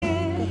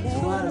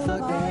the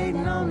fuck they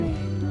hating on me?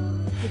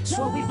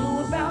 So we blew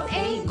about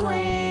 8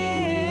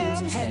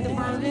 grams. Had to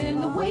burn it in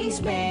the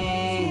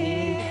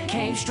waistband.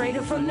 Came straight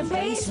up from the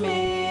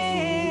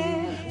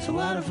basement. So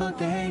why the fuck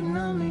they hating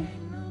on me?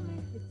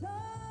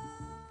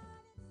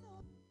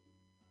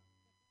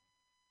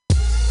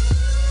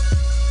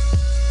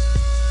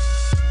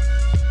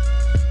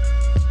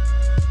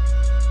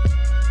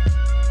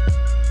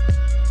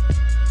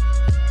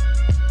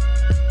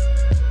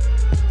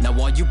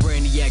 You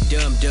brainiac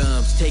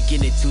dum-dums,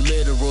 taking it too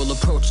literal.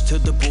 Approach to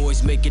the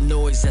boys, making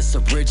noise that's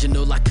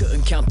original. I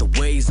couldn't count the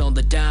ways on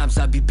the dimes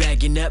I be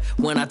bagging up.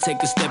 When I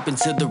take a step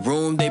into the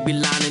room, they be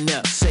lining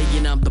up,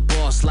 saying I'm the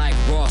boss like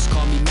Ross.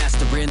 Call me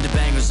mastering the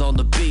bangers on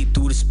the beat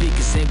through the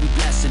speakers, and we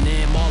blasting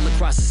them all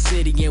across the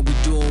city, and we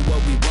doing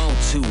what we want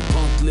to.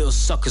 Punk little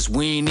suckers,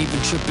 we ain't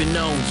even tripping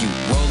on you.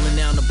 Rolling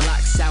down the block,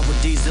 sour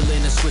diesel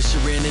in a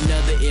swisher and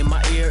another in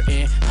my ear,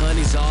 and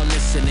honey's all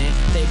listening.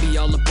 They be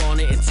all up on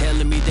it and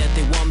telling me that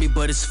they want me,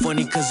 but it's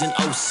funny cause in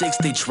 06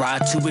 they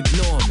tried to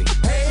ignore me.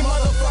 Hey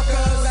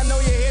motherfuckers, I know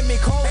you hear me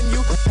calling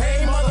you.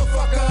 Hey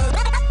motherfuckers,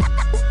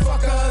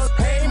 fuckers.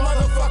 Hey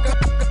motherfuckers,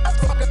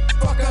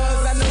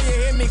 I know you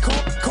hear me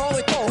calling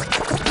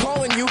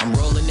you. I'm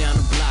rolling down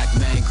the block,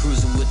 man,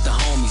 cruising with the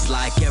homies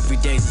like every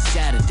day's a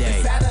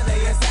Saturday. It's Saturday.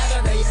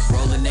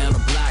 Rolling down the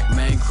block,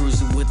 man,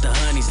 cruising with the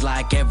honeys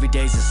like every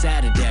day's a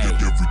Saturday.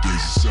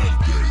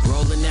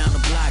 Rolling down the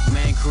block,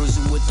 man,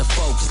 cruising with the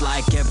folks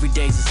like every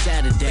day's a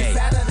Saturday.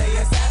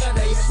 It's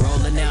Saturday.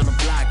 Rolling down the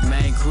block,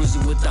 man,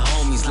 cruising with the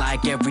homies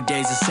like every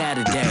day's a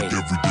Saturday.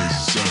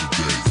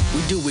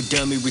 We do it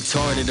dummy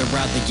retarded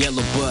around the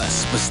yellow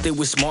bus, but still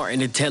we're smart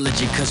and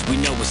intelligent cause we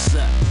know what's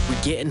up.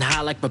 We're getting high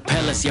like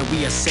propellers, yeah,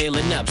 we are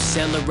sailing up,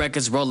 selling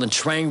records, rolling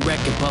train wreck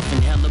and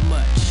puffing hella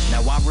much.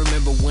 Now I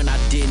remember when I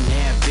didn't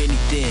have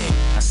anything.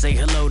 I say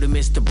hello to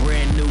Mr.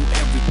 Brand New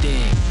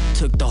Everything.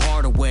 Took the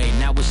heart away,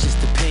 now it's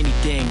just a penny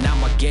thing. Now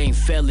my game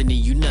felony,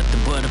 you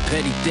nothing but a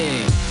petty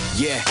thing.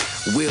 Yeah,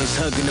 wheels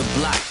hugging the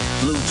block,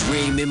 blue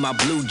dream in my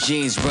blue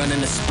jeans, running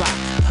the spot.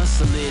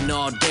 Hustling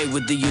all day,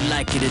 whether you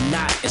like it or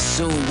not. And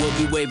soon we'll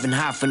be waving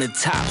high from the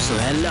top. So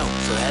hello.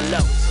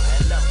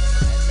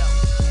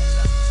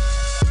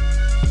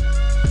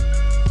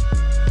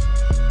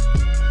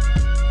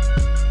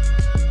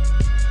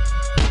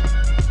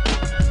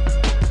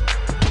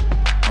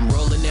 I'm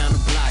rolling down the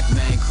block,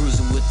 man,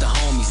 cruising with the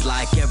homies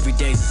like every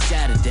day's a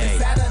Saturday.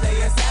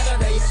 It's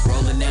Saturday.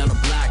 Rolling down the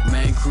block,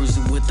 man,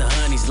 cruising with the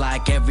honeys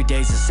like every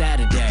day's a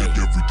Saturday.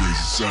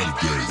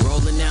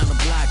 Rolling down the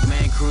block,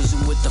 man,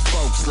 cruising with the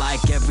folks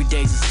like every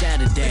day's a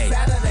Saturday.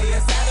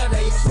 It's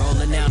Saturday.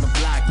 Rolling down the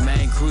block,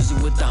 man,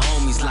 cruising with the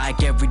homies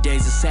like every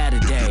day's a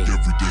Saturday.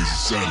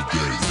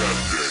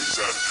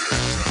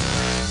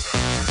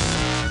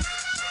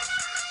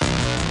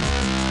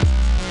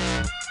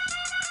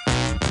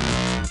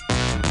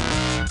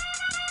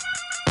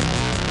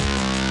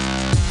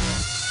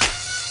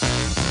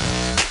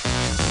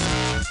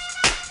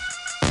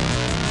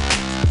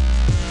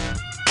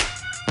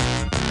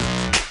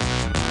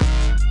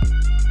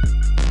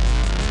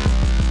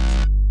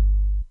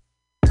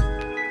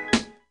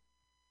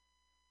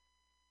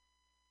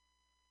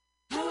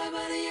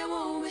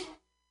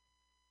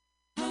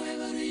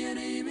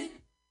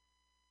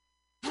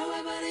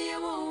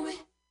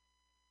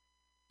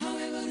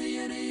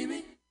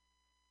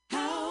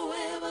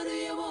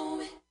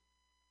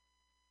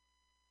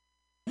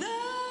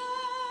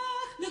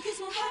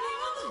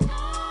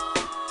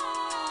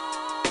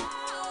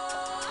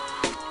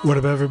 What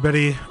up,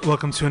 everybody?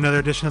 Welcome to another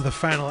edition of The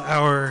Final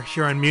Hour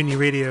here on Mutiny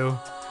Radio.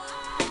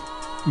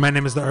 My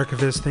name is The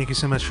Archivist. Thank you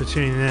so much for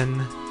tuning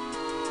in.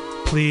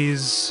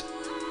 Please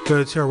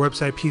go to our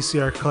website,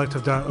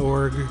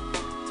 pcrcollective.org,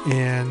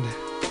 and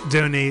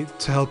donate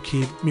to help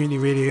keep Mutiny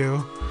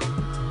Radio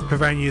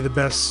providing you the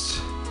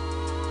best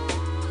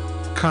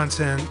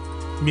content,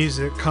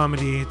 music,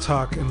 comedy,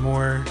 talk, and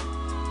more.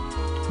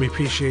 We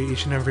appreciate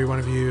each and every one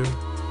of you.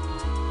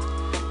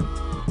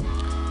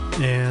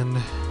 And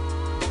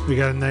we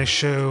got a nice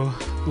show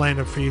lined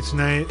up for you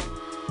tonight.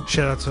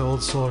 Shout out to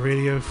Old Soul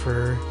Radio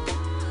for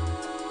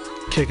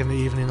kicking the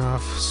evening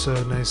off so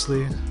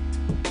nicely.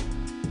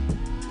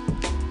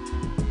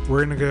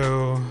 We're gonna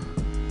go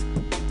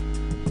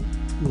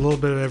a little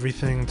bit of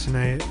everything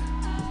tonight.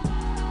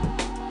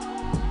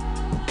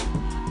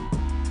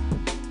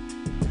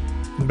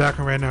 In the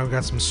background right now, we've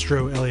got some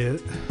Stro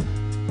Elliott,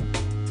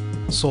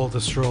 Soul to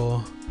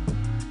Stroll,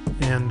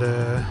 and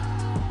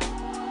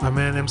my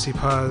man MC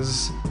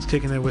Paz is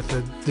kicking it with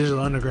a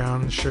Digital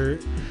Underground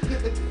shirt,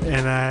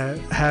 and I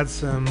had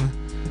some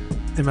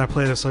in my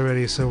playlist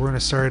already, so we're going to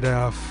start it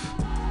off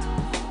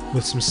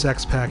with some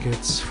Sex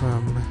Packets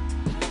from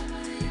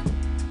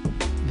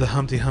the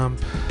Humpty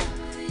Hump,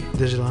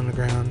 Digital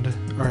Underground,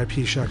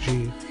 RIP Shock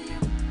G.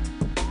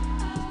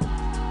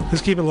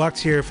 Let's keep it locked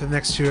here for the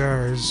next 2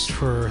 hours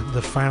for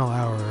the final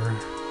hour.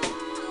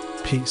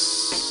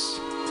 Peace.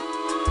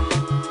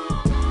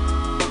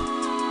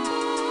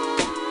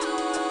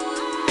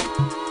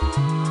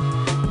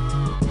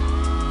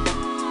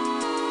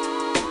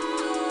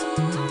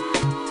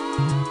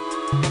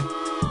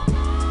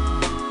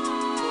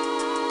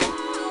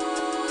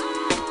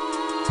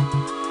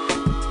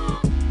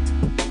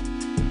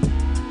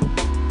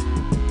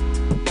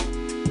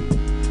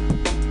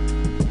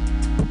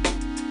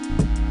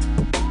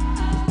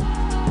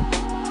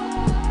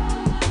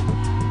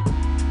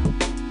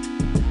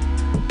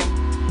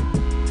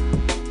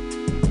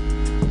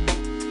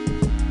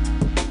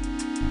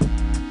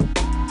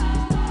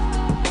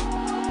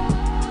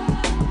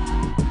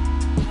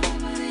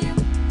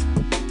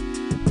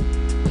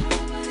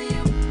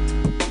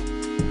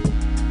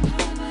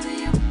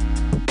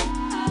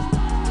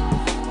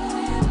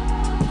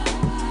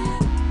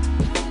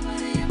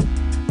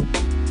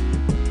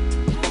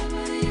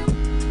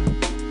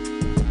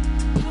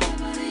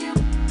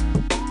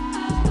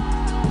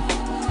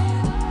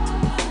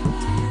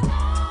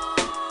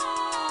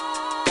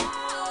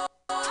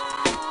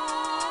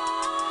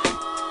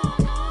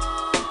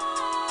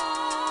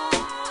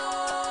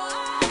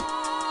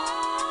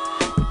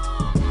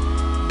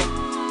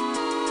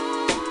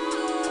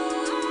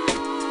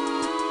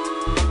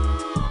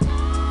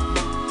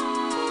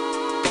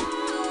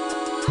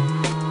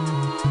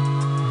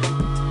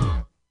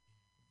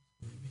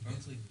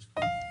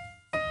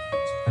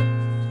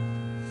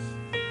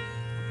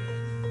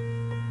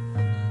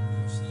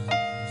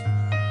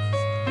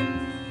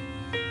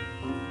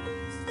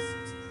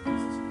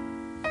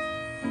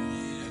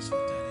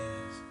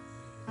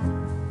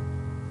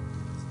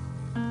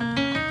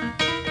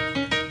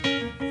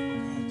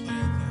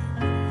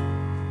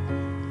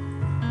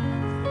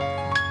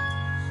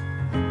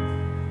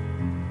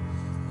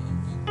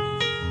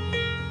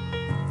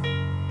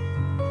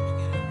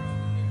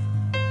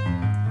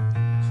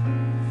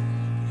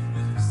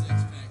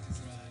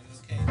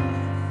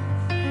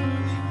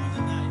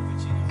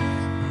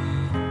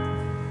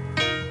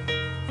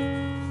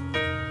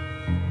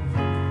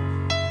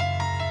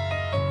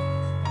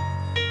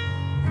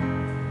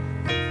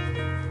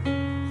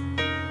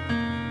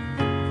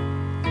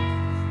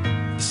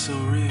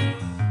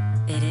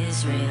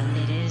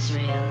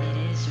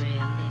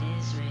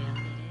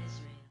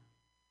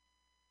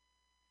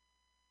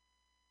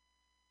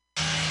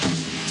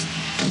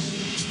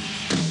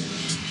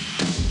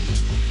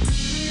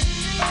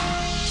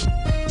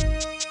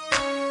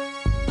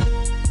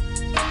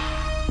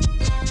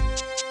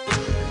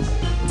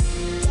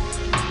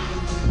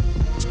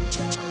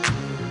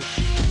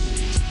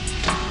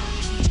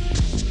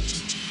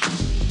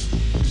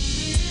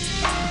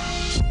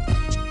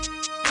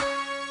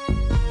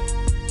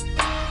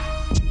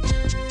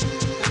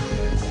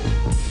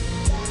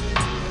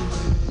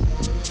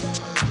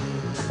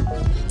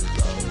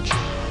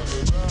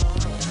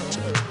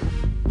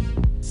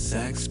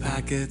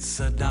 packets,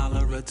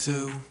 $1 or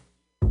two.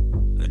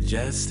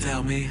 Just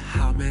tell me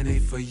how many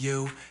for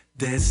you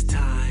this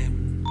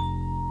time.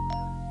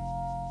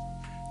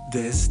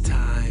 This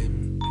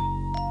time.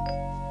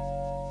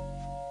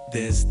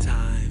 This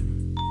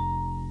time.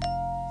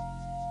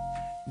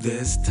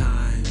 This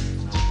time.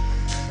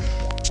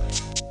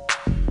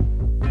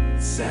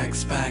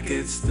 Sex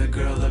packets, the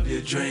girl of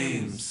your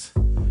dreams.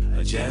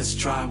 Just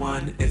try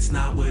one, it's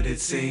not what it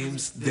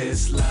seems.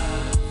 This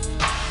love.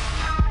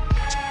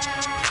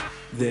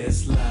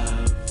 This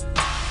love.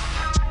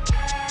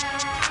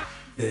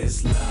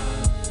 This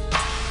love.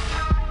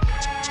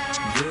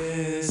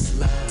 This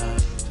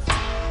love.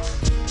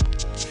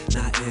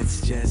 Now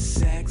it's just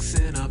sex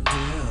in a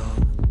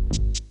pill.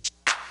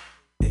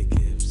 It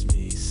gives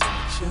me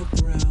such a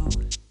thrill.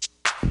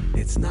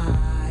 It's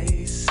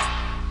nice.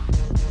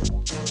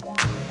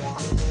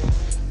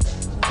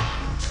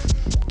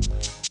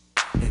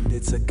 And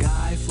it's a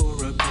guy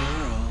for a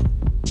girl,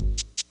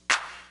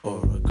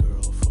 or a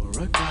girl for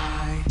a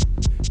guy.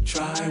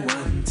 Try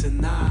one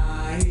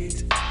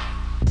tonight.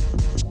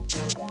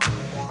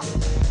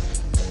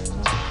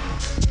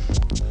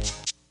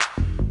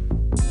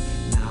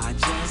 Now I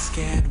just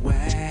can't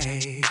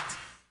wait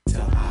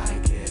till I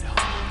get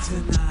home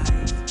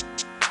tonight.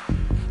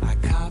 I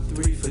cop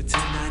 3 for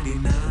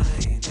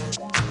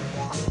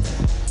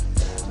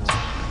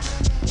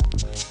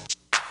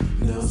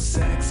 $10.99. No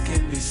sex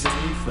can be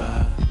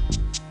safer.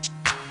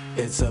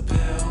 It's a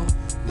pill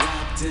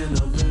wrapped in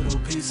a little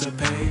piece of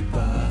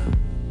paper.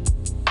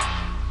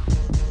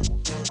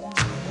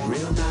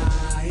 Real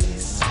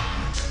nice.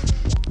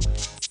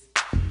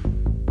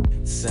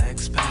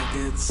 Sex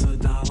packets,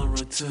 $1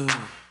 or two.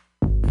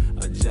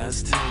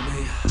 Just tell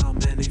me how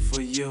many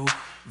for you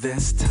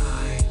this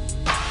time.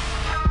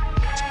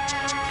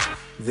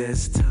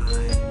 This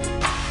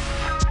time.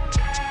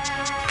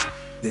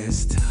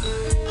 This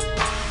time.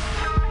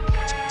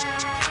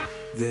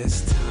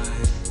 This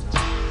time.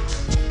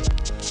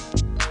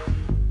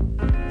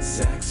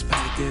 Sex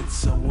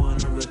packets,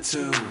 $1 or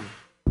two.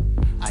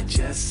 I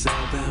just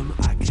sell them,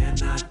 I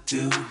cannot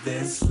do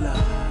this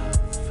love.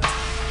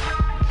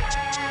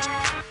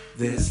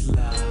 This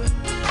love.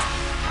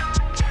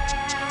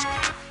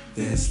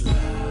 This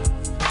love.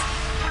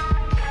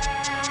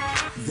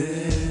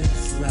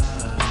 This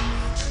love.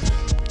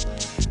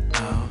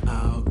 Oh,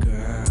 oh,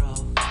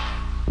 girl.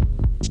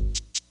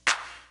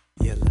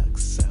 You look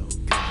so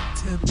good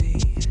to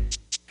me.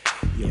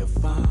 You're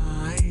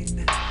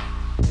fine.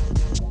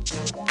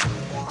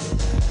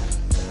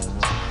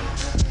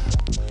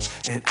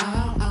 And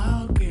oh,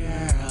 oh,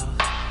 girl.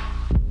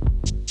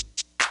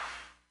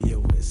 You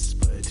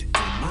whispered in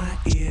my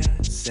ear,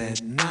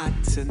 said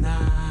not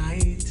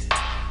tonight.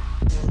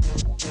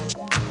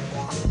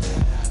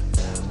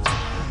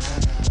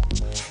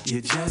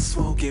 You just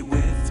won't get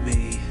with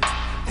me,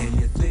 and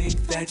you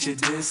think that you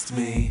dissed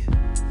me,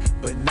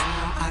 but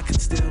now I can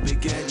still be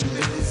getting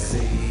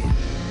busy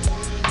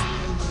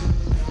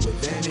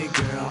with any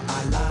girl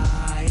I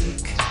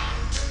like.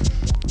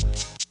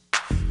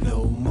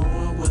 No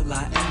more will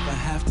I ever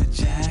have to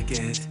jack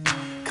it,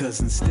 'cause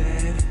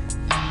instead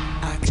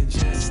I can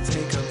just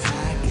take a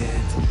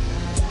packet.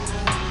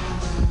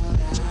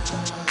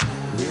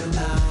 Real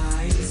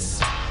nice.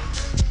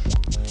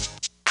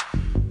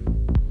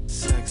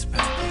 Sex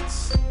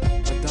packets,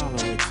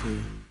 $1 or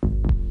two.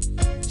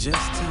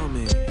 Just tell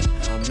me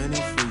how many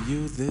for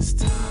you this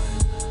time.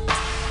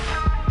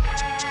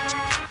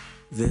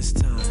 This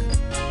time.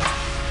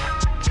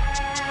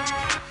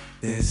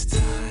 This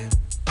time.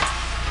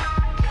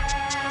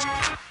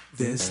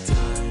 This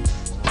time.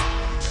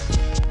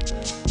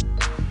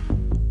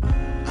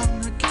 I'm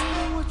not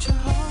giving what you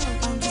want,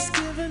 I'm just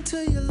giving to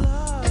your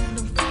love. And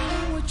I'm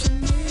feeling what you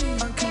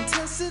need,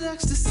 uncontested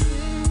ecstasy.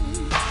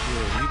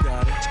 Yeah, you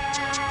got it.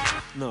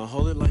 No,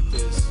 hold it like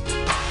this.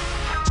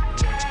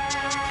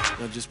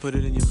 Now just put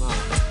it in your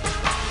mouth.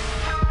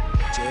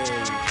 There you go,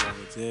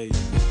 there you go.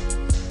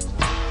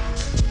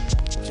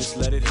 Just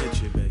let it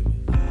hit you,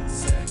 baby.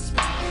 Sex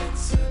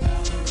packets,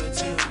 $1 or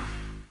two.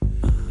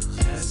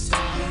 Just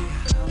tell me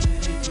how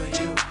many for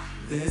you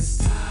this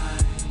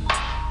time.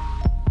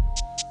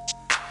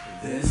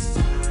 This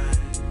time.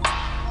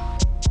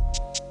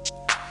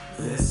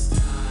 This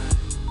time.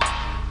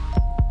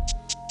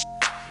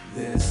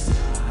 This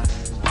time.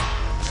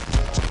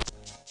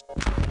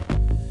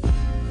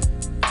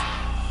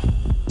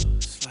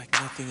 It's like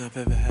nothing I've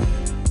ever had.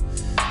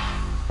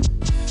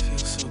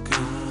 Feels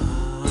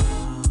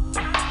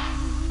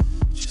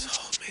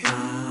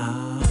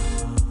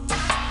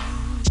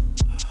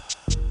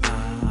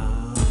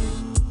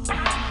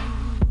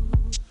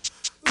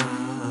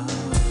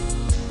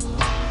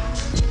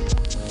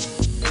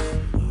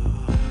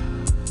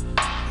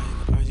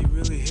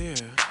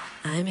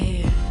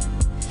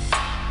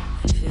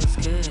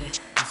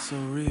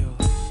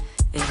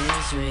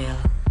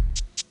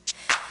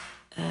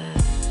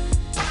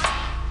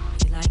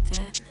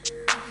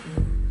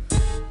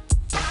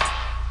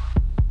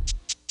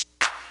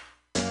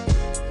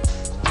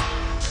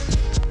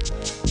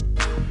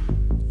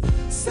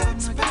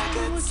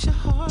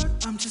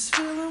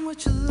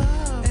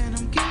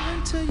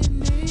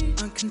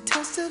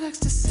contested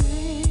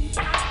ecstasy.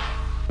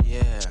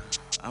 Yeah,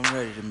 I'm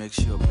ready to mix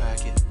you a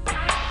packet.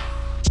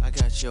 I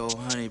got your old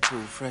honey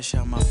poo fresh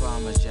out my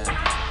bomber jacket.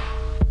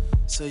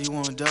 So you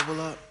wanna double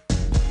up?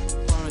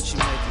 Why don't you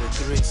make it a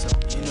threesome?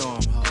 You know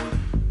I'm holding.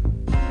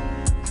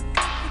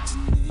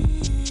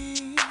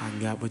 I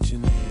got what you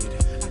need.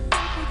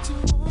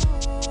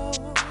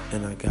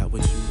 And I got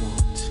what you want.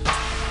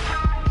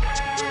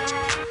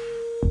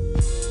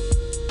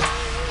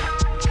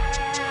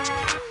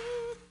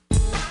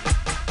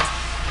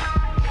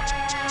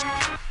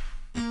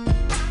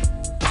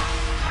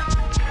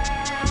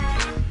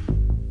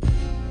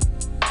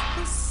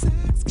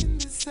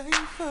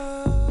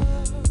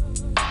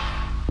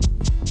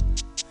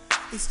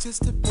 It's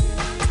just a pill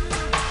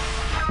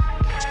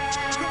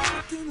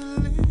wrapped in a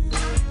little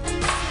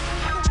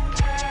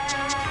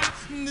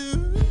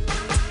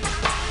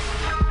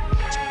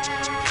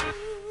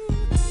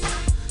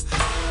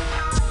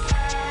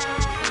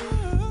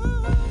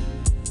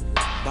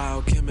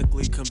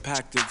Biochemically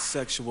compacted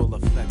sexual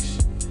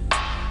affection.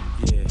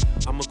 Yeah,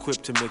 I'm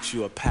equipped to mix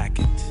you a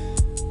packet.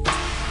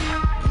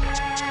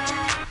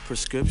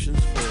 Prescriptions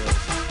filled.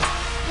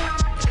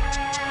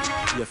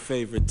 Your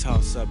favorite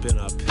toss up in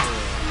a pill.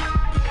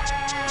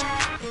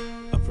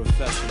 A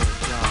professional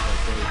job,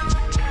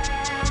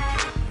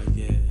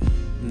 baby. Yeah.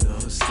 No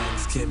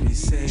sex can be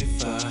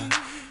safer.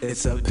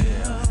 It's a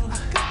pill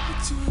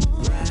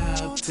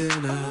wrapped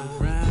in a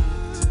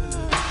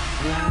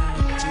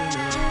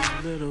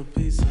little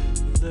piece of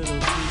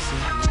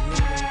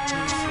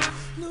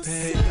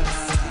paper.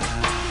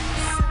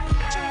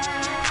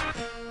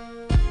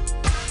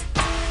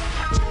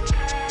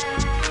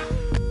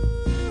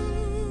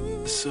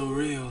 So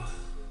real.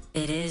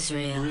 It is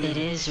real. It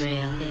is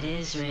real. It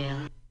is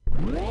real.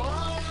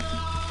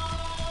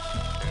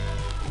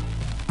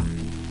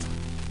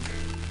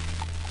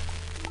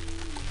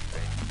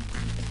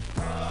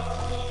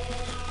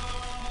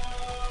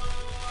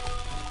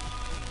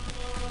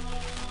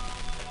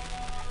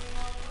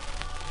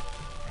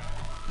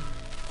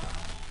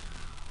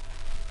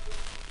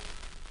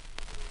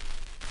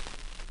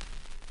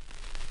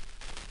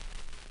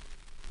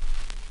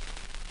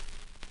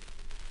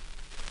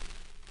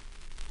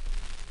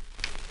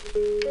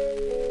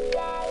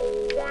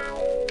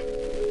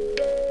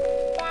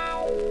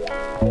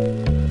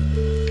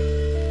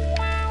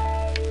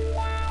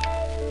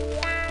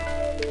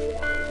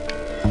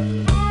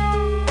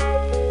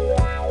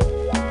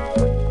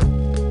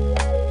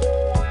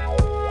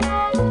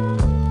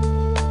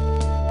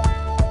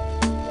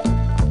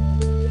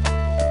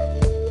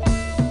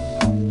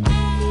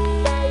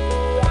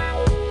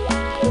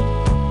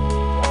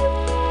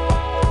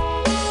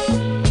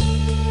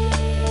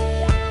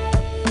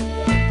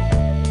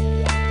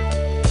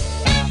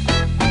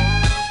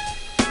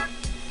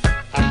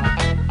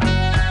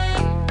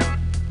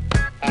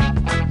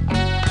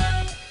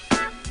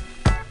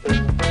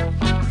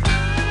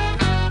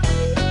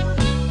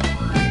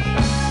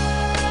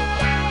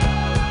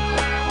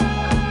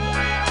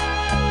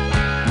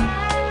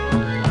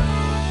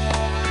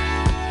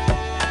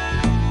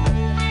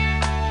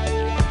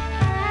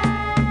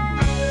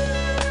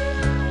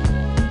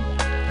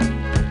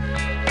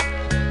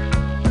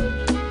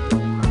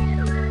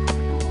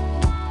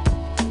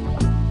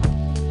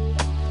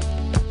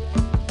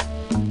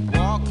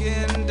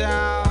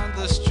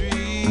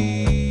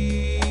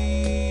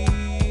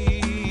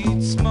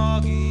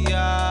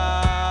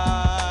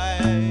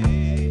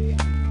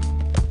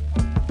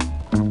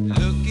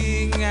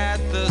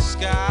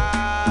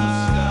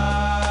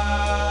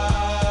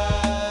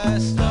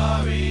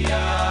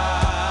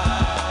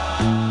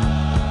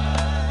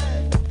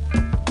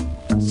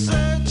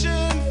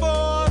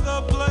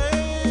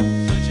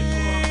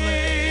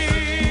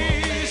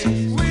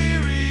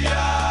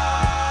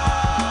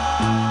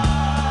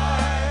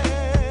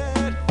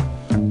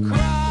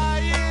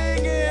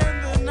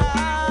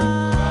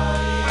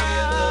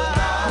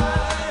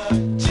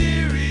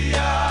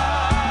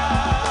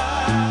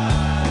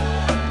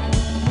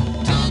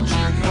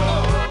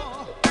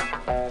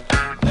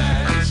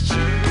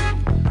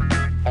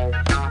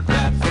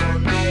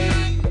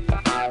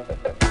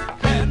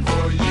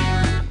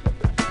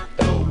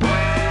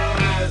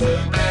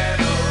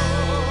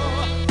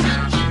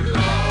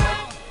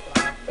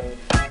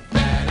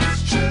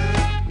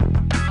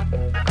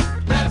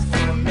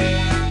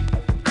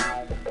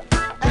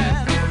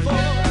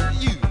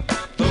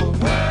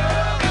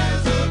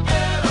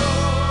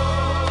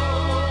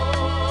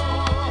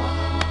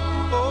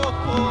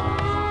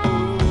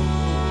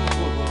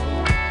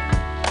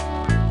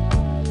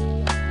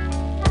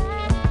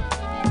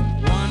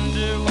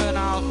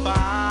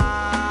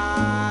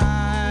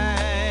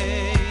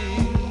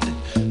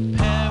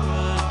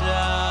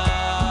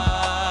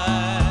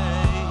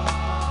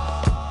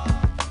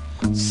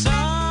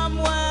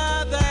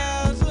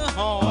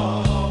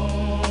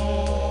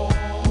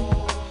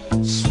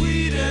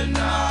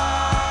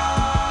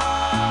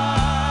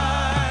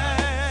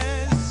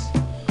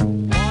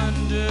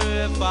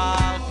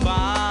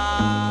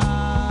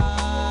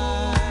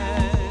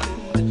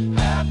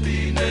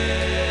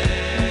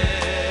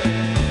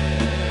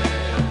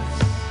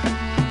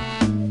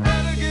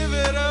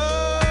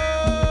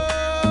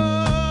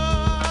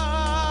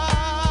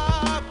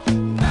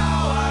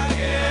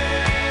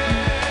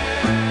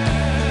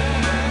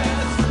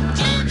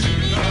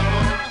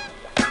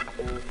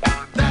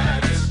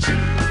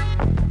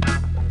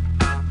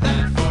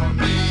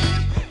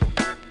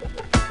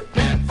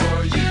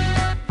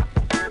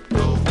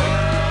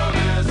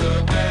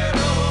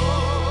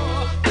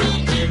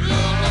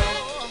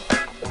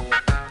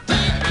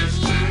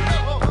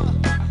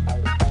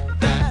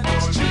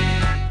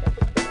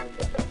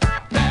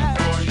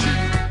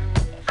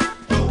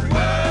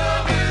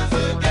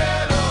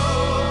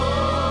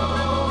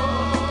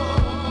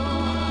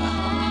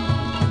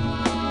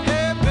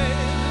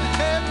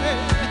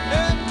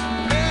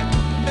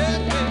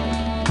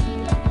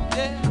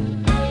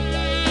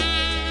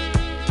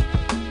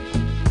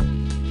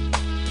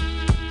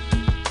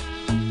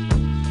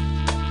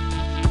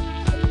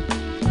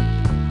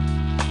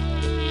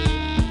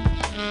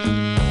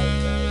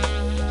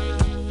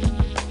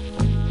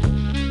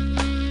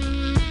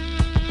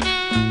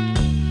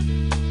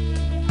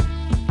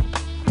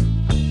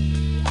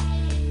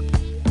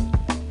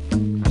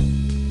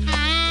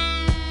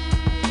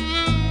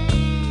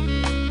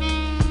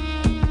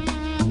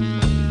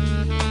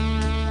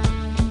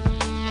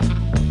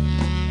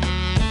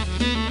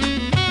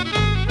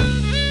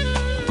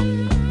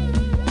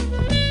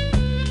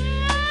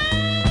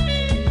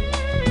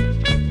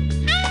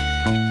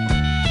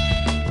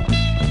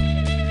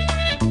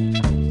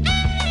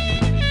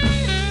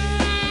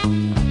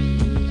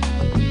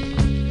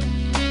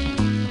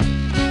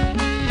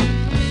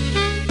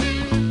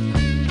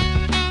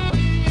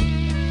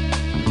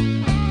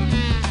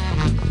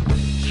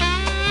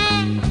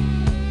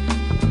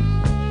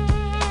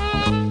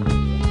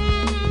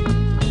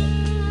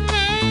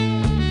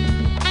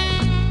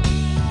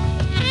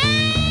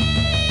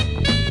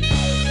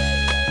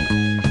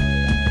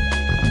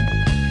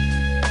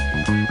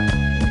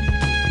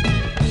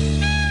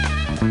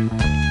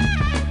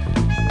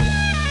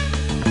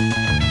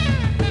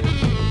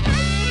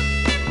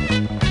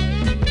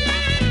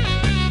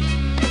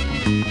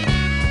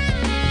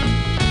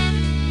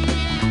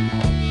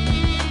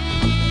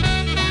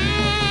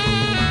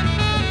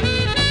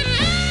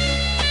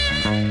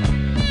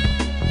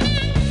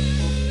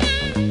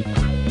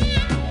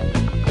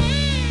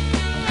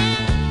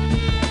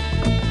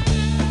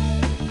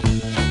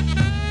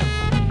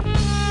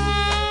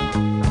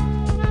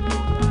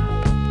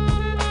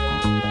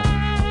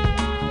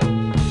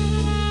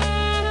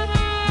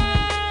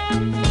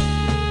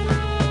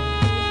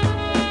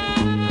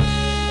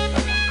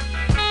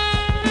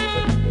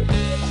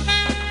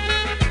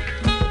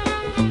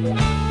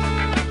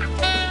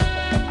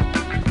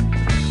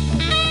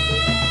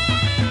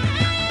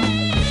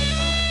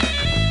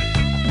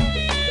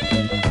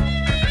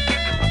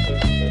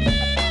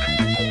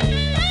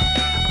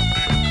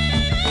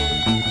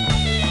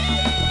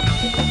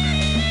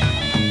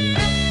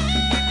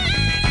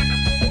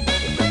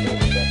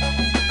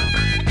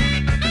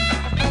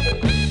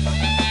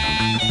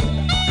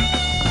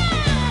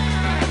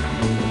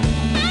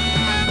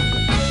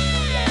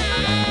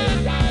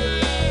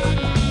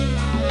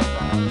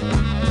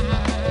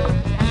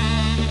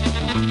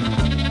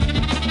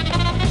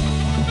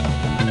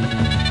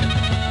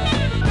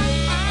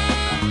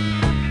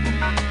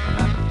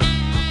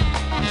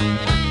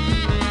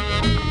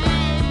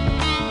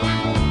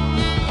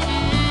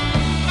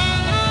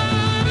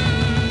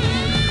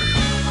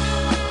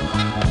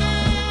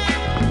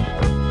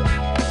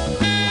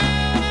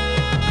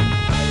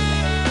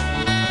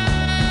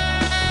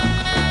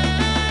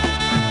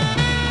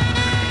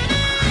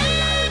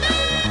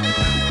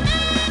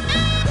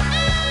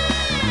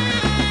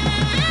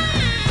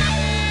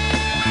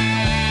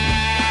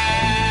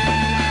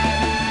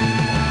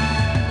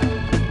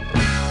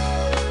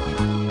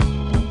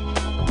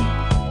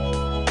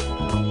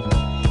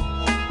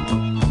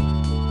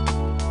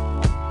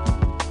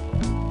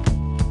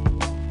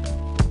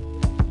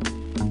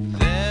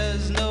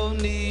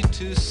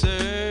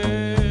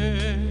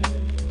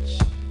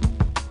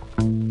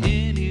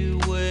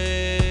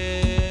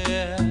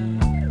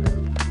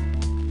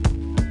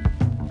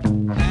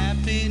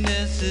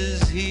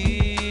 glasses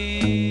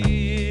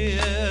here.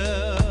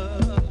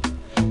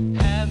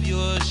 Have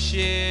your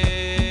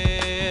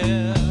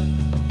share.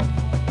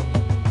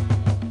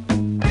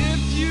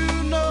 If you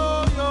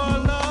know you're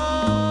loved,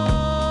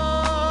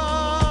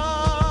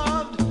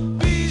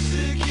 be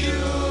secure.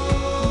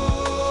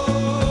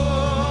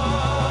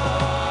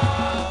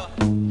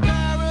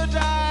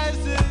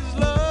 Paradise is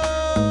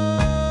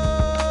love,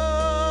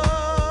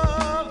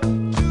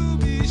 to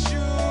be sure.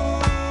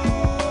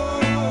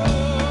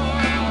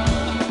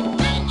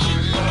 Don't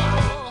you know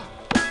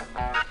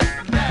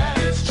that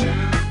it's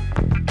true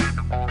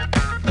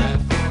that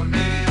for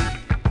me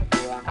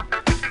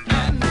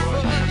and for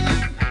you,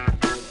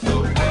 the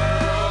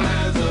world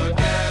is a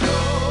ghetto.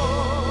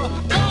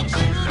 Don't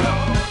you know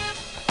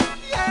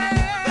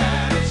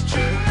that it's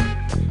true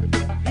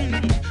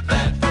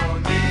that for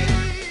me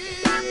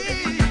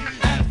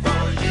and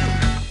for you,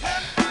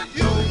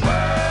 the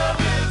world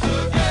is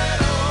a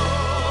ghetto.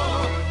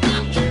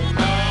 Don't you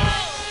know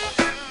that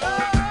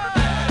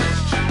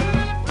it's true,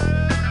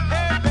 hey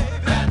baby,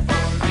 that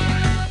for me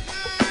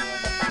and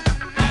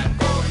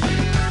for you,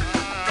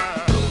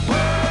 the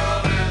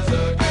world is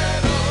a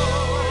ghetto.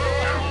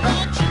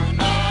 Don't you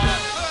know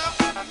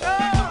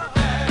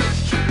that it's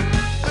true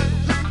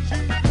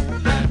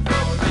that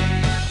for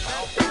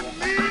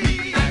me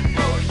and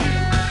for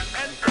you,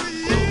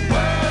 the world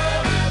is a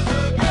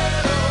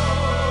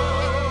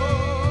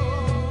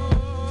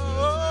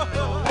ghetto.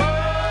 The world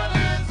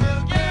is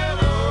a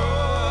ghetto.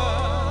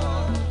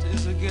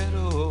 It's a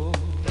ghetto.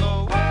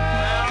 The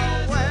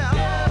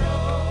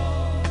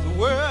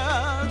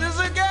world is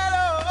a ghetto.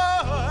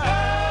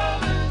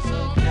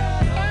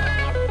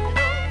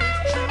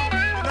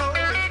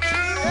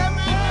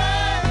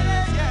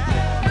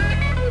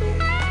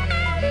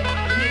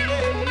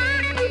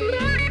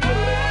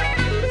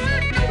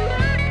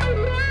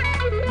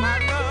 My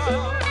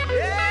love,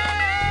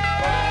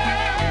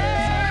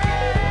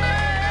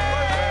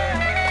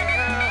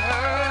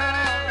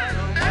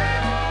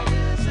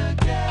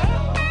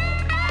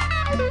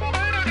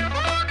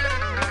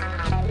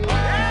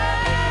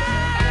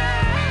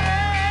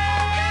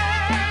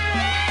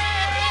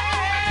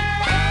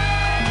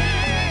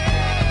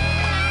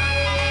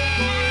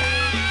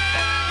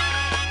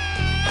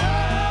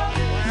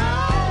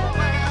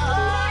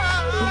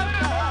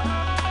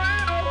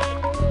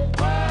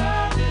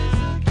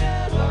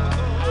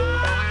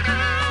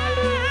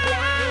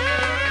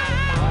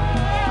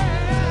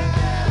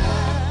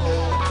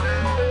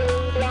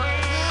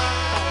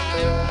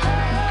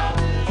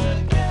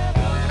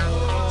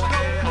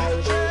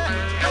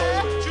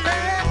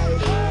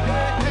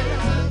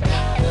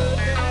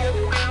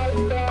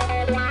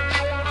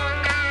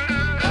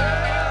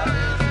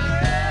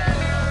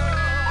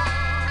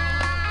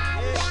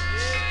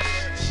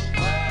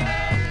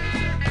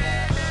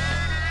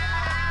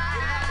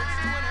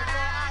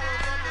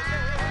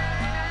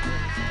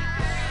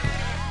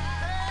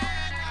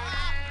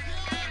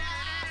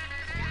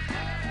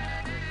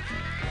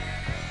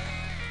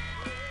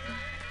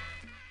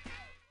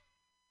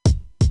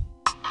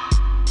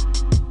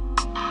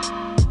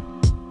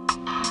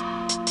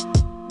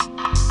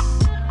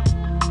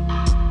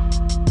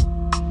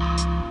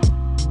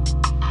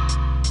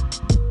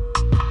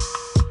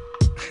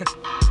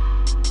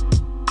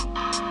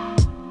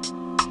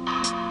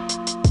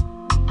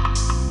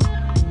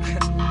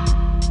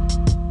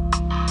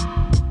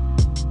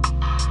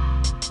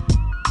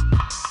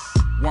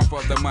 One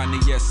for the money,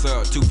 yes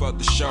sir, two for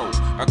the show.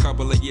 A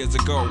couple of years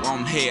ago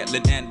on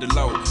Headland and the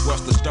Low,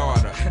 what's the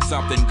starter?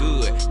 Something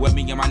good, where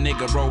me and my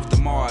nigga rode the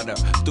martyr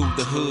through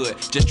the hood,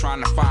 just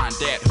trying to find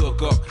that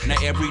hook up. Now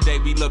every day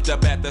we looked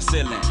up at the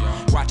ceiling,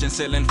 watching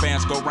ceiling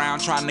fans go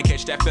round, trying to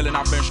catch that feeling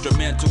off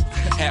instrumental.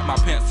 Had my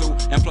pencil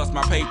and plus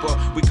my paper,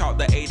 we caught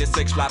the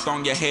 86 flight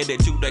on your headed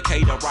to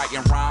Decatur,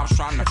 writing rhymes,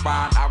 trying to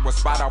find our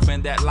spot off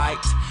in that light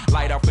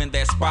off in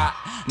that spot,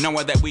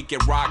 knowing that we can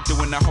rock,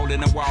 doing the hole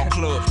in the wall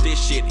clubs. This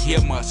shit here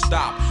must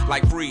stop,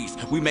 like freeze.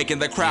 We making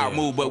the crowd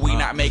move, but we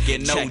not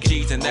making no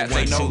G's, and that's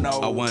a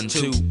no-no. A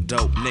 1-2,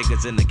 dope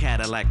niggas in the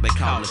Cadillac, they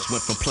call us.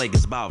 Went from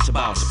Plaguers ball to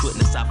boss, putting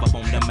the South up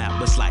on the map.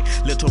 It's like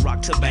Little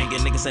Rock to banging.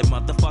 Niggas say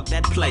motherfuck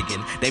that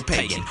plaguing. They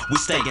pagan, we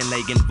staying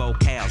legging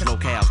vocals,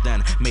 locales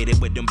done. Made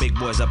it with them big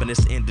boys up in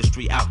this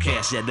industry,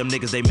 outcasts. Yeah, them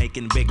niggas they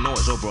making big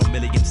noise, over 1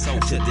 million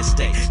sold to this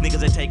day.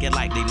 Niggas they take it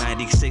like they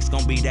 96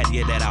 gon' be that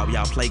year that out.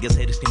 Y'all Plaguers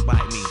haters can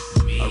bite me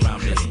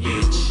around this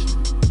bitch.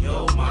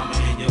 Your mama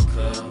and your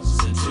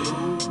cousin too,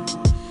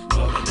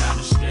 rolling down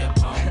the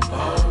strip on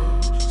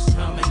boats,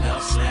 coming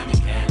up slamming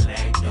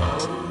Cadillac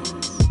doors.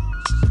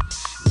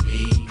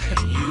 Me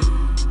and you,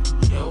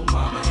 your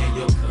mama and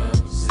your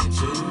cousin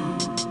too,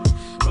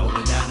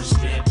 rolling down the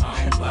strip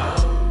on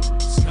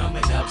boats,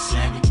 coming up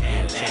slamming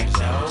Cadillac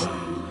doors.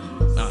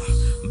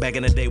 Back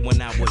in the day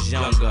when I was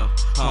younger,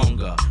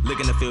 hunger,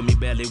 looking to fill me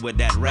belly with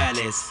that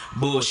rallies.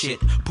 Bullshit,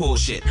 pull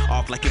shit,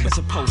 off like it was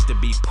supposed to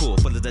be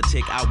pulled. Full of the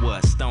tick I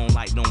was, stone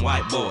like them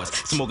white boys.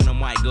 Smoking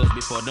them white girls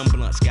before them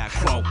blunts got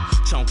crunk.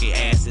 Chunky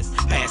asses,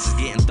 passes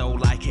getting throw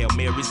like Hail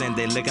Marys. And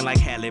they looking like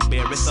Halle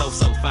Berry, so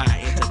fine,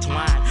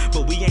 intertwined.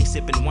 But we ain't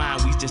sipping wine,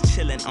 we just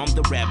chillin'. I'm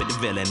the rabbit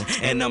villain,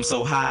 and I'm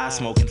so high,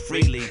 smoking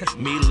freely.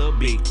 Me, Lil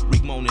B,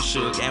 Rick, Moan, and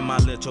Suge, and my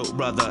little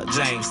brother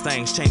James.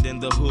 Things changing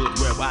the hood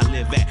where I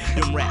live at.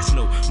 Them rats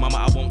know, mama,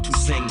 I want to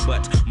sing,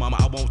 but mama,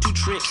 I want to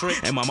trick.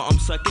 And mama, I'm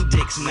sucking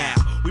dicks now.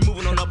 We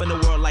moving on up in the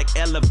world like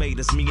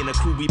elevators. Me and the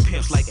crew, we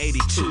pimps like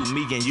 82.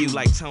 Me and you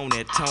like Tone.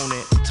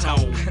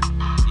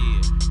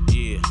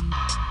 Yeah.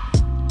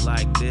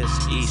 Like this,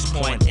 East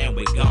Point, and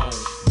we gone.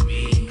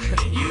 Me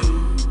and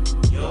you,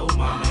 your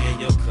mama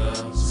and your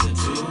cousin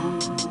too.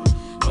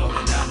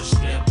 Rolling down the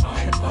strip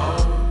on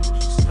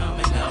boats.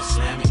 Coming up,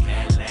 slamming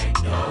Cadillac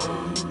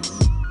doors.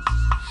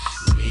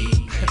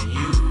 Me and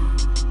you,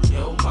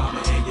 your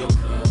mama and your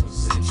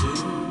cousin too.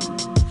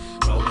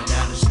 Rolling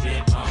down the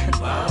strip on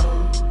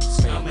boats.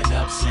 Coming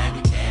up,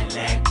 slamming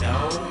Cadillac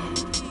doors.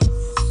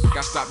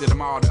 Got stopped at the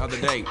mall the other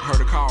day.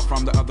 Heard a call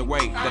from the other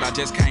way that I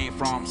just came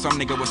from. Some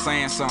nigga was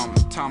saying something,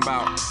 talking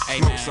about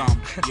smoke some.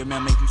 You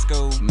remember me from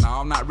school?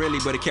 No, not really,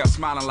 but he kept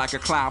smiling like a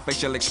clown,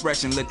 facial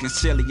expression looking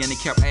silly, and he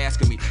kept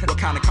asking me, what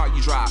kind of car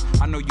you drive?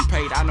 I know you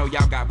paid, I know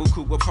y'all got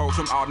buku with hoes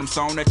from all them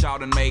songs that y'all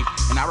done made.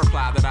 And I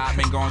replied that I've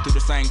been going through the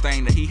same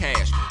thing that he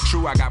has.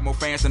 True, I got more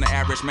fans than the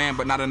average man,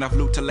 but not enough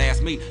loot to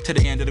last me to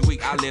the end of the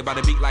week. I live by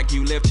the beat like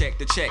you live, check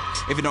to check.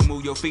 If you don't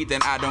move your feet,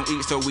 then I don't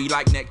eat, so we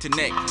like neck to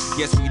neck.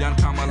 Yes, we done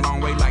come a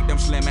long way like them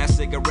slim ass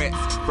cigarettes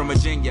from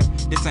Virginia.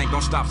 This ain't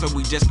gonna stop, so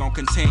we just gonna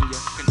continue.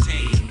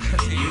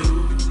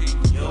 You,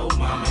 your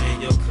mama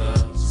and your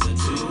cousin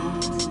too.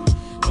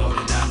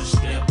 Rolling down the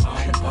strip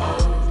on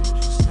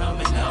boats.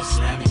 Coming up,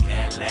 slamming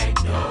Cadillac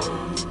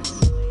doors.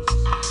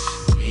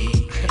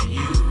 Me and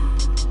you,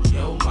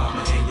 your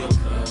mama and your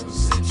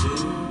cousin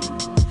too.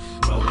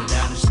 Rolling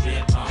down the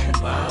strip on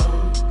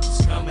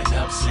boats. Coming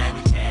up,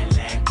 slamming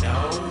Cadillac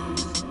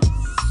doors.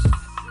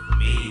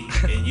 Me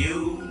and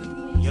you,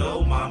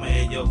 your mama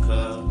and your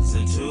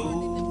cousin too.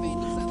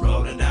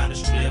 Rolling down the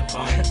strip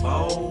on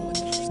boats.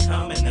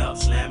 Coming up,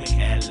 slamming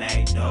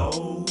Cadillac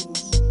doors.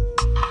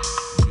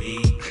 Me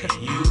and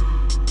you,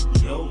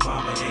 your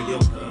mama and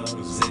your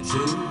cousin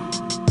too.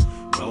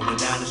 Rolling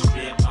down the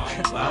strip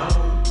on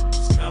boats.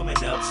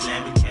 Coming up,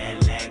 slamming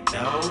Cadillac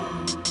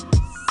doors.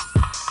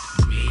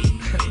 Me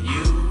and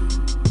you,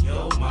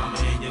 your mama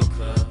and your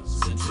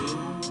cousin too.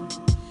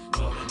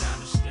 Rolling down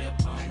the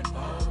strip on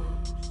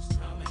boats.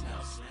 Coming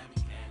up,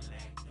 slamming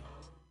Cadillac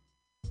doors.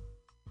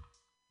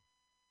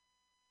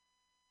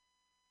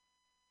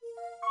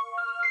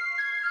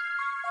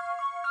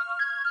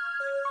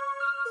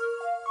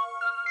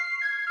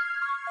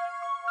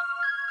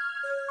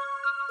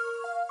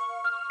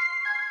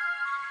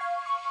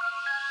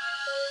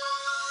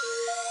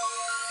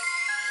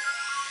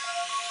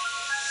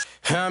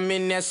 I'm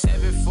in that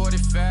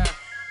 745.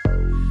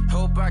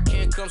 Hope I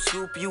can come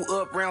scoop you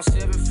up round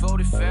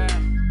 745.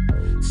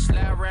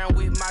 Slide around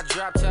with my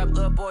drop top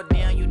up or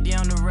down, you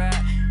down the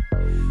ride.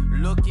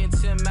 Look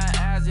into my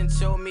eyes and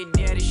told me,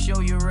 Daddy,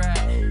 show you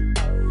right.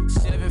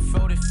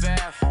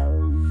 745,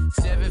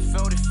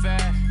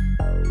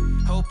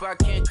 745. Hope I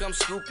can come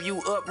scoop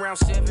you up round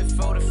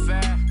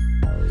 745.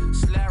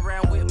 Slide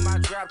around with my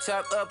drop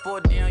top up or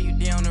down, you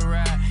down the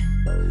ride.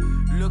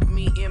 Look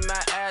me in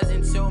my eyes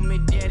and told me,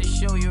 Daddy,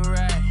 show you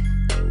right.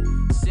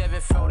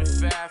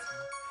 745.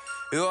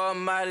 All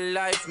my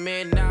life,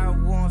 man, I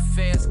want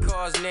fast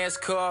cars,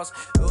 NASCARs.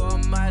 All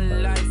my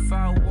life,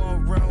 I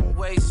want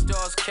runway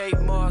stars, Kate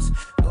Moss.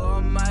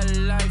 All my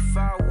life,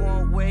 I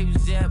want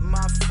waves at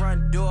my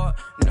front door.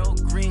 No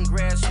green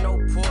grass, no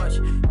porch.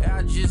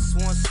 I just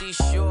want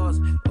seashores.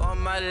 All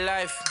my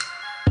life,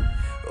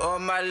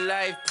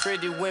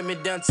 pretty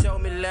women done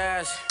told me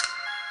lies.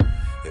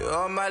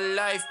 All my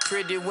life,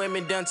 pretty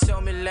women done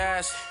told me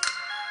lies.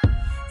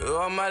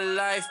 All my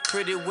life,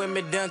 pretty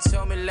women done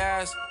told me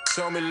lies.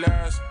 Told me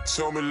lies.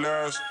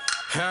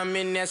 I'm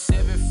in that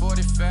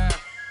 745.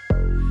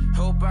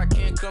 Hope I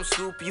can come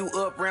scoop you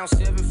up round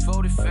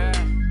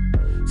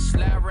 745.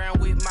 Slide around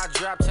with my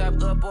drop top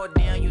up or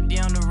down, you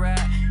down the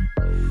ride.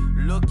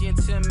 Look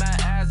into my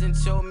eyes and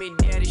told me,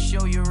 Daddy,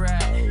 show you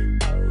right.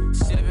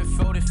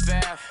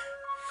 745.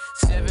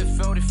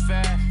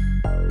 745.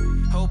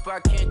 Hope I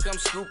can come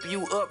scoop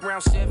you up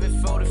round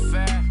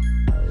 745.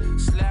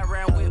 Slide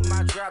around with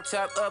my drop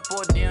top up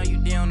or down, you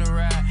down the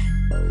ride.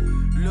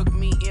 Look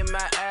me in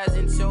my eyes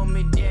and told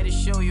me, Daddy,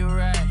 show you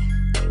right.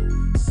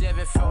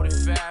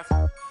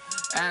 745.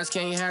 Eyes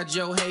can't hide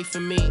your hate for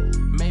me.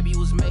 Maybe it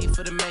was made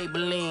for the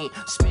Maybelline.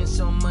 Spent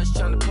so much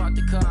trying to park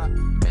the car.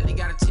 Barely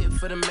got a tip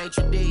for the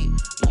maitre d'.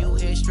 You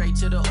head straight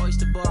to the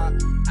oyster bar.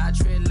 I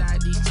tread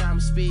light each time I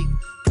speak.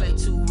 Play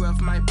too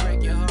rough, might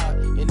break your heart.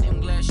 And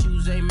them glass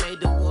shoes ain't made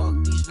to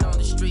walk. These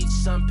lonely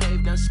streets,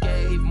 unpaved,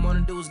 unscathed. More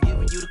than do is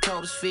giving you the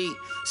coldest feet.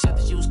 Said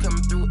that you was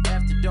coming through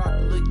after dark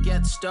to look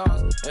at the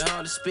stars and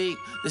hard to speak.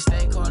 This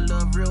thing called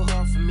love real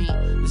hard for me.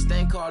 This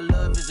thing called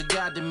love is a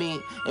god to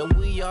me. And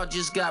we all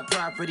just got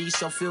property,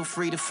 so feel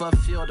free to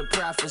fulfill the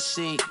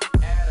prophecy.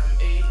 Adam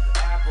eat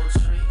apple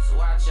trees,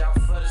 watch out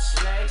for the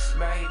snakes,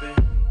 baby.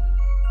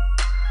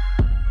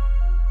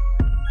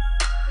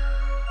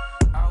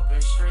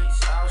 Open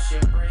streets,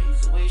 ocean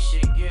breeze, we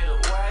should get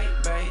away,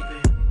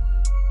 baby.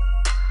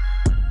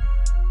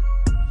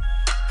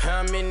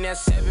 I'm in that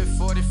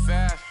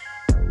 745.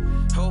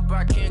 Hope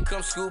I can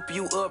come scoop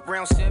you up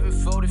round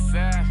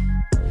 745.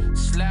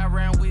 Slide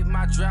around with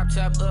my drop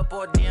top up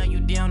or down, you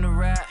down the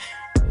ride.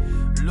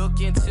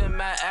 Look into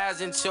my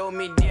eyes and told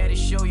me, Daddy,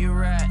 show you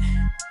right.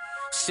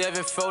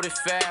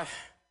 745,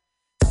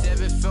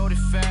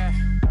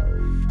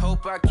 745.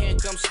 Hope I can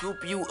come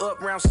scoop you up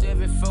round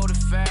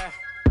 745.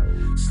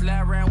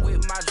 Slide around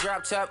with my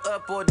drop top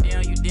up or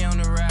down, you down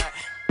the ride.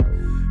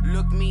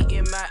 Look me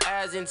in my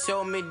eyes and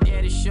told me,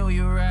 Daddy, show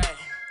you right.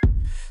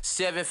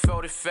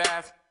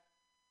 745.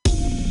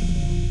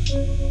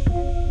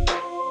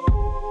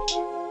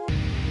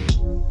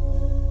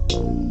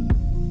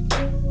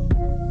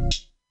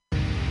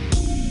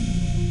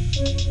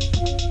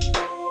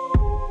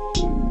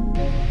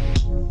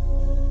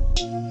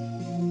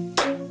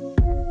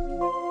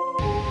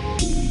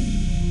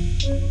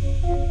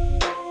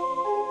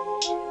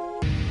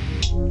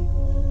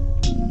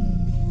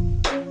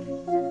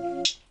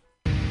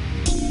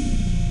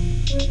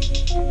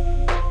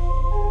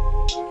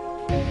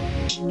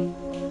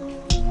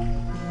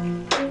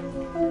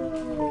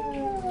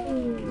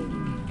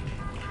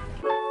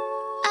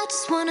 I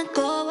just wanna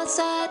go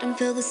outside and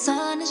feel the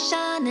sun is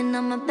shining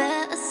on my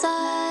better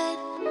side.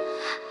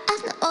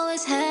 I've not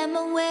always had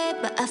my way,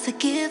 but I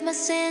forgive my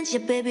sins, yeah,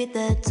 baby,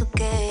 that's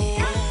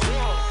okay.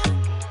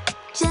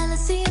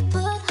 Jealousy you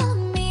put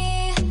on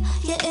me,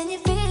 yeah, and your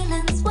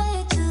feelings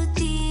way too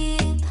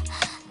deep.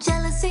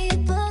 Jealousy you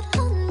put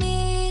on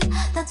me,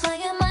 that's why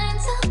your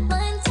mind's up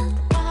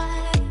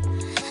right.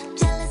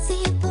 Jealousy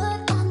you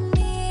put on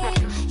me,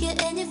 yeah,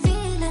 and your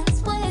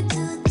feelings way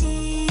too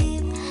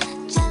deep.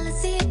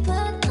 Jealousy you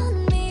put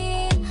on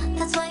me,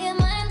 that's why your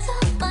mind's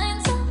up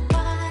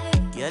right.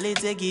 Girl,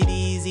 take it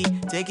easy,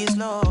 take it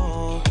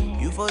slow.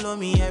 You follow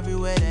me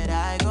everywhere that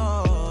I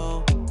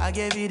go. I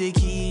gave you the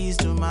keys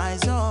to my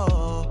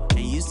soul,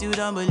 and you still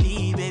don't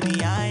believe,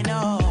 baby, I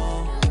know.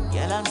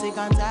 Girl, I'm sick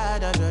and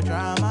tired of your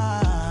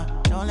drama.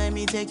 Don't let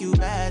me take you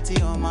back to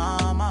your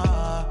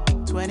mama.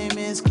 20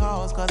 missed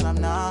calls cause I'm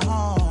not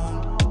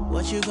home.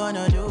 What you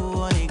gonna do,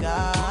 only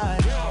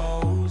God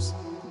knows.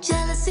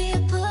 Jealousy you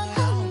put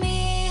on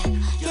me,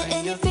 yeah,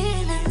 and your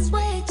feelings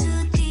way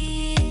too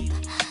deep.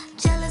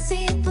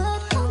 Jealousy you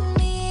put on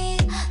me,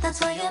 that's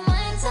why your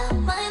mind's up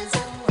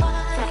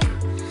right.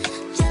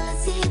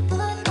 Jealousy you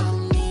put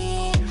on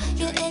me,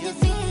 yeah, and your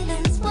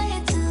feelings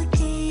way too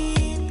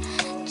deep.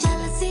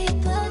 Jealousy you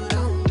put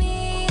on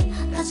me,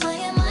 that's why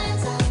your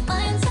mind's up.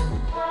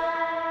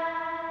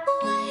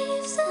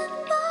 Waves in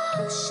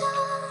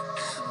motion,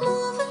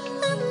 moving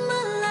in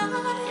my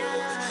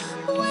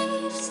life.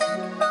 Waves in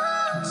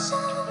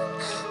motion,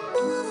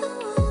 moving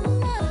in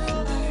my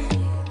life.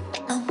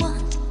 I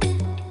want it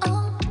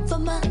all for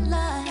my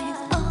life.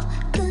 All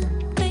the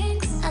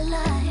things I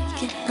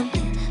like, yeah, I'm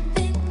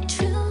living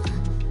true,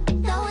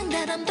 knowing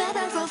that I'm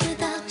better off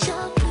without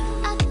your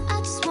blue. I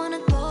just wanna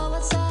go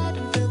outside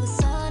and feel the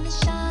sun is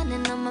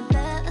shining on my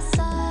better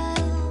side.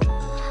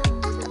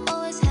 I've not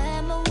always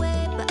had my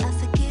way, but I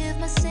forgive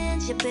my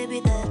sins, yeah, baby,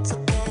 that's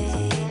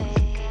okay.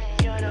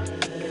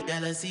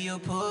 Jealousy you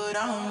put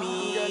on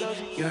me,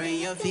 you're in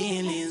your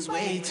feelings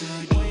way too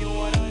deep.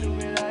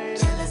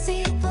 Jealousy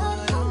you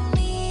put on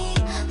me,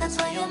 that's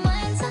why your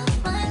mind's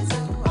up right.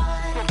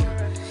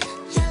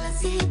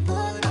 Jealousy you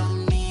put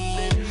on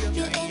me,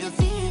 you're in your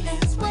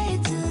feelings way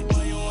too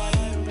deep.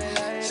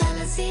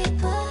 Jealousy you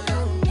put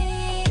on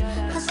me,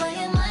 that's why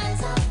your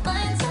mind's up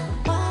right.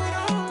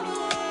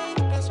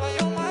 That's why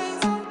your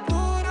mind's up,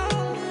 put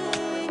on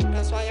me.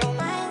 That's why your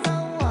mind's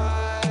up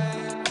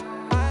wide.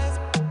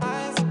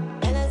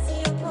 Jealousy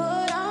you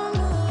put on me,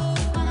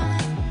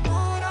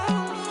 put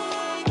on me.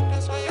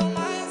 That's why your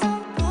mind's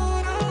up,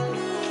 put on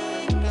me.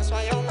 That's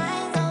why your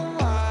mind's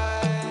up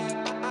wide.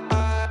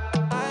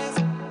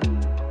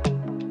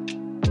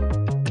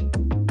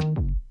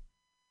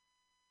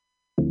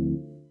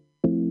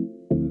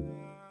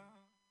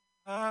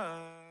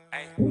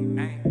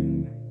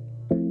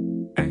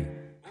 Hey,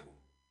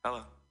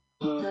 hello.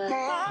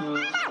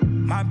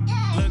 My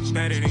looks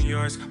better than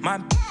yours. My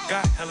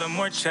got hella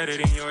more cheddar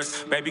than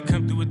yours. Baby,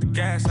 come through with the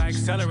gas, I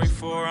accelerate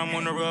for her. I'm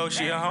on the road,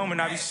 she at home,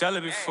 and I be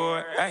celibate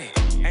for her. Hey,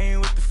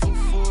 ain't with the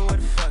foo-foo, what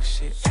the fuck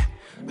shit.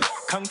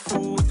 Kung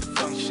fu with the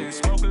function.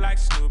 Smoke like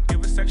Snoop,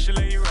 give a sexual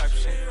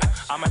eruption.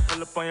 I might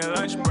pull up on your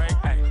lunch break.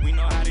 Ay, we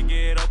know how to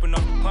get open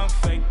up the pump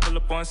fake. Pull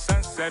up on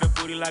Sunset, a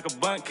booty like a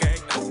bun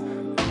cake.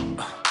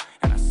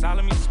 And I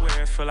solemnly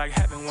swear, feel like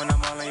heaven when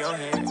I'm all in your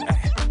head.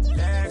 Ay,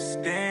 let's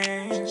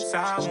dance,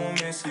 I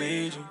won't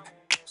mislead you.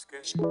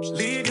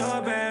 Leave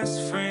your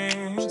best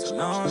friends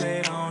alone,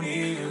 they don't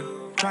need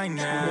you. Right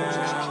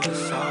now, the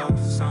soft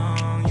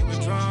song you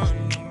were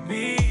drawn to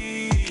me.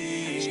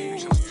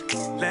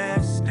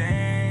 Let's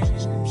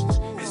dance,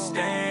 it's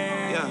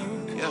dance.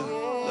 Yeah,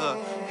 look,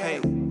 hey,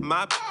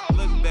 my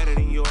look better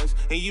than yours.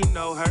 And you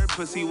know her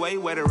pussy way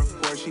wetter,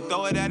 of course. She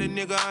throw it at a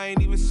nigga, I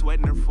ain't even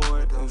sweating her for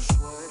it.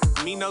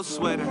 Me no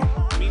sweater,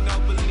 me no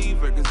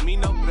believer, cause me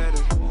no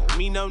better,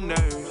 me no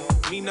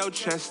nerd. me no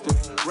Chester.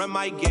 Run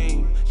my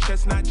game,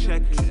 chess not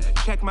checkers.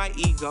 Check my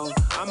ego,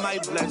 I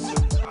might bless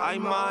her. I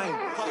might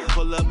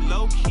pull up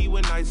low key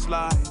when I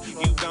slide.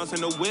 You bounce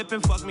in the whip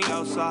and fuck me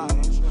outside.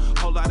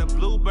 Whole lot of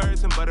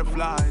bluebirds and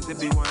butterflies. It'd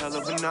be one hell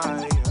of a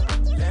night.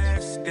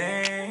 Let's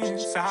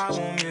dance, I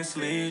won't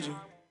mislead you.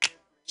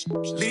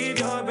 Leave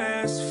your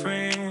best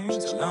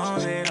friends alone,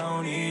 they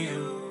don't need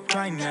you.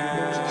 Right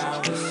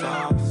now, it's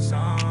off the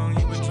song,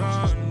 you were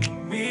drawn to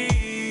me.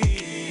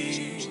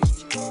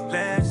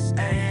 Let's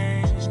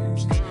dance,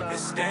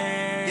 let's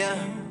dance. Yeah,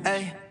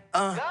 hey,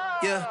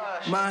 yeah,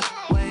 mine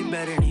way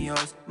better than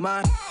yours.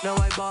 Mine, no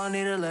white ball,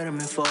 need a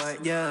letterman for it,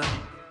 yeah.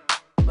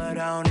 But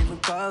I don't even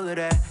call it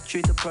that.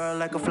 Treat the pearl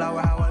like a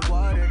flower, how I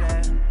water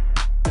that.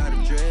 Got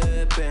it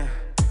drippin',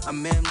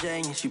 I'm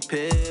MJ and she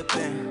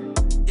pippin',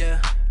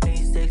 yeah.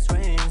 6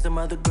 rings, them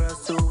other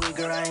girls too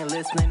eager, I ain't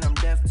listening, I'm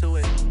deaf to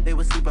it. They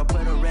would sleep, I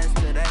put a rest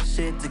to that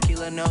shit.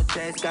 Tequila, no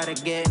taste, gotta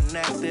get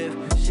inactive.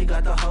 She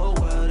got the whole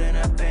world in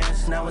her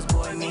pants. Now it's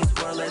boy meets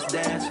world, let's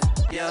dance.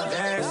 Yeah.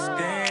 Let's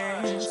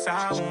dance,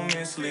 I won't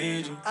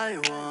mislead you. I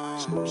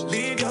won't.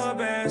 Leave your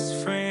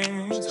best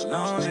friends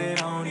alone, they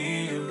don't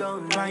need you.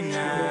 Right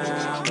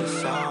now,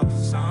 it's off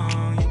the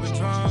song, you were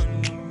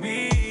drawn to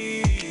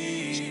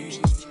me.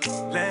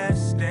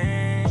 Let's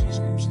dance,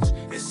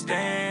 let's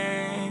dance.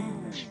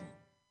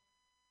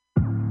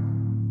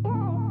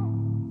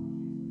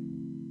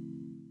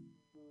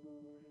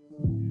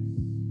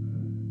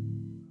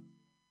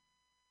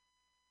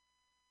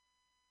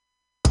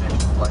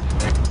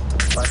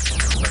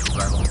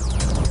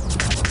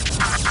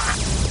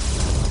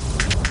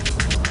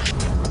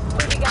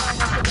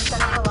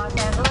 Los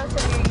Angeles,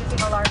 if you're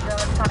using a larger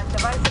electronic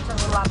device such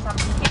as a laptop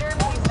computer,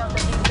 please note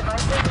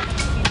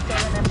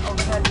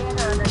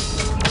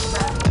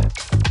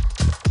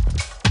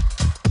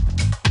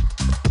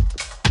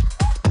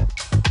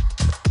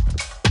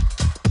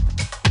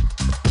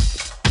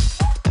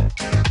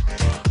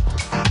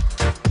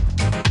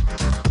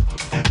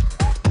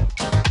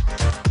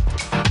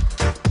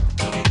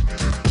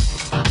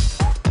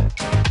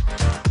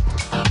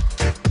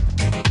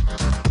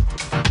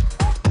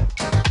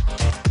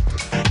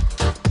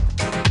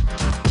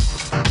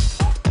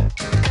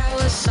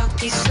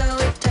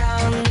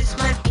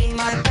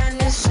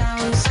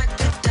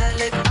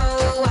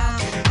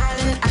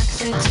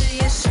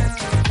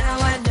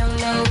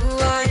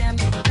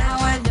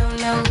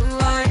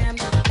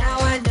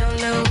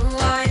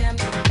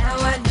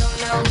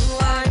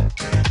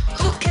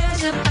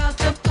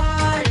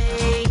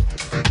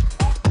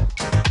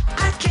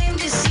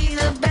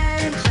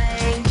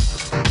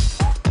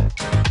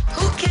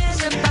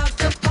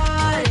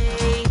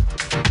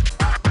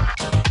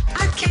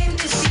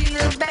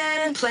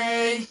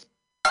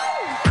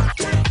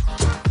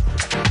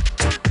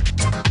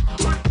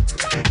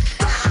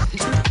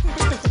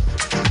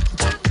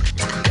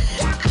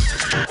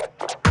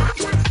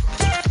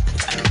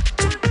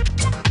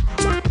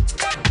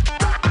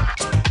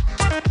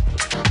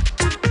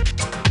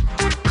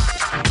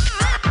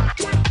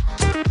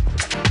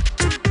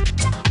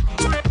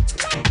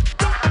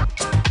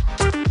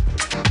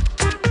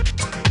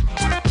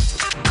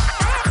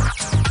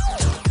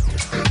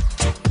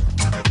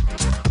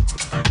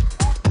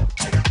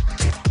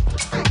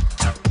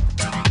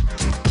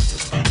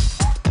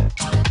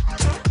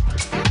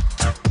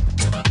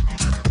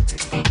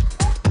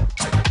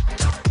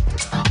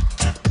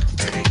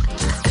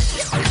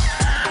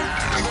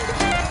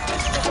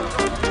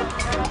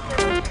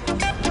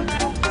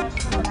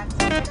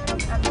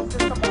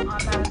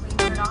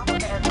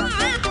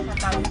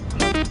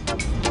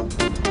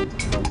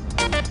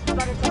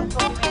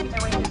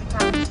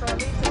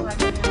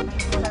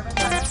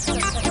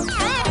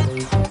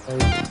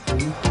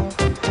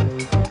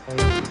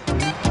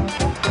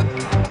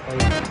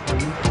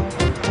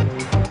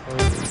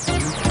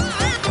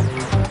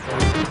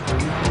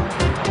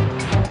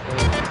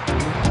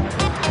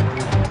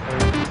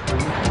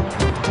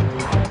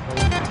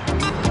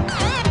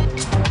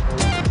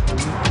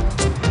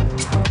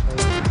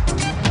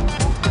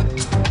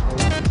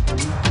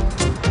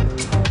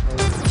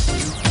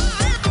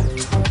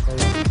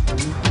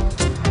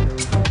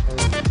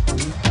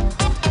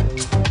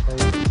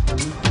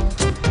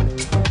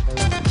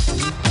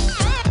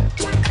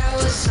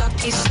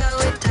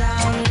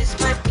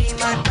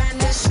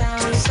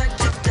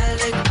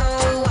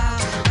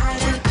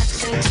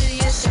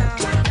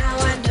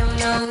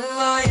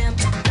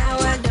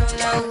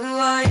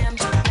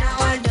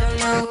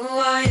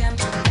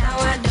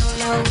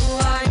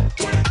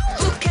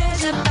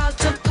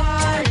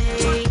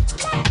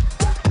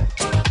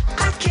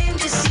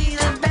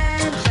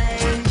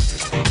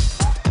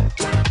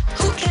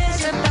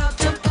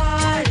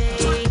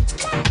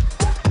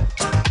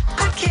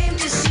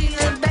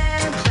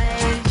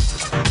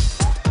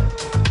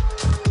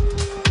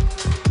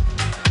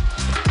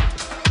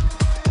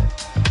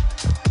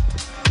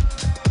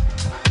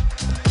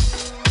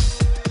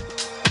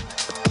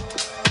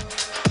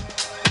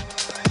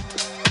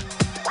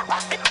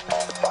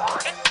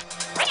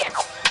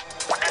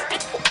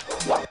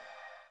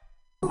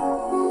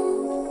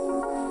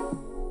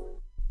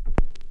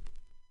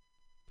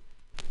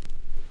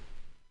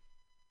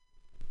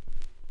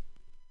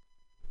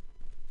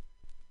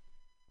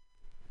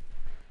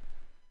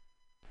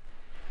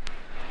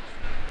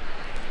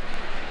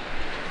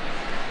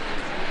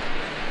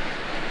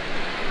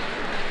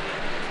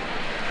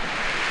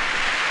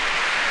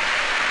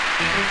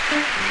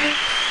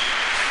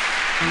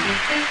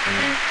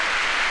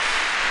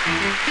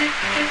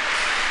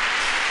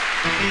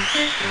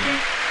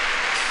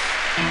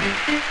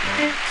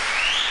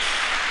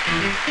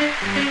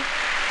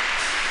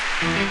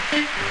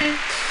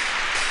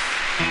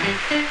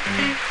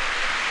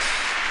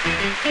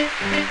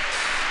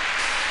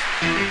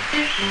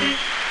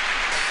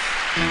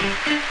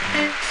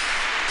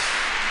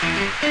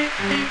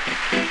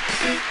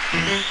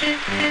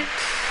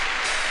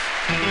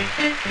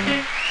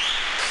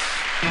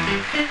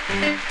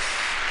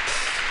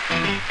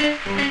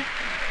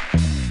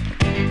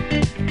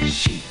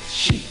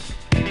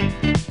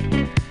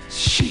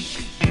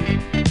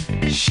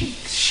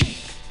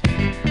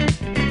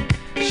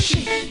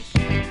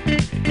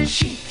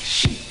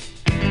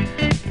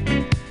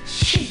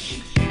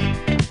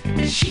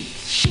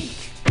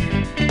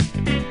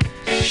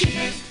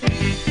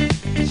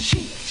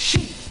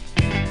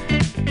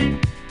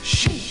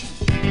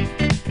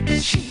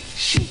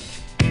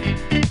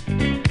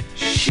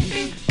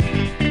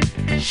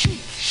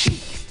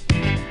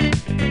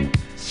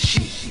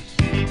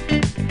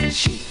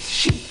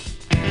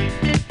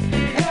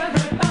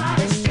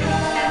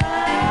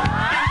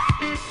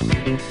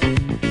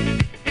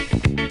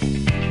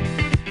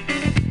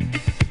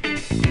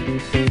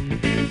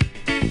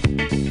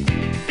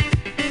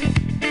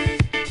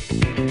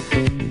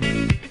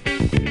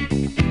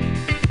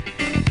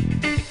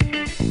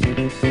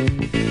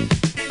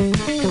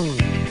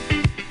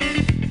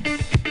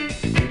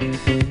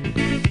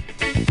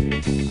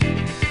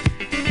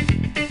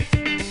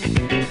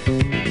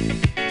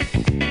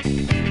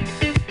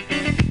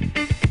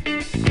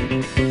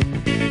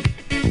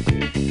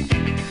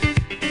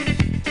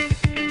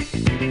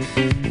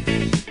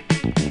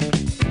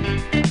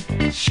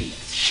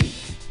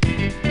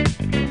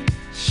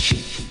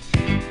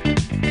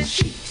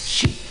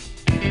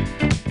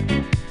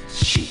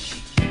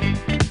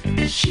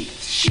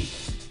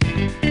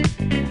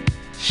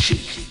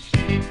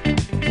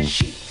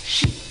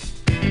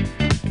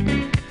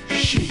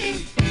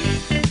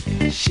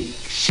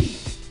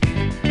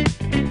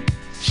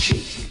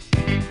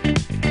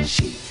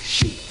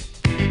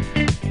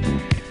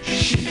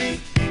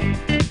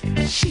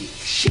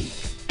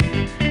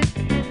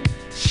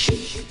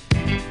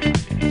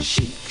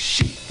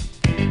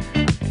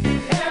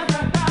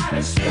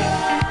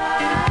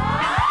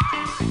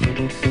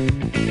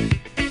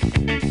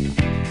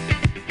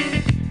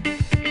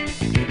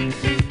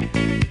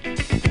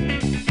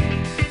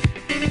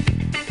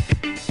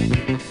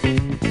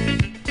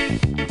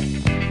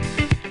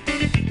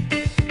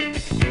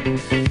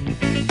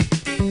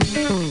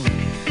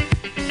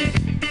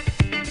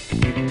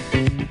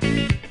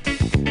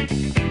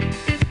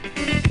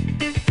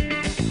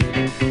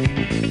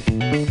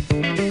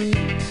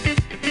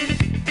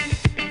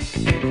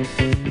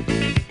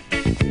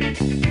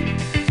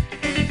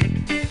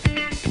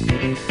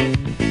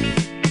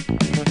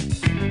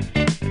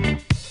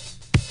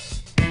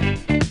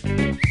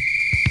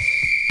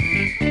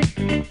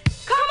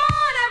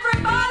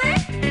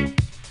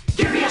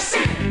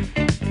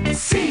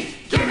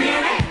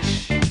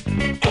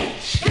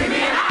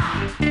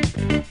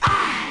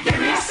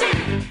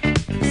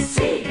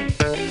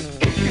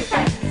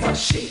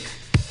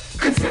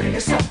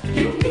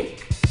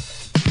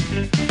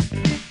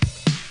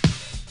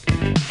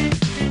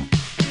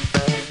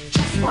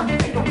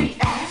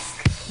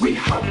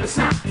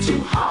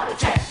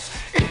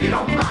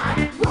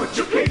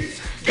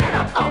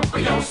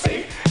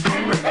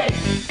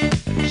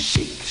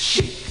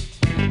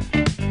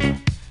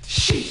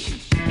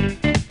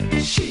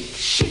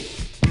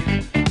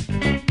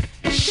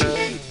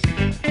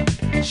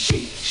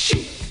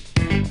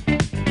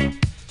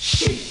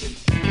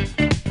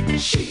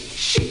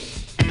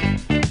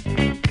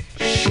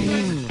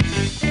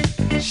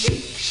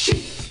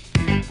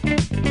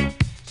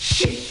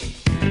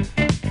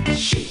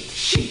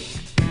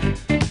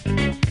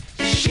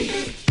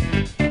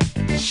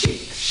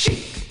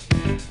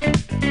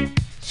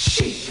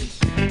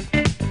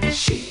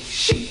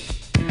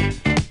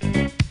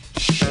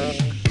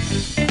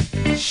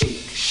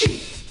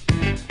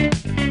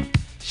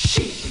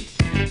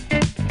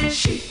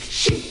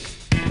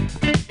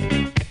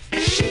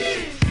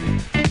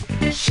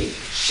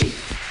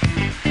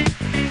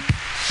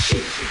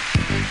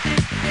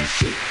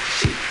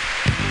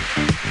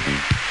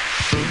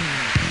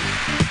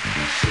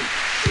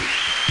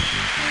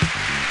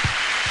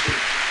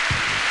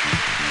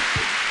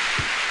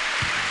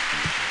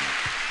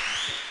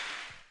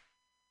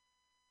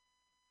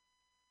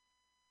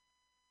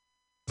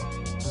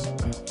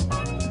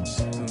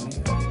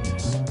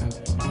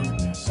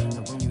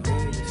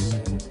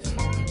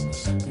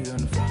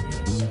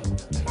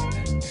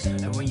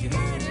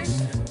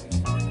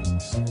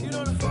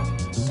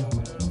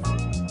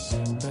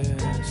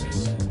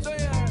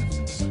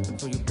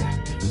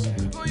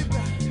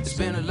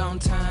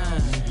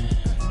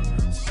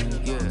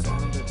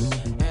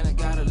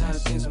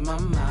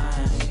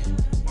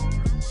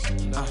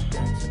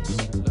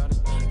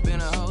Been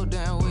a whole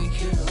damn week.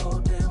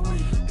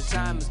 The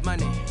time is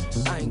money.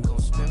 I ain't gon'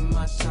 spend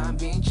my time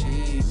being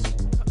cheap.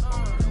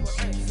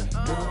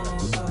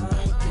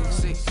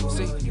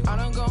 See, I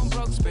done gone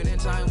broke, spending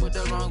time with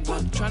the wrong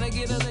one. Tryna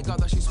get a lick, I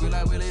thought she sweet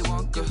like Willy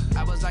Wonka.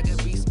 I was like a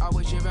beast,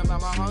 always driven by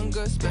my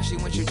hunger. Especially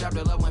when she dropped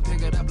the love and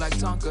pick it up like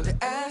Tonka. The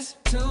ass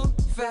too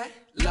fat,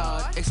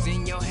 Lord.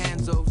 Extend your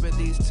hands over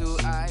these two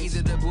eyes.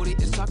 Either the booty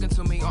is talking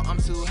to me or I'm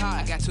too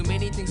high. I got too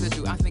many things to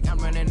do, I think I'm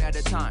running out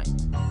of time.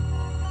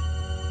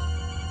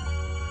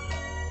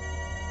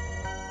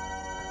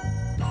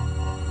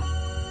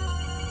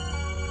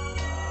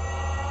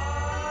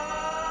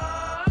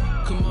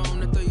 Come on,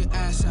 now throw your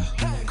ass out.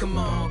 Come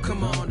on,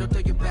 don't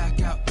throw your back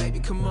out, baby.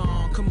 Come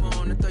on,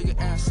 now throw your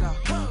ass out.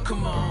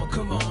 Come on,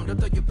 don't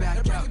throw your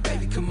back out,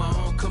 baby. Come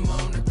on,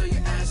 now throw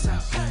your ass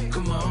out.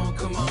 Come on,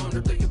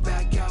 don't throw your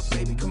back out,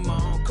 baby. Come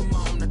on,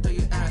 now throw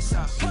your ass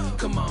out.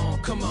 Come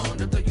on,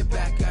 don't throw your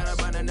back out. I'm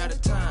running out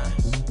of time.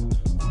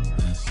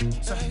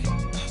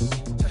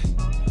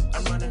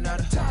 I'm running out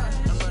of time.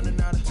 I'm running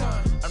out of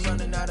time. I'm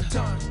running out of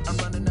time. I'm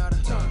running out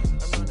of time.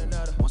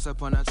 Once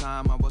upon a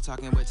time, I was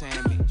talking with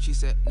Tammy. She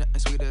said, nothing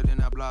sweeter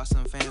than a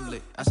blossom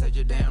family. I said,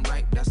 you're damn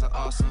right, that's an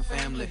awesome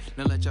family.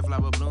 Now let your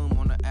flower bloom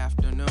on the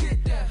afternoon.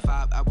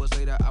 5 hours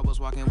later, I was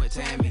walking with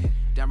Tammy.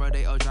 Down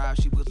Rodeo Drive,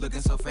 she was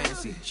looking so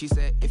fancy. She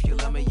said, if you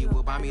love me, you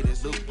will buy me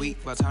this loop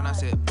week. By the time I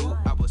said, boo,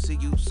 I will see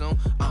you soon.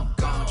 I'm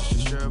gone, just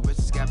as sure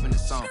it's a gap in the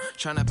song.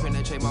 Tryna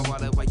penetrate my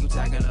wallet while you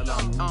tagging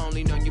along. I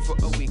only known you for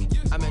a week.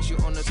 I met you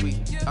on the tweet.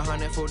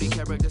 140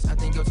 characters, I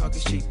think your talk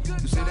is cheap.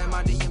 You sit in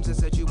my DMs and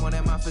said you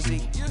wanted my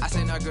physique. I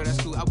said, nah, girl, that's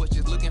cool. I was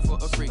just looking for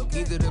a freak.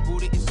 Either the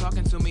booty is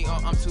talking to me or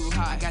I'm too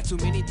high. I got too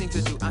many things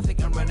to do. I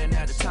think I'm running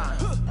out of time.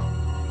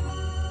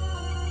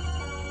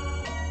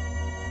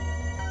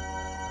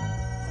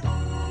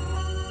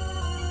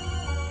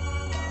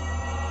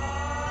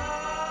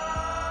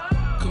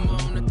 Come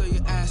on, now throw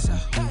your ass out.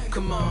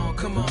 Come on,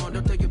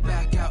 don't throw your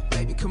back out,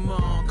 baby. Come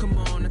on,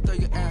 now throw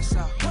your ass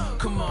out.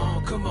 Come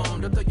on,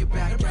 don't throw your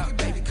back out,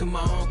 baby. Come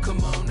on,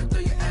 now throw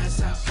your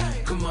ass out.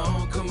 Come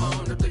on,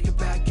 now throw your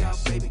back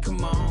out, baby.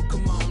 Come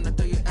on, now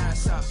throw your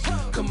ass out.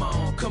 Come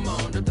on,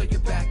 now throw your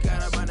back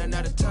out. I'm running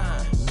out of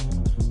time.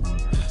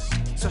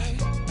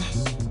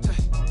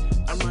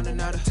 I'm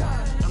running out of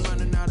time. I'm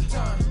running out of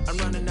time. I'm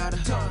running out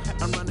of time.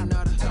 I'm running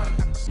out of time.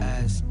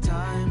 As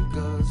time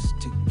goes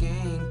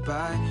ticking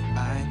by,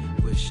 I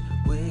wish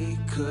we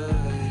could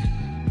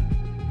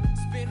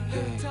spend a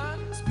little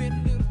time, spend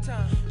a little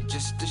time.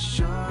 Just as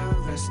sure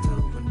as the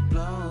wind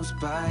blows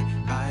by,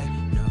 I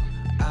know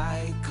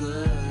I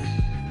could.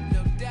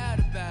 No doubt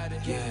about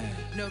it. Yeah,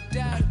 no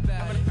doubt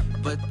about it.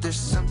 But there's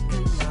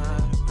something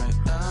not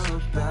right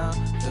about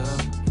the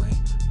way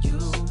you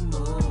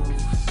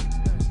move.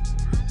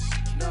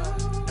 No.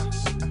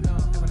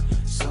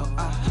 So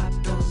I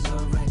hopped on the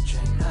right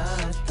train.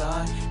 I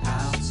thought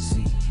I'll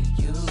see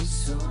you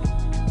soon.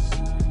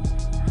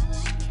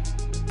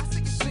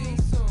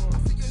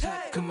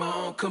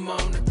 Come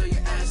on, now throw your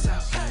ass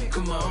out.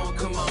 Come on,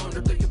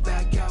 now throw your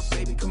back out,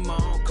 baby. Come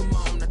on,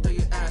 now throw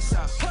your ass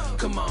out.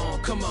 Come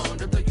on,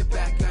 now throw your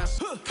back out.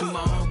 Come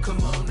on,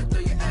 now throw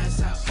your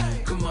ass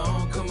out. Come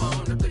on,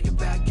 now throw your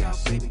back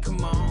out, baby.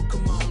 Come on,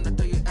 now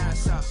throw your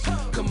ass out.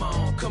 Come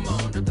on,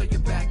 now throw your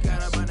back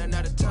out. I'm running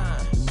out of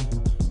time.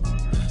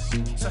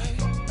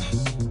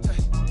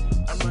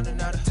 I'm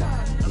running out of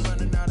time. I'm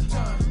running out of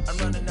time. I'm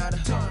running out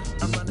of time.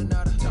 I'm running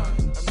out of time.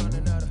 I'm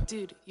running out of.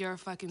 Dude, you're a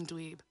fucking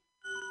dweeb.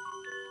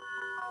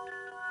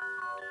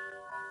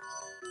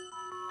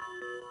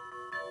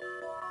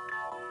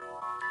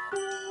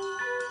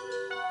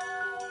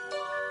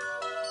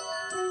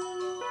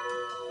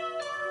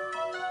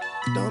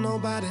 Don't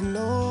nobody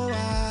know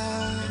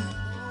why.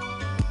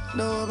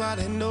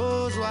 Nobody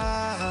knows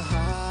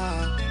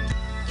why.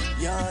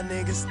 Young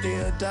niggas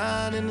still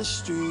dying in the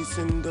streets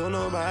and don't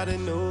nobody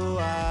know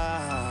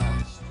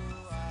why.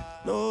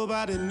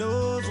 Nobody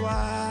knows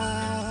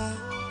why.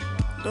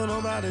 Don't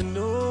nobody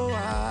know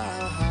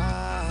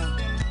why.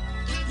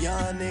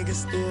 Young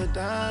niggas still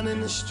dying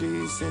in the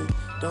streets and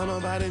don't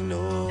nobody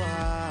know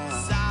why.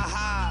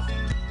 Side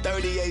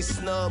 38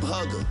 snub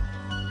hugger.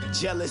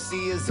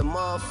 Jealousy is a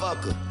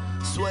motherfucker.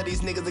 Swear these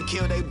niggas will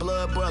kill they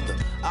blood brother.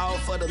 All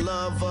for the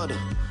love of the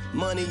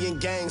money and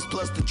gangs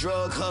plus the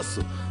drug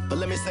hustle. But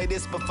let me say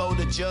this before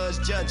the judge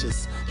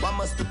judges. Why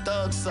must the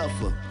thugs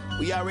suffer?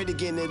 We already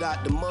getting it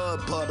out the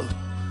mud puddle.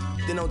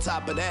 Then on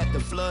top of that, the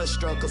flood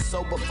struck us.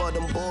 Sober for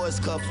them boys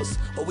cuff us.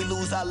 Or we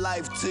lose our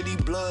life to these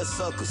blood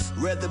suckers.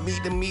 Rather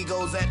meet the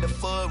Migos at the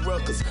Fudd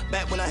Ruckers.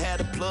 Back when I had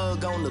a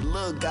plug on the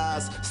little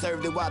guys.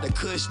 Served it while the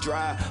kush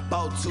dry.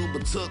 Bought 2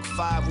 but took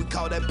 5. We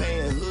call that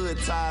paying hood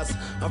ties.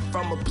 I'm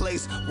from a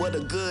place where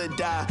the good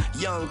die.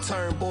 Young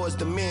turn boys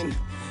to men.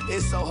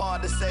 It's so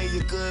hard to say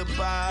your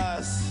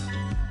goodbyes.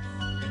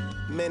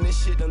 Man,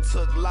 this shit done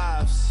took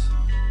lives.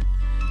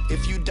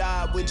 If you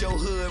died with your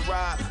hood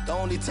ride, the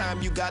only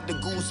time you got the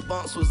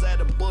goosebumps was at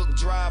a book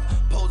drive.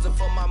 Posing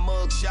for my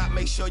mug shot,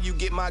 make sure you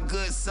get my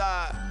good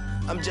side.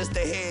 I'm just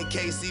a head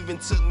case, even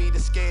took me to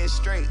Scared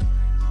Straight.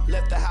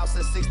 Left the house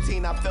at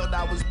 16, I felt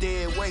I was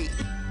dead weight.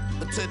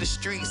 But to the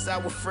streets, I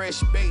was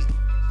fresh bait.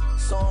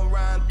 So I'm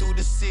riding through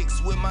the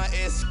 6 with my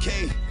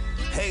SK.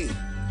 Hey,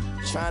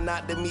 try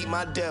not to meet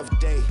my death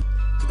day.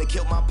 Cause they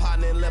killed my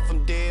partner and left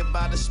him dead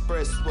by the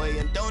expressway.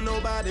 And don't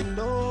nobody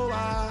know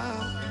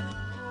why.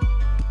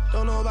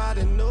 Don't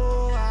nobody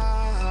know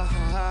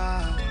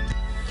why.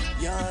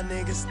 Young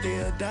niggas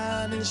still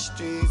dying in the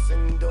streets.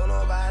 And don't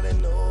nobody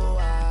know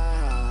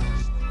why.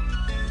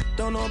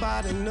 Don't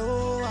nobody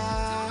know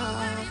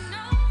why.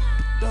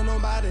 Don't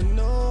nobody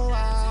know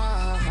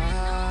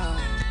why.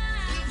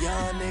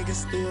 Young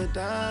niggas still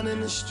dying in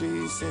the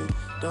streets. And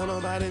don't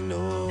nobody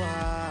know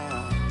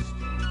why.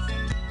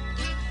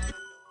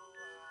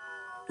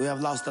 We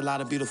have lost a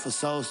lot of beautiful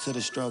souls to the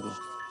struggle.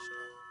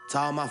 To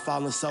all my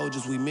fallen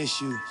soldiers, we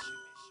miss you.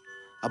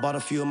 I bought a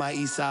few of my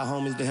East Side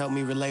homies to help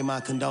me relay my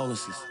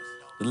condolences.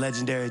 The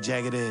legendary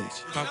Jagged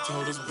Edge. Pop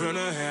told us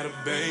Brenner had a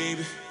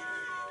baby.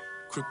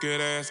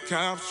 Crooked ass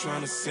cops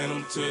trying to send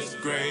him to his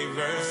grave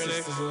early.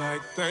 Sisters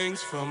like,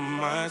 thanks for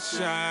my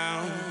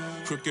child.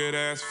 Crooked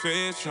ass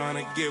feds trying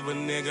to give a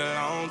nigga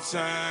long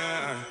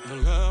time. The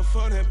love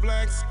for that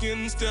black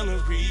skin still a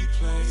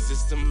replay.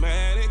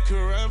 Systematic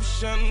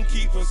corruption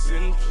keep us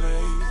in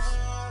place.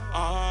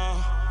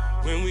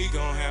 When we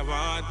gon' have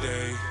our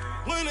day.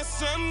 When the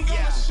sun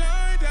gonna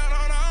shine down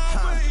on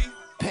our way.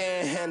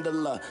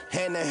 Panhandler,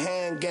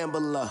 hand-to-hand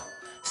gambler.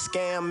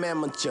 Scam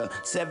amateur,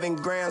 7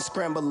 grand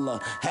scrambler.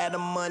 Had a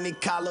Monte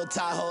Carlo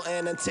Tahoe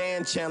and a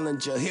tan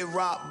Challenger. Hit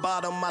rock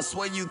bottom, I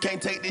swear you can't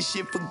take this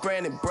shit for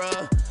granted,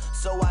 bruh.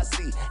 So I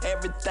see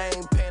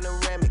everything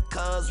panoramic,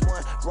 cuz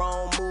one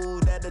wrong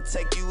move that'll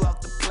take you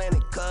off the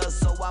planet, cuz.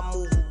 So I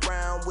move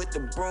around with the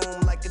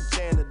broom like a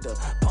janitor.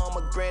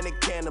 Pomegranate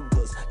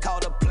cannabis,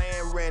 caught a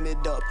plan, ran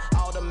it up.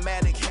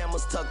 Automatic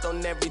hammers tucked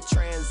on every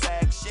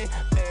transaction.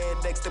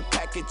 FedEx the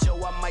package,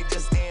 yo, I might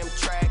just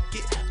Amtrak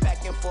it.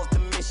 Back and forth to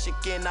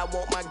Michigan, I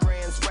want my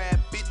grands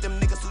rapid. Them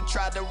niggas who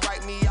tried to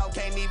write me out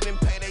can't even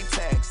pay their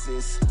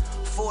taxes.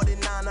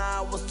 49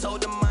 hours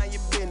told them mind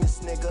your business,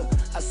 nigga.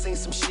 I seen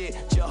some shit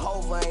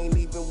Jehovah ain't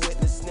even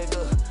witness,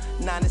 nigga.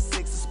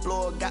 96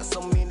 Explorer got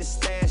so many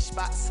stash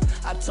spots.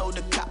 I told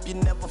the cop you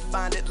never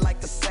find it like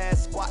a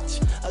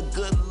Sasquatch. A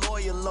good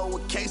lawyer lower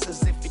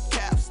cases if your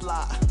caps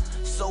lie.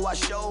 So I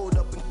showed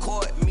up in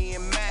court, me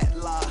and Matt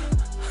lie.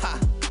 Ha,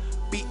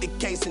 beat the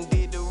case and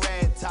did the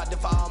red top.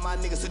 For all my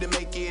niggas who didn't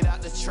make it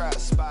out the trap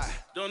spot.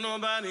 Don't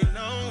nobody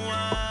know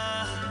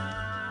why.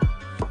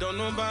 Don't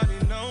nobody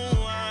know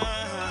why.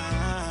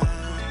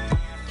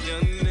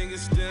 Young niggas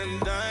still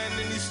dying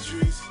in these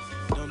streets.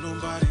 Don't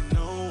nobody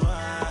know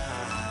why.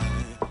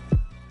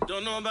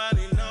 Don't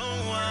nobody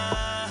know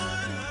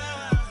why.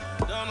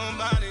 Don't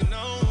nobody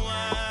know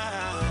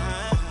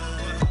why.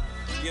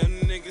 Young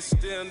niggas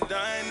still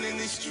dying in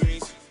these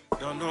streets.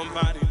 Don't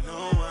nobody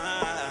know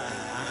why.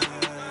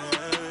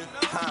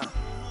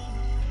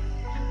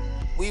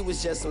 We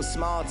was just some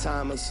small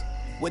timers.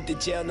 With the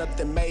jail,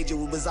 nothing major,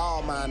 we was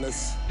all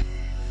minors.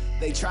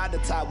 They tried to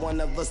tie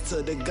one of us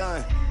to the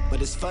gun.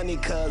 But it's funny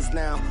cause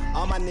now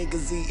all my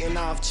niggas eating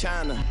off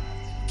China.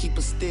 Keep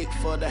a stick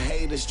for the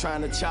haters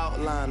trying to chalk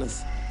line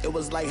us. It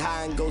was like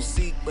hide and go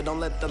seek, but don't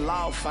let the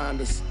law find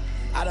us.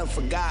 I done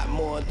forgot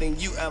more than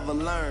you ever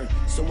learned.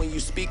 So when you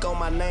speak on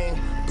my name,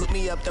 put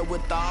me up there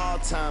with the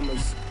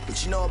all-timers.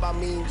 But you know about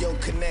me and your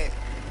connect.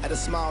 At a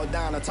small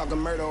diner, talking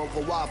murder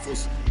over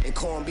waffles and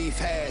corned beef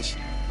hash.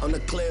 On a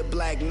clear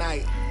black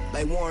night,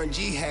 like Warren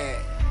G had.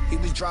 He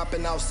was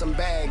dropping off some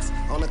bags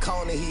on the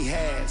corner he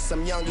had.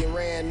 Some youngin'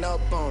 ran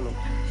up on him.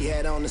 He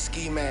had on a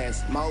ski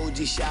mask. My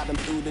OG shot him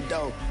through the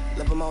door,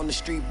 left him on the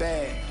street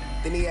bag.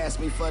 Then he asked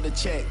me for the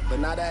check, but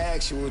not an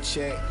actual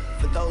check.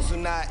 For those who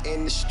not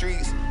in the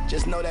streets,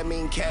 just know that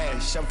mean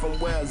cash. I'm from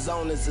where a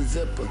zone is a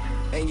zipper,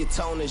 and your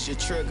tone is your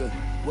trigger.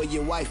 Where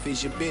your wife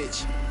is your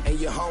bitch, and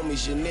your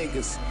homies your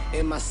niggas.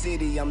 In my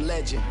city, I'm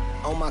legend.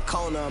 On my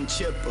corner, I'm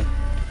chipper.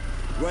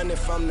 Running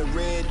from the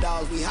red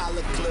dogs, we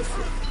holler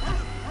Clifford.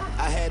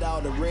 I had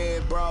all the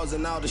red bras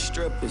and all the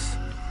strippers.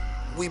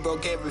 We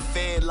broke every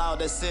fed law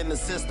that's in the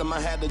system. I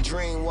had a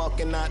dream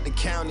walking out the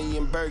county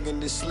in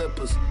burgundy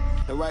slippers.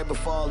 And right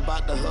before I was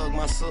about to hug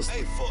my sister.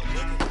 Hey, fuck,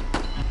 nigga.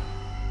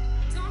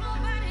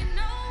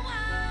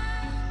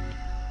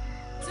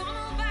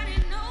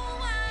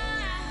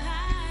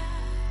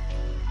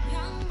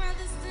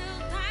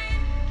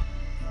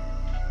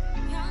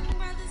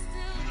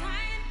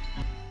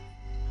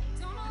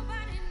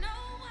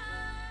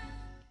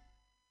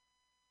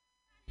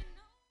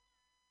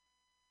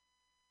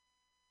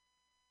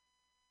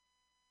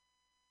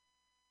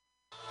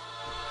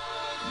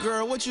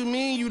 Girl, what you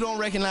mean you don't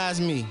recognize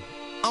me?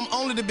 I'm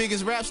only the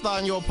biggest rap star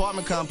in your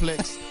apartment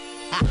complex.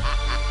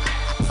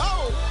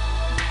 Oh!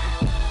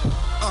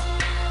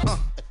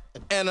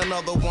 And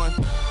another one.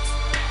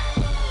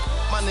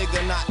 My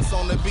nigga Knots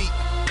on the beat.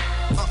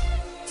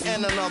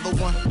 And another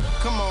one.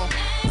 Come on.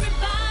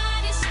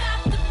 Everybody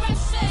stop the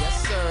pressure.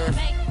 Yes, sir.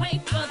 Make way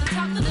for the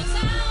talk of the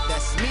town.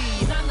 That's me.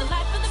 I'm the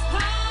life of the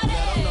party.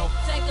 Let 'em know.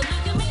 Take a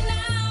look at me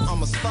now.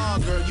 I'm a star,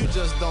 girl, you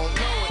just don't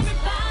know it.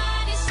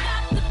 Everybody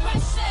stop the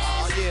pressure.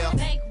 Oh, yeah.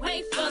 Make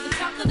way for the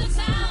talk of the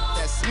town.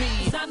 That's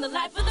me. I'm the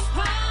life of the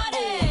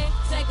party.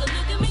 Take a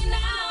look at me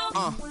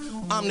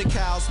I'm the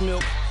cow's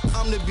milk,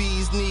 I'm the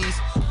bee's knees,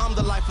 I'm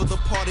the life of the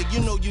party, you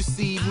know you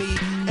see me.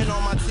 And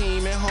on my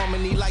team in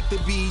harmony like the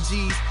Bee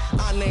Gees.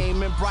 I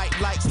name in bright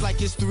lights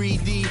like it's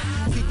 3D.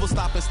 People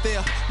stop and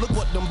stare, look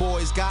what them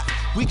boys got.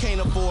 We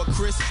can't afford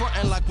Chris,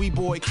 frontin' like we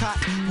boycott.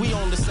 We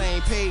on the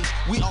same page,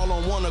 we all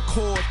on one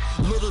accord.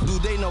 Little do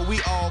they know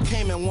we all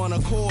came in one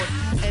accord.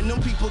 And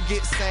them people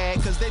get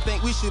sad cause they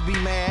think we should be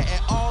mad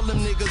at all them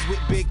niggas with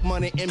big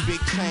money and big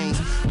chains.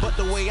 But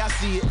the way I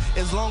see it,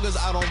 as long as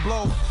I don't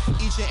blow,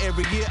 each and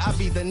every year I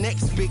be the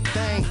next big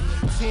thing.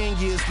 10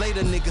 years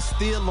later, niggas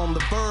still on the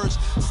verge.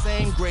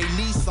 Same gray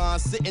Nissan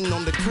sitting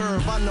on the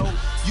curb. I know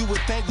you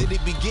would think that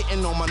it be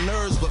getting on my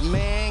nerves, but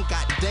man,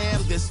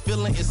 goddamn, this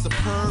feeling is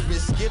superb.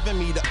 It's giving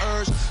me the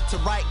urge to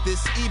write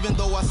this, even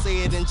though I say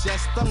it in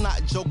jest. I'm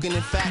not joking,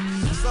 in fact.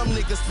 Some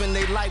niggas spend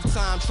their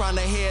lifetime trying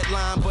to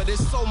headline, but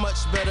it's so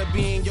much better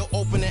being your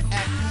opening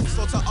act.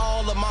 So to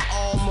all of my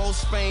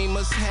almost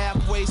famous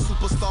halfway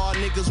superstar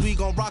niggas, we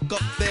gon' rock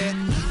up there.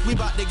 We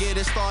about to get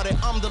it started.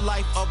 I'm the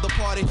life of the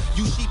party.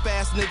 You sheep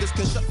ass niggas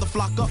can shut the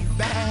flock up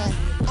bad.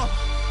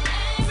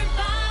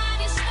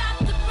 Everybody stop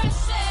the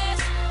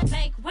presses.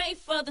 Make way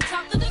for the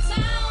talk of the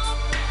town.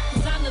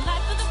 Cause I'm the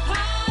life of the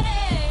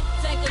party.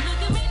 Take a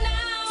look at me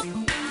now.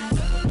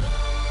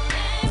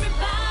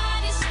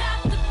 Everybody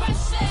stop the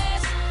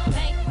presses.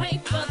 Make way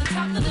for the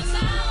talk of the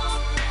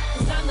town.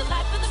 Cause I'm the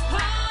life of the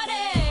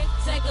party.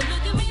 Take a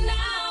look at me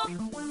now.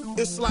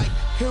 It's like,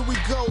 here we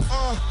go,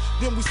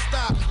 then we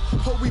stop.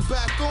 Hold we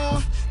back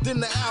on, then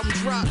the album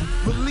drop.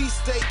 Release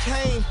date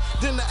came,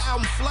 then the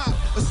album flop.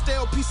 A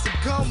stale piece of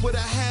gum would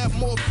have had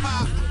more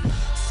pop.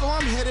 So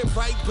I'm headed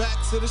right back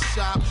to the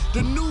shop.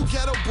 The new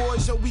ghetto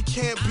boys, yo, we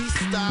can't be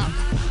stopped.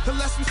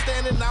 Unless we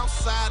standing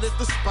outside at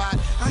the spot.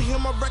 I hear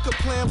my record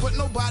playing, but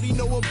nobody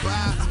know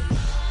about.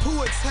 Who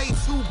would take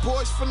two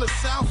boys from the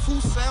south who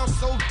sound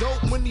so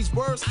dope when these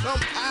words come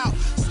out?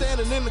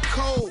 Standing in the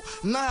cold,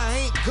 nah, I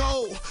ain't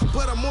gold,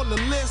 but I'm on the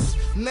list,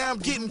 now I'm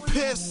getting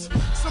pissed.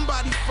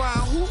 Somebody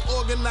find who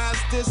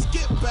organized this.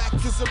 Get back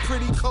is a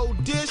pretty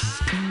cold dish.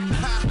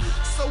 Ha.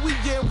 So we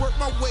work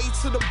my way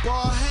to the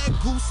bar. Had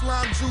goose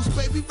lime juice,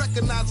 baby,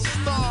 recognize a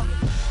star.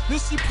 Then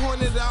she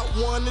pointed out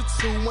 1 or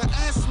 2 and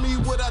asked me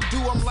what I do.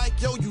 I'm like,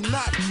 yo, you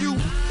not cute.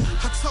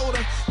 I told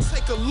her,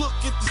 take a look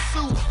at the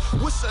suit.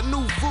 What's a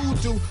new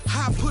voodoo?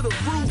 How I put a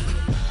root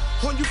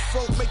on you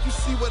folk, make you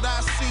see what I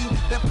see.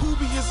 That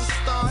Poobie is a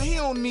star, he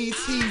don't need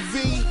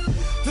TV.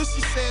 Then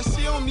she said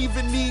she don't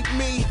even need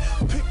me.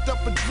 Picked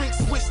up a drink,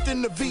 switched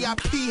in the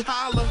VIP,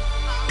 holla.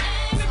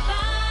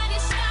 Everybody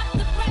stop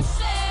the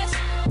presses.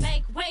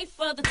 Make way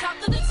for the talk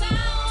of the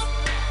town.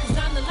 Cause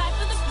I'm the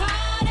life of the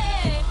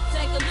party.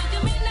 Take a look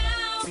at me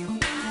now.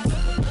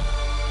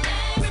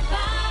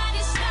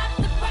 Everybody stop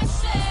the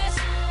presses.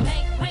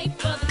 Make way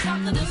for the talk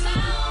of the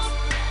town.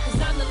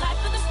 Cause I'm the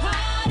life of the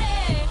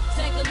party.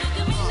 Take a look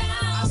at me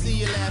now. I see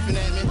you laughing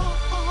at me.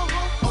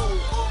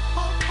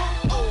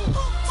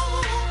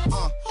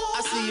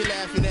 I see you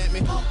laughing at me.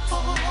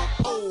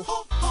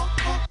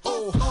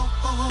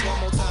 One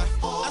more time.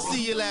 I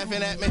see you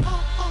laughing at me.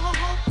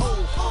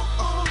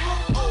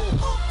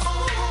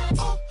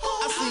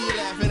 I see you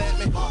laughing at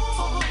me.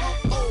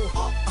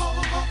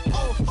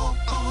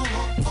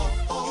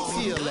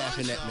 See you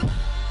laughing at me.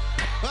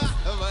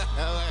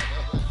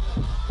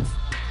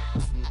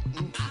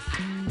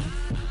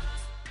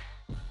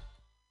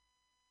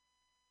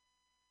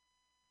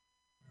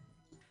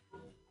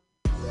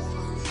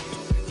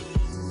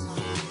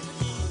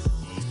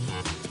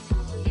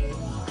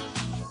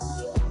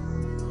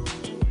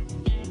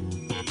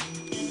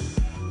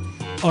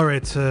 All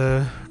right,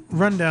 to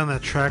run down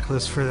that track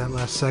list for that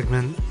last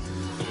segment,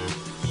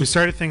 we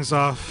started things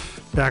off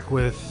back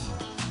with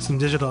some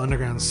Digital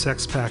Underground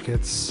Sex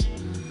Packets.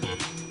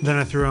 Then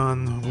I threw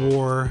on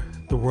War,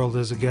 The World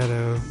is a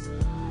Ghetto,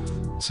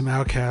 some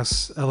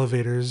Outcasts,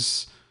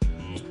 Elevators,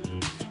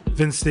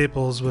 Vince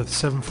Staples with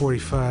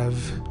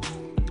 745,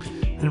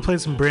 and I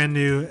played some brand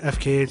new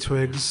FKA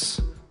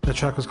Twigs. That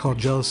track was called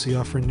Jealousy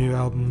off her new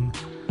album,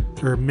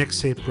 or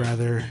mixtape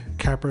rather,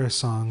 Capra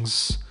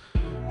Songs.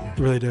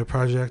 Really dope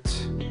project.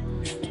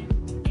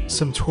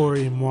 Some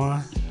Tori et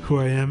Moi, Who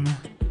I Am.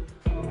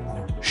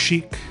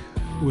 Chic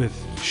with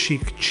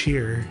Chic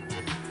Cheer.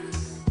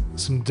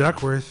 Some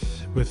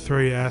Duckworth with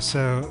Throw Your Ass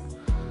Out.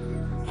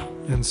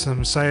 And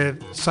some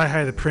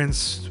Sci-Hi the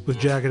Prince with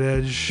Jagged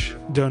Edge,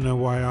 Don't Know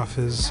Why off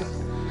his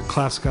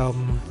classic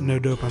album No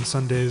Dope on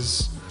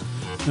Sundays.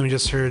 And we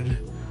just heard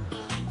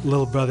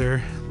Little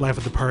Brother, Life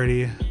at the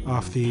Party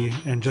off the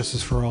And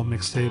Justice for All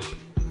mixtape.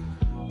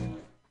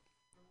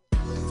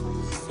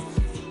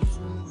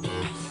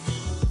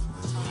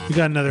 We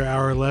got another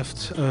hour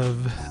left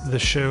of the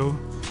show.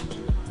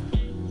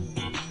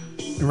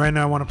 And right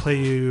now I want to play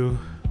you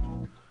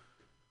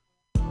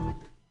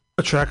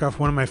a track off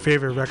one of my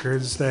favorite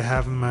records that I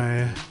have in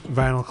my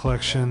vinyl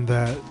collection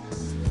that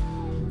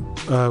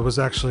was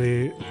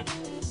actually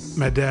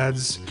my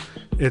dad's.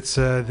 It's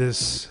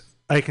this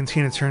Ike and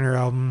Tina Turner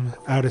album,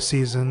 Out of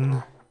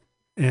Season.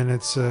 And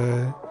it's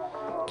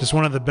just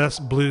one of the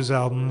best blues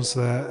albums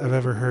that I've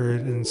ever heard,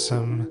 and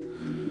some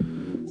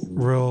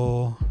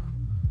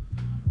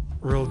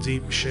real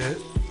deep shit.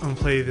 I'm gonna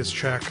play this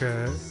track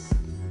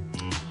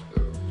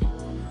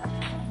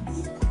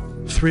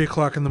 3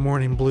 o'clock in the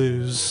morning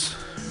blues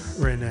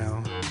right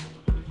now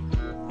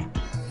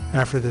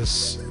after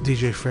this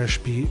DJ Fresh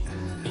beat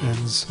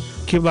ends.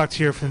 Keep locked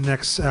here for the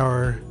next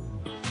hour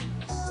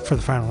for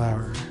the final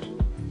hour.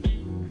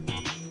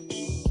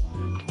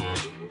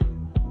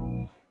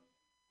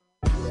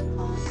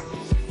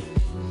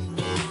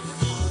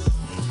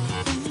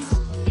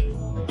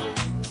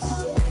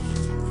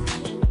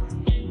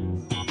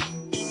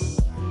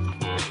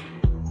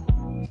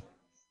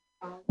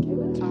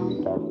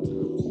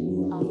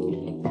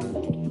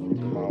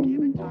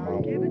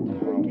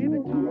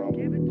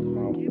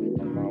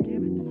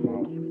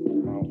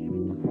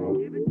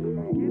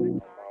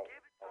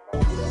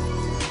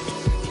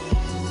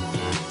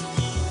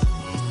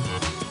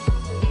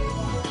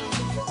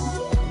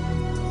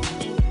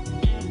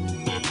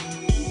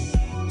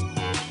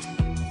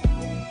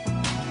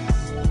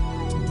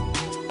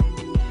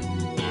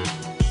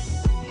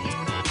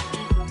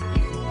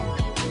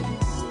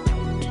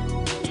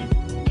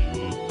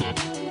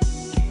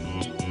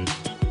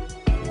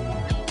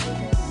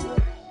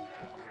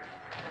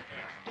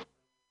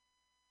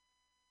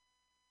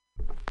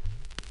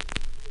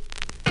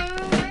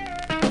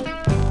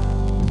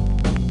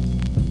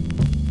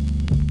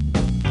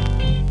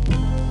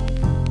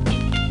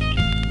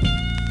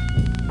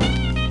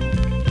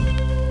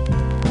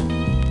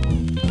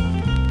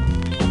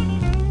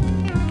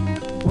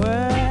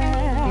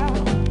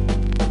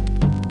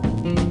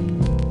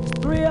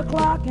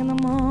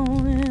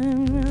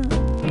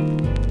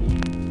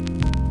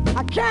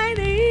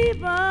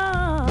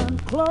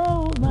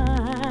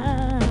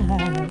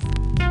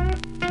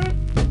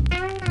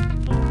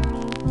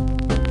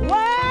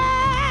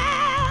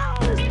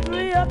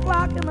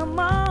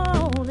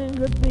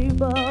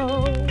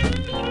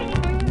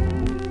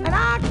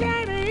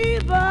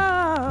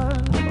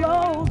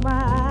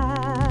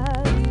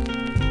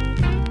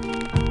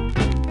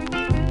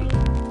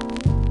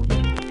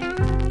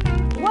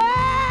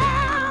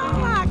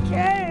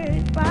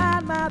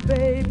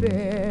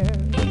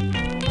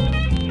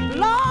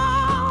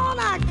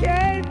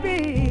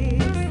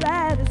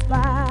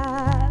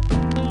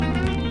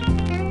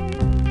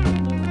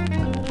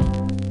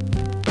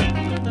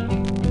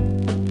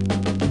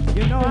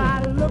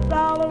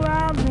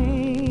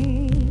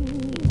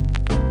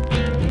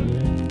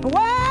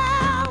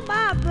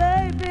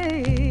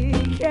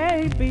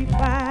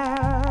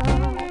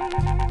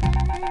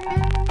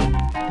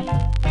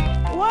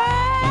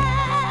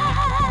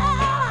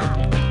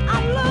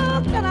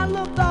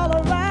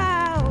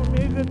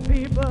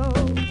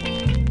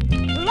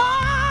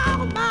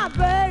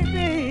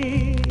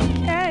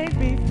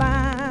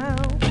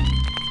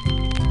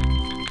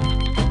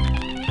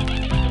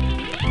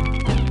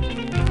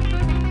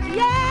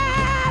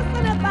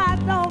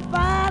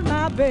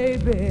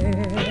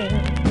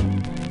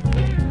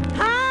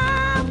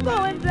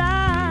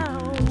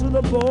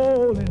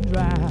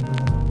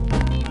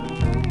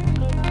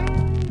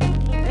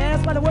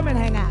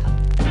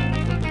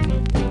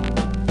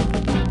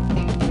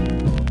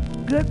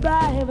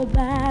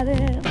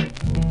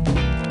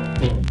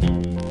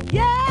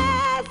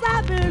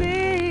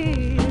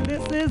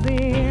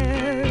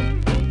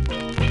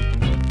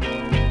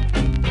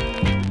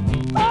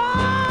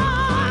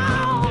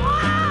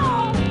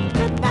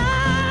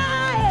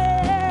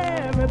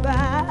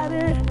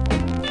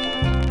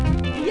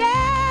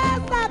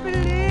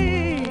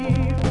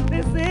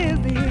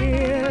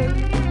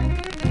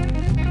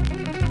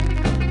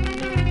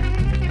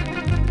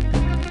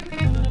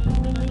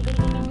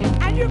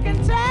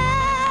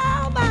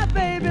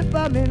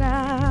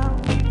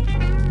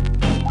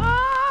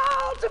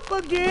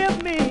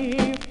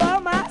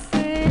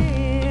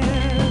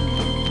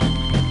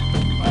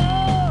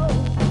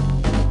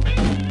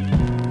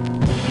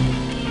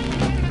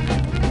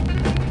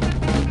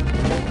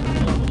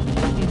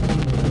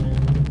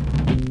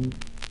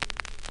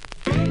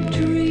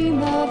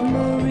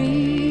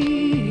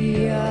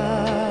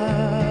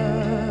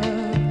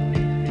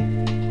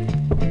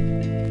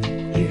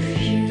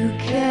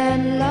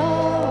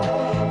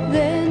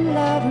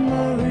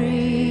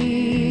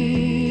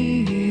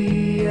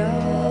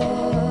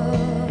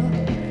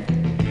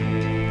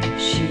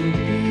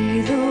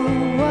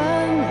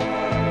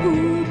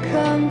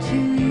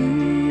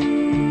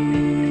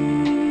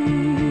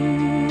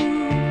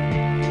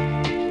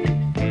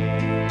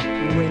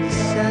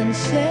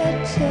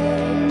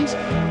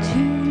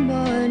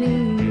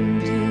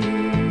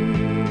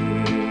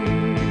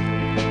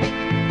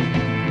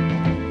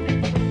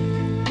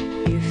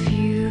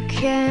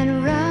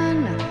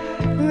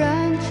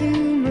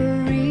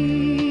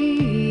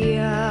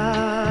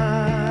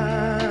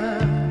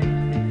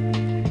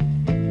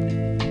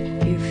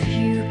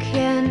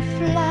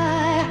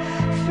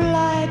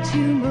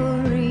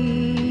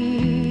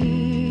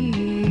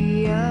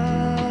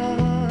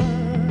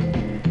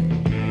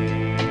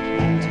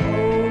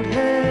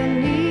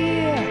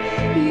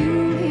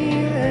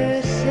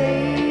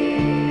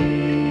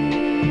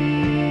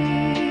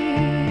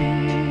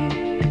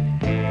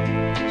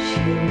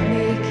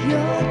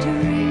 your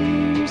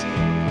dreams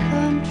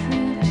come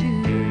true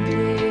today.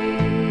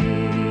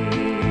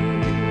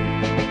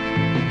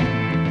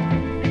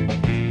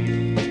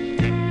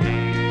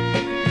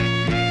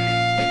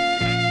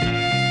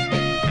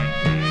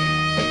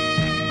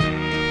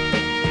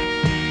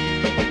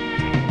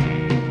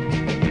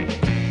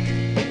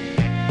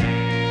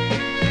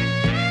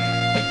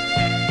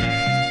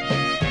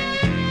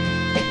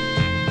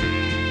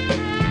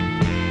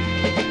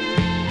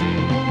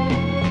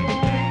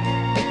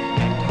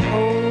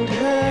 Hold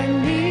her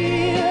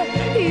near,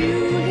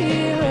 you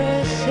hear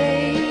her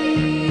say,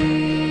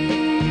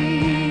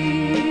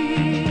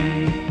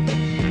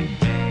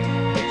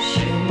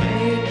 she'll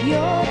make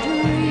your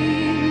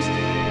dreams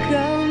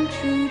come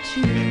true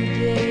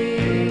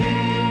today.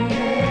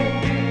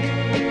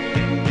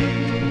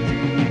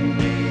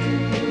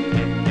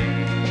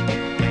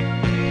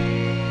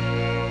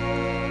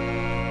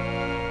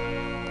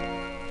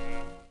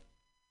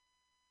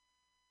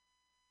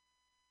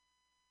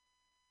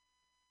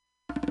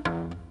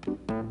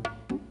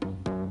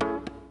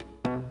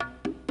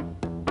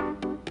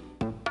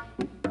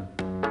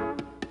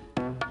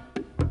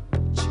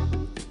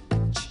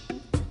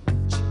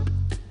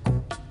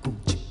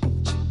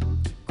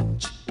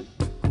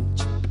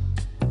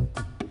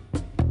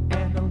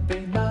 Não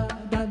tem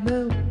nada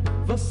não,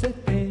 você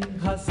tem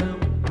razão.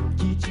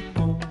 Que de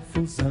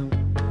confusão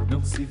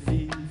não se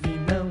vive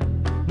não.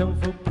 Não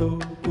vou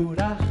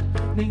procurar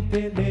nem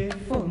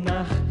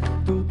telefonar,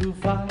 tudo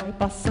vai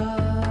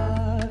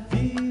passar,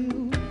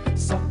 viu?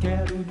 Só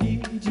quero lhe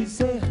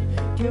dizer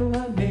que eu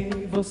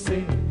amei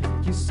você,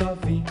 que só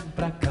vim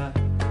pra cá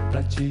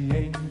pra te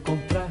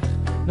encontrar.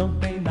 Não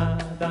tem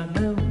nada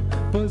não,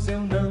 pois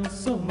eu não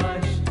sou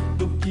mais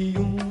do que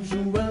um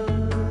João,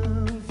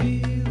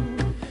 viu?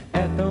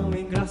 É tão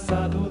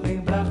engraçado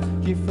lembrar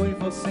que foi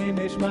você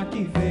mesma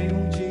que veio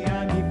um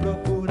dia me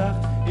procurar.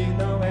 E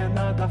não é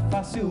nada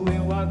fácil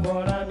eu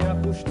agora me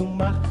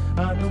acostumar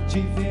a não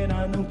te ver,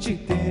 a não te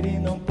ter e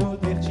não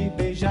poder te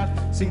beijar.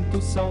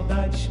 Sinto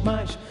saudades,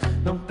 mas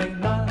não tem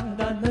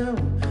nada não.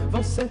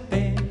 Você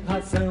tem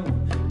razão,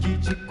 que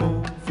de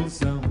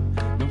confusão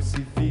não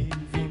se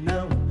vive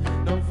não.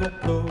 Não vou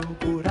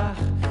procurar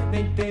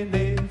nem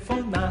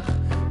telefonar,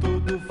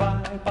 tudo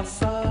vai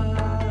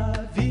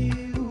passar,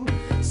 viu?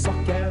 Só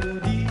quero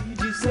lhe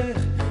dizer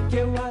que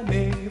eu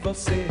amei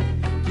você,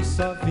 que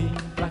só vim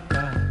pra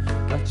cá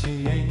pra te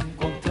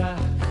encontrar.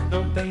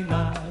 Não tem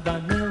nada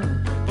não,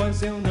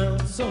 pois eu não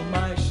sou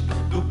mais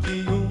do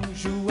que um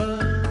João,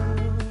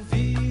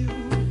 viu?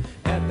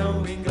 É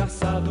tão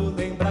engraçado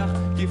lembrar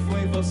que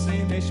foi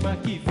você mesma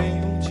que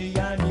veio um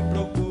dia me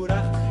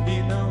procurar.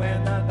 E não é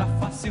nada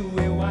fácil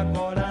eu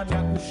agora me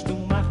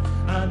acostumar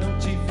a não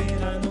te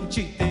ver, a não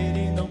te ter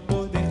e não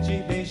poder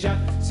te beijar.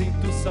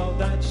 Sinto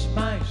saudades,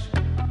 mas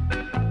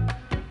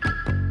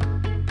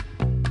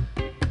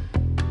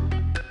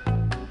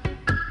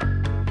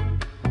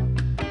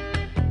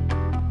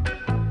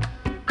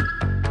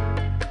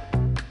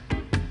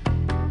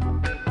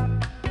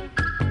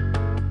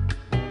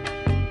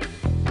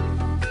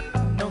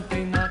não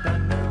tem nada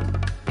não.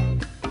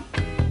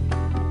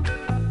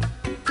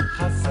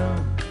 Razão,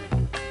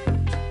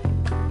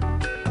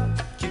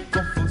 que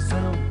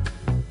confusão.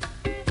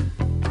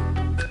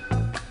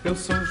 Eu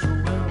sou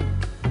João,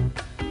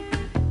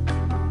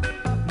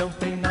 não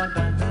tem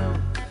nada não.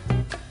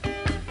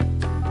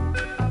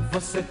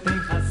 Você tem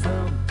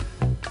razão.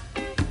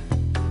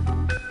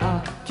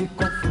 Ah, que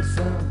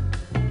confusão.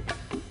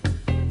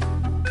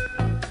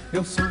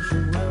 Eu sou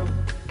João,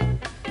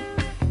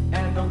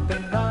 não tem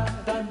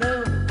nada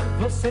não.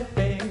 Você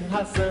tem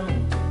razão,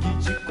 que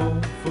de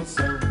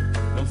confusão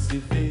não se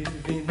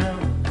vive não.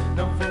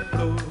 Não vou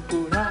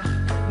procurar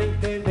nem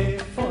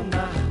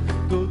telefonar,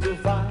 tudo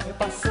vai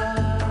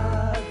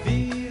passar,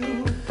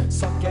 viu?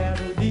 Só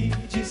quero lhe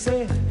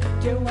dizer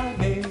que eu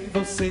amei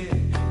você,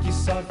 que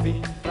só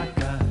vim pra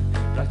cá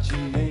pra te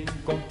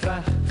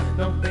encontrar.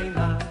 Não tem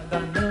nada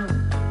não,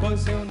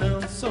 pois eu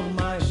não sou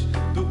mais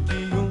do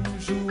que um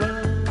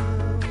João,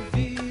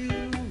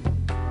 viu?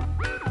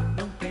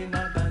 Não tem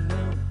nada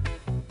não.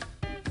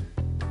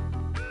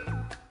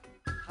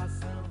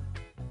 Razão.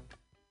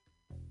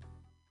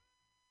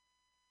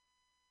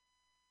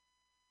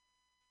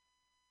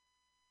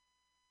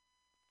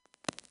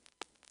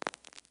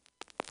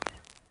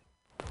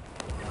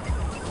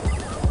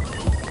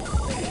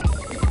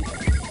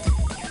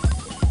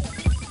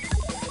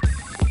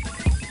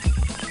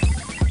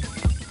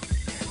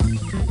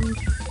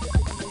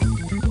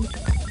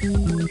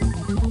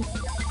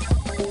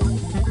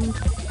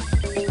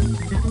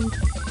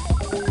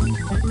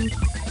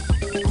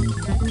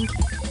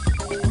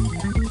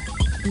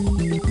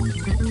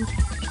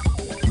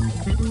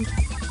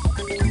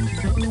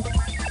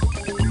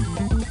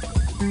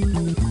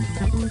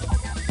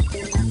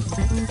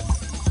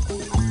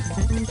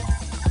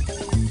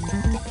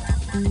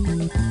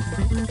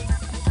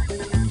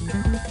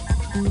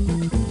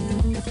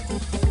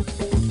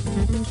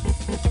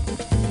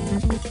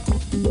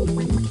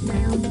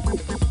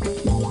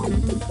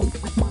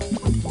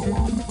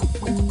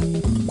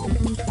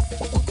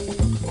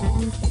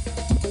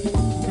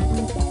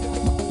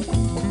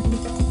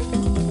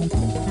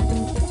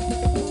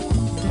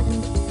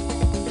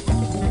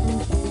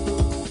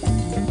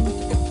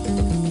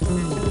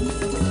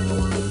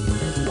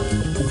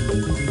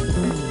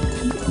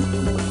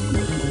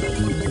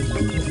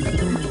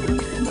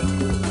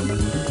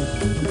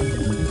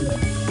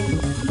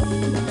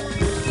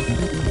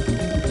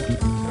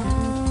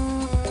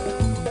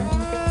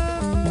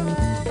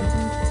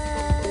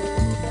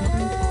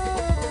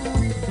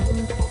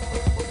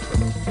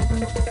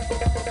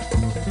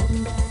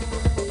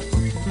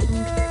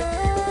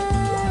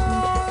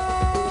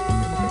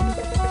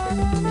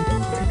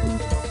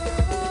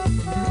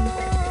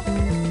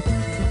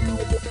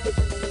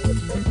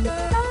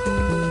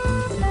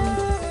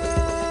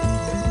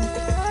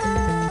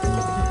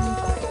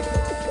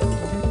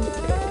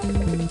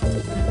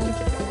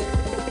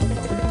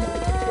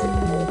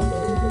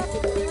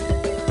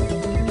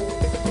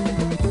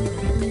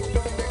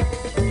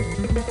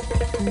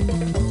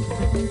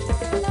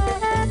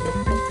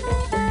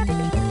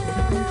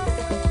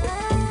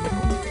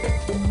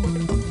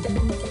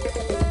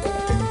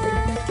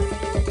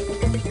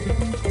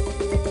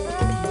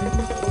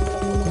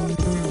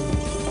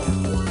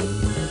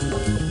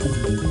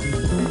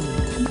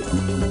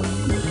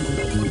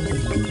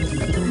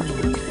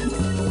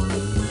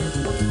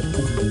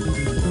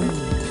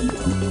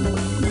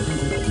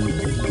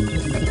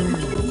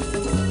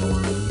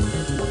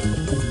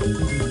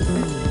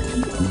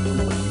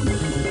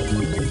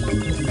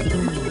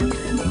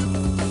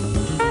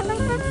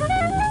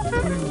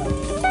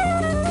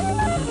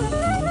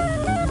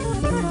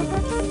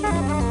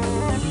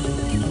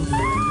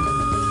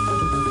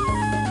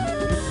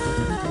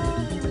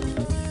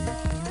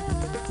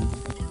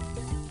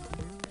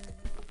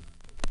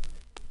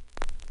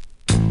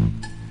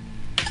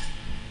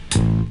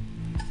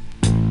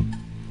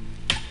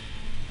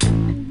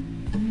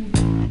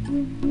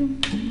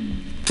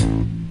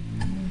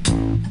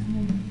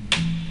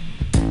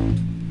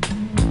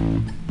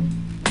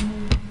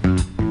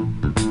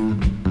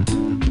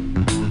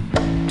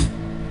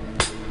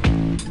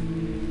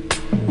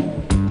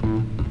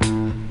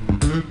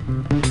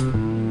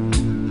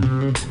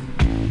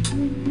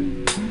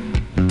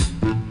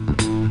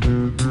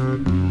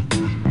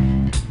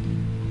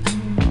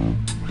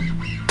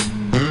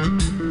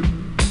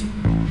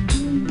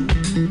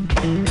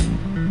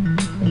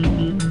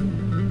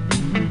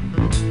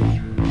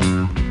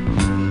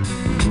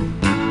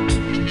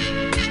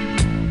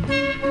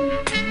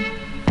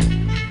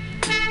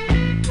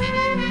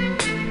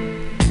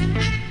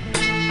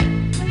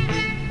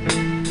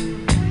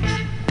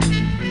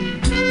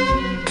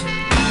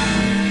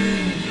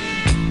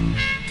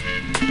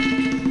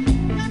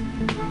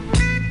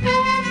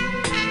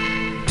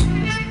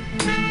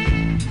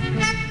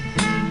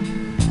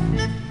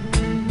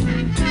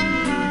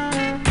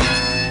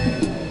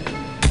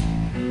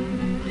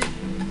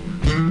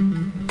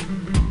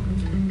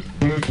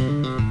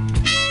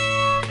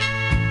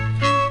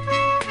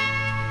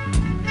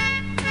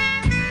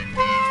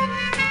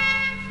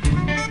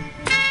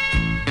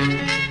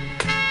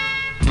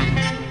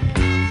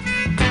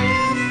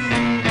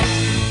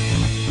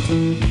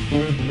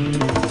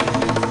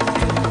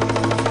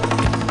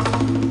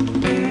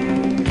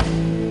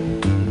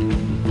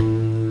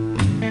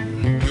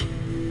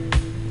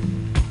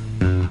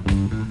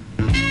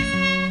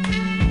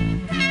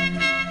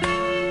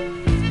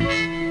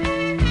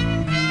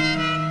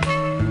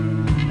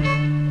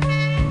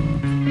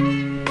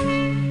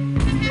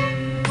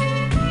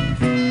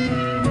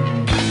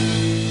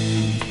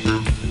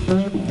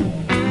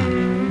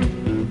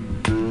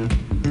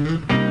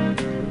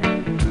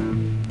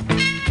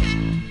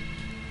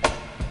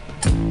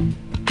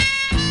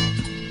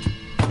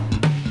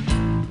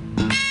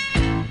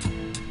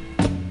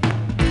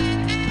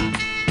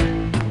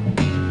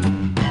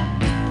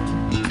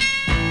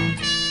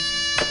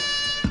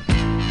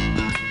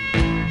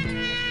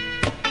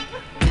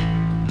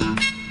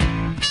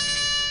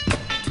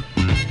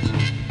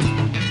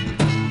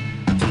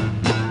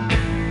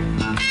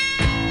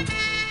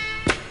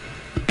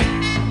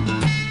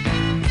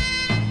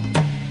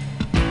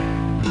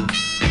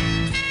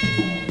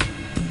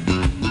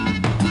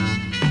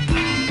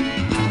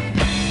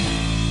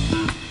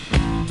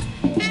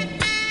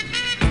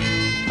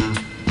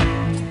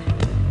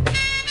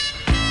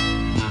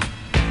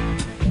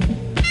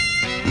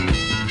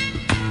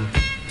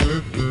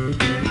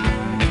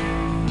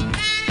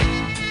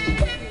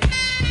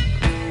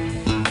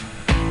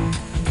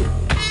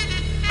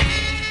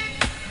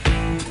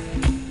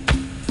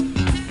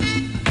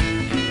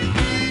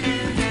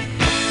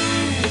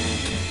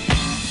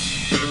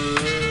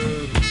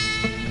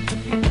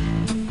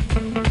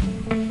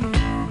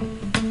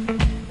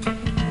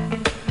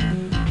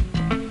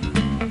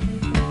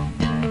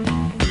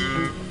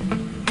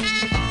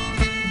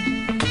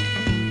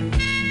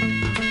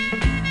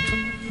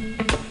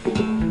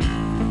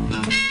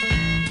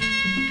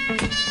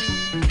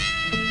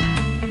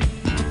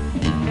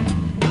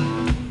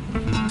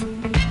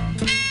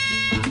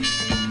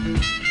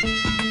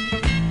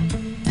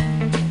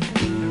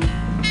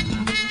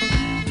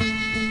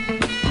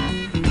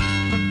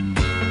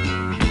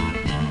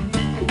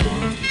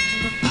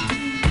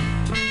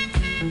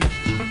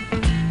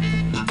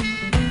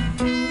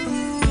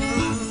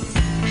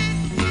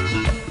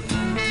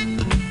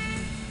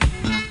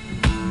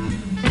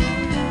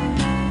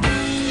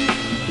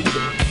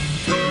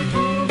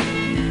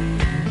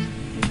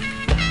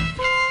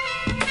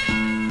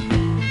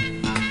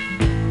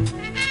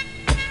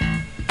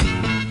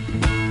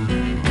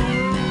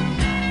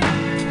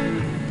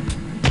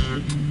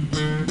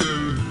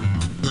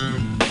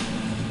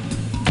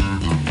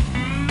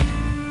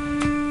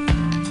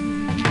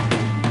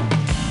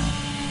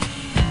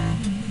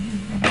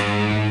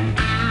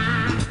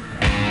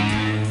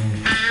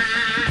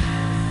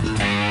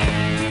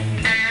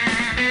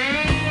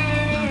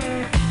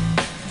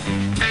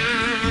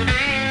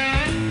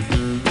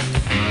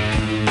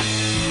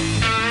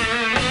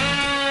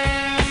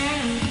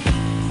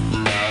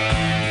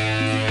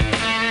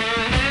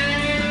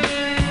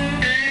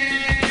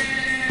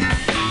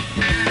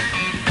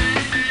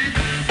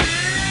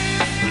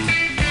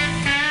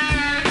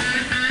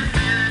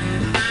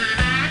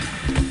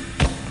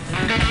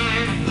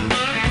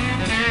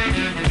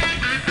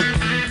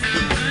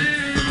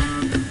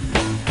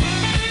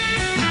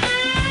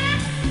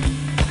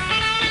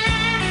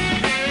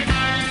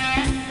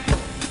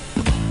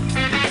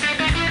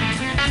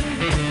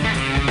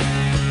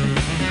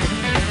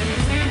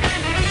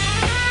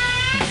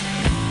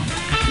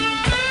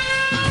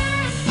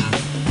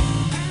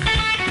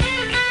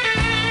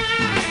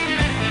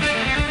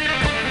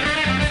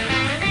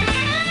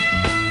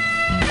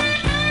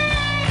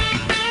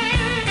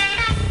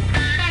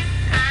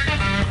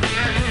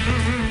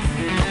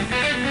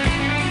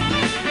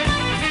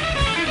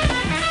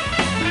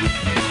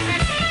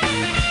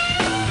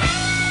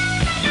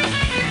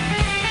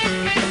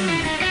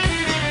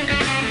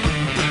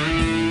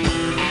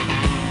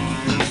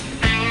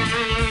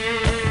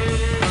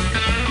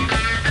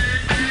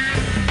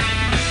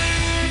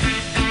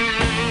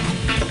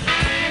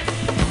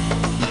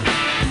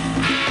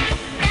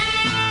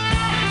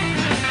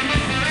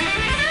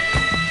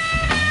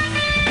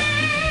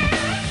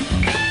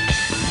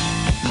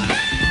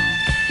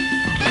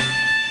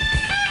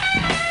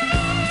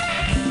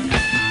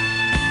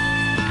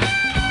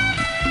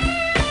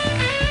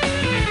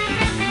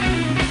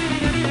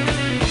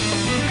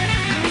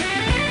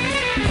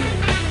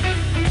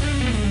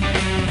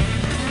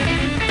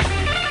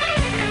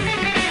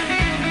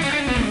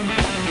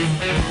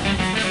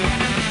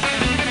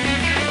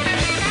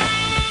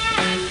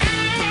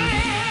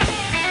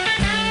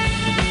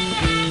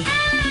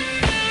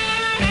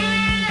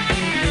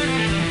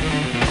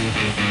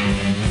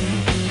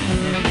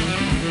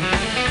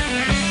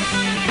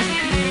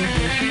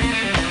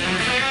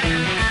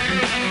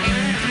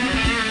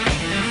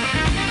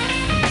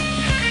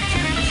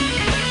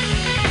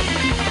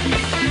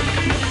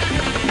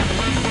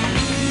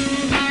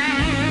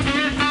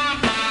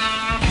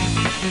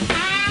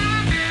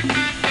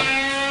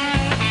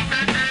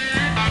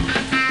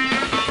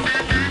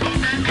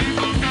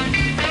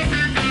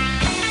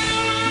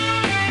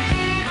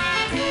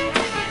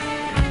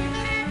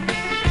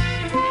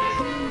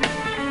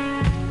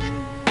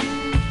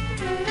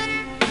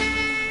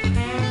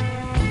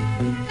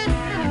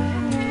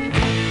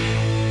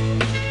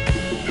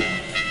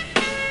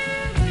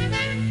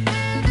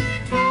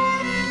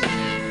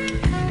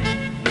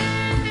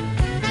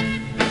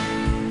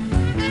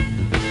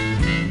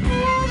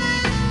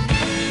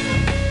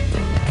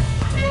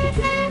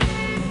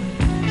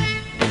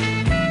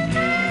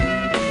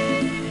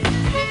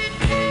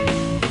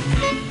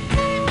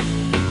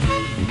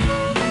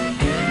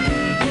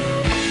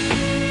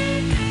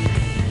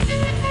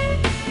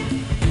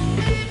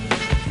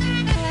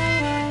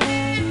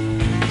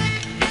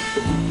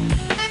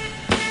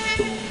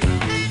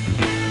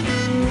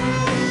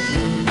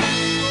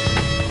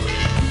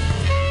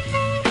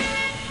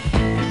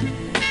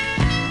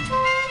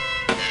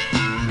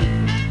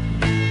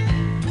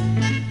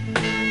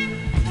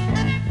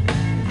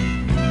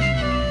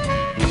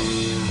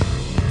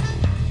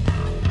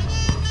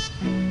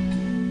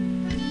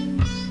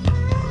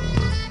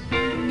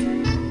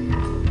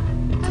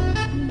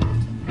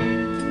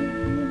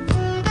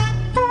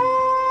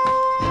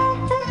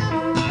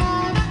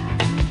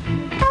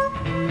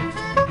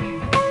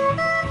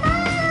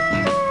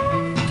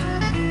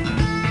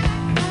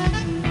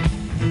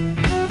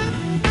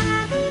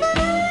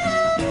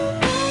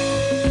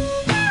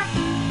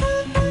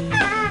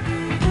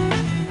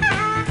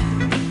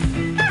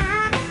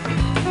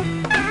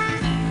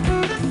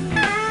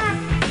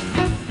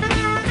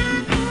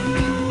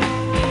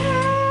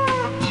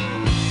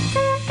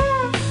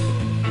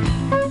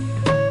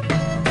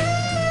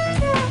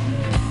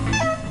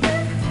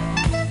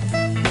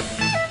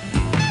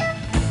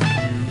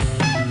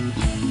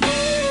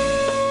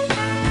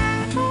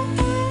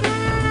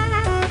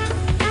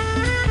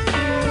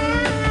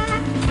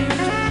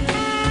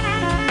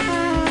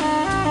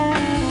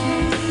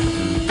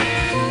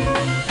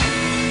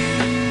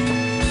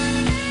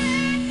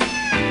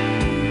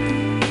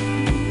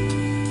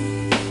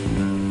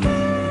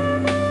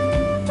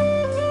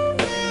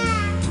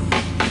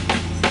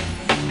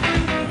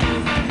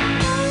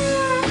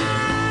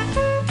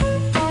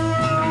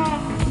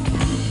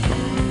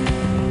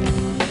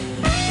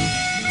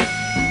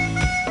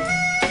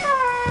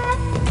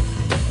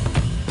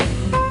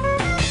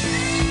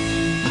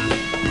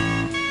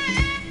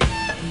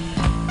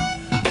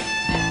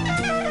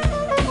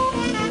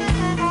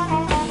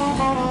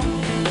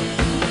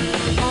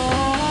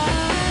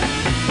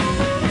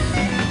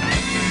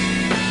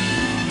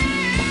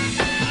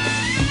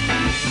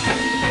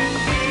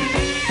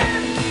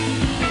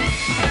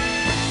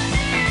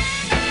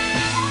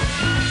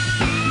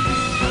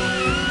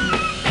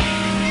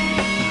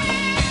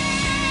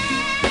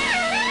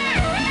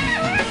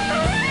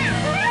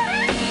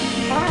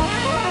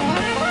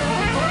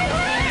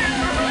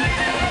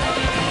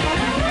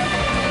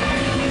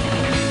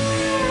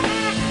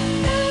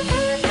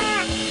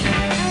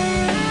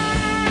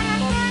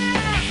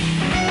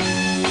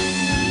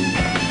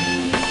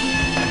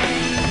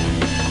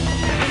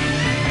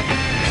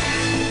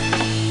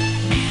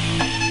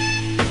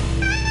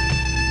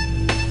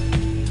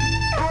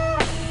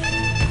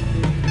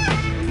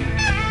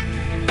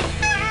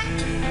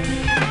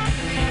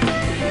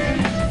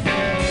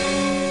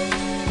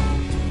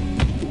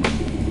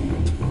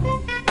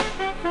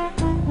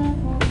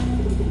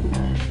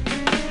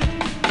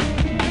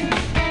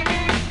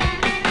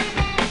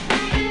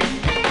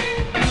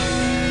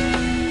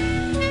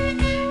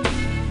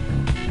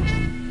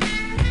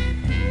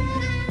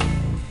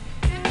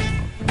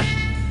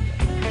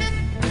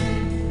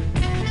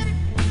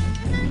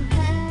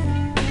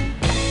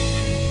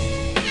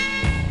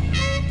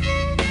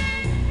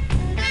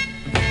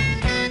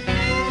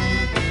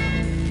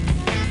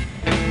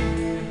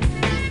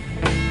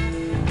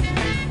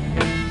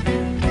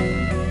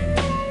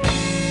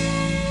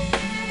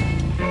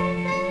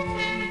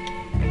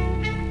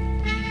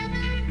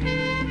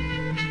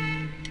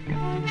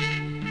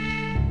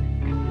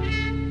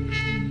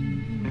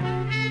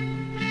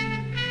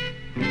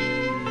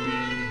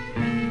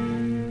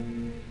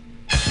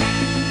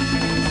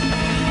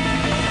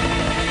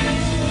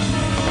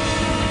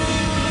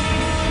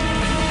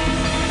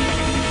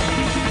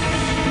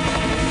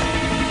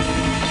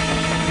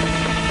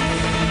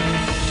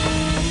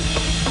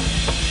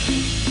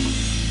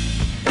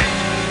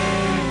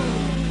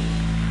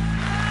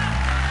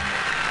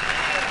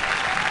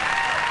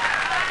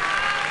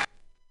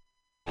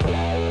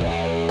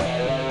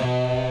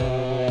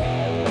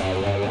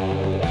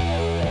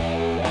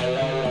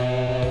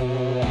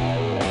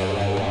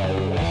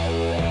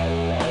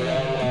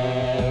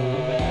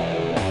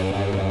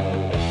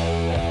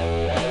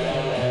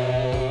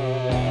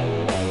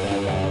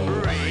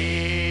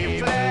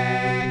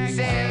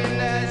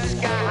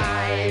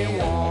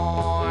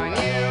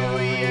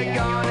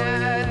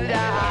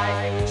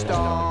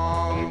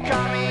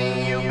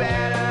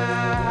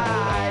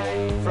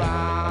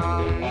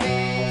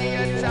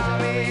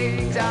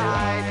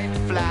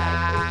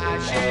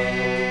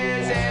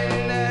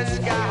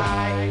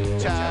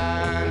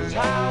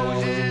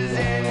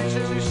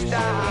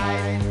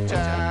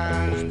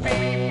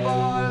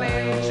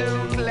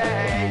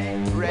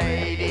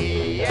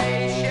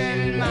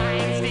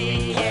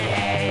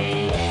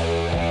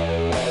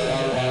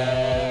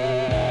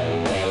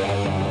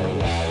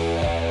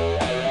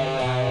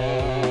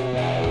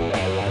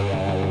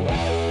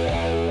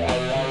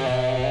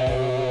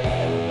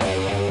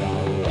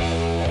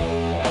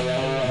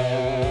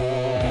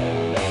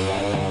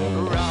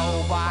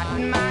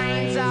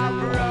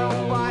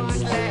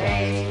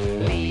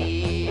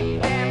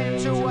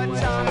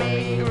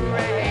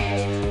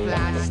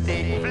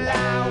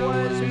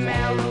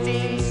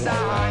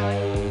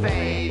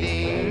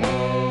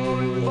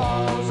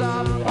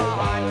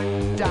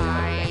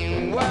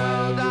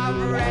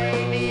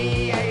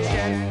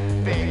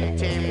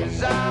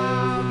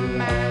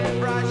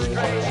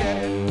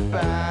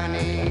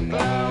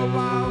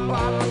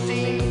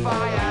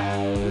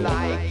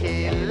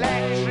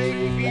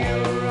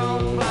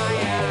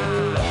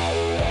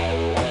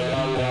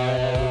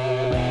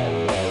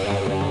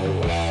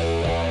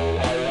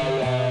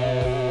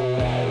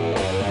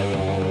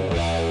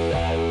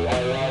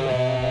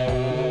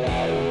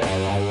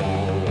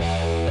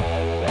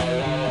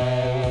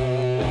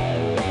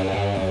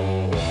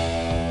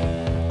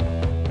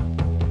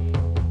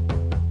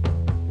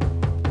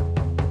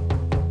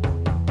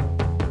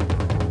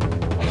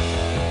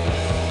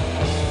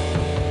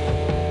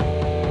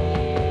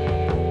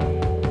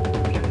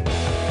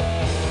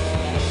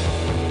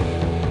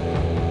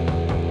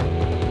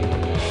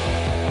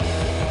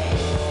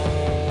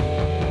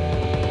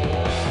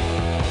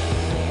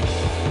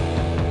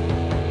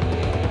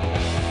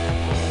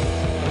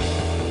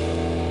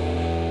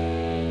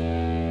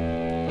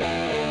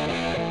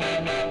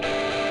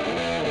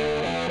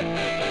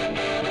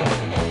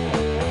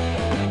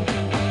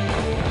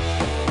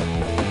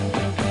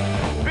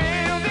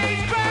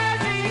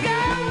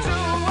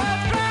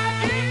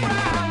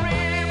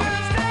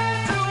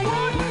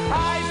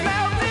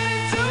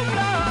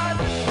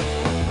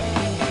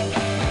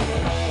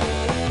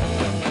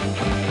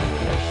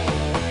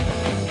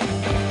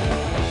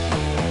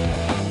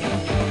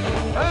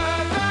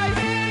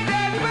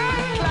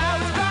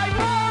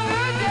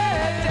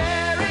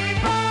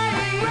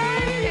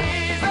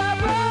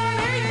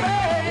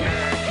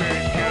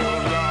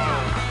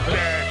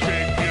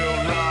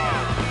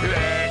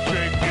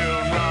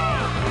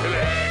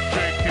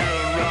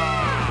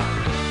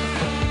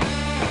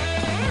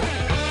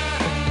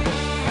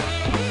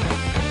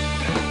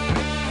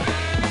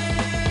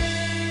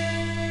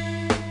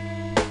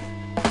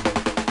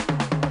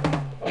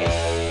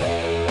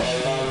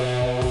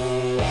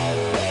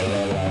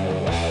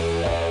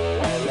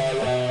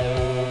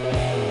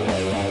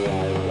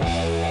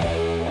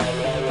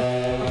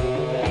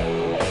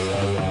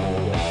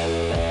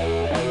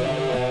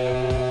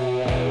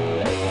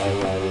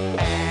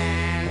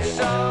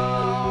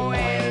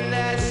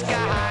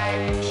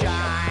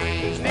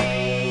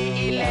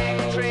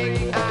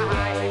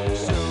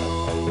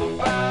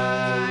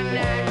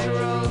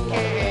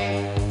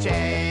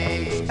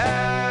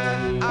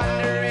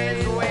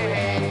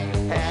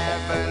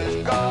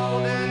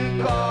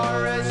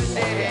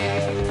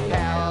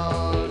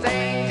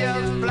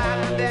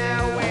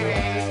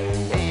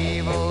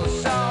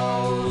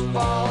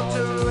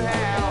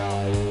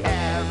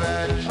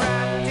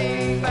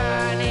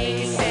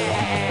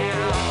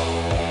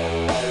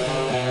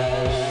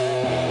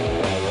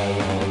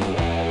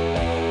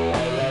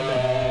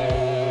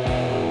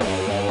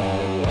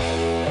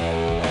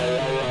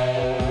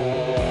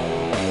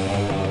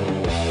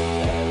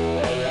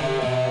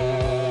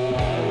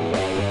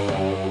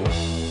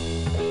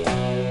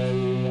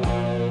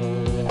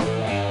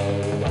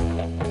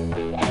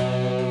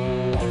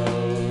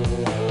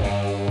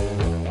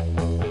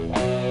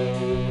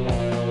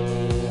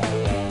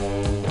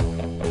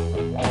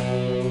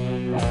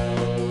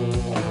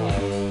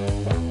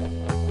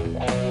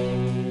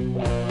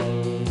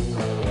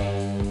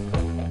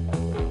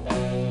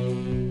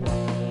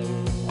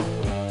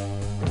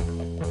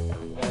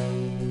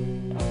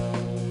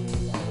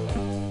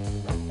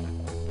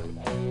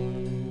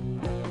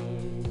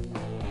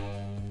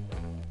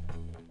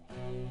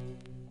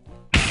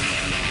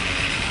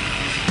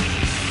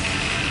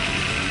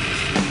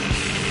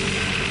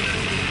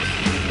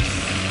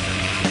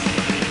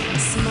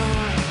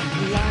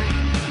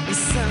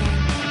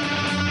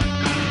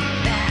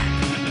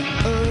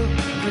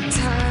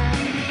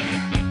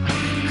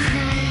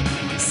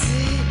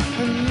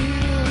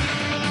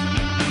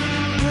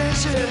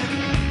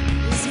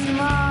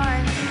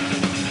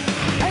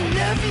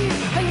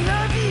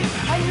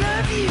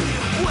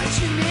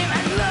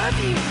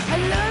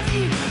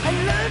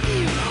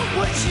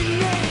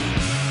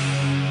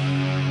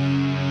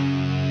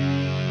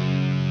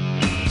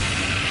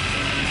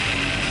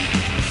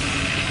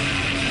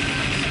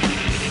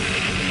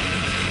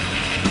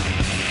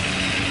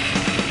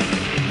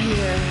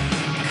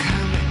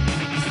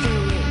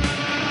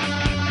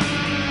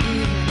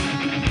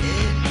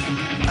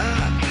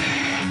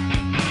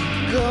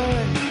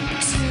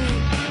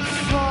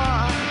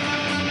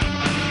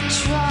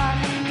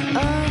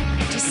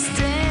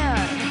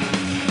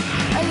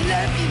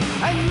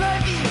 I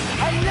love you,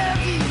 I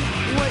love you.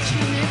 What's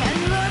your name? I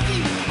love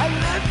you, I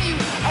love you,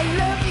 I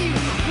love you.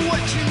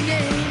 What's your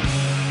name?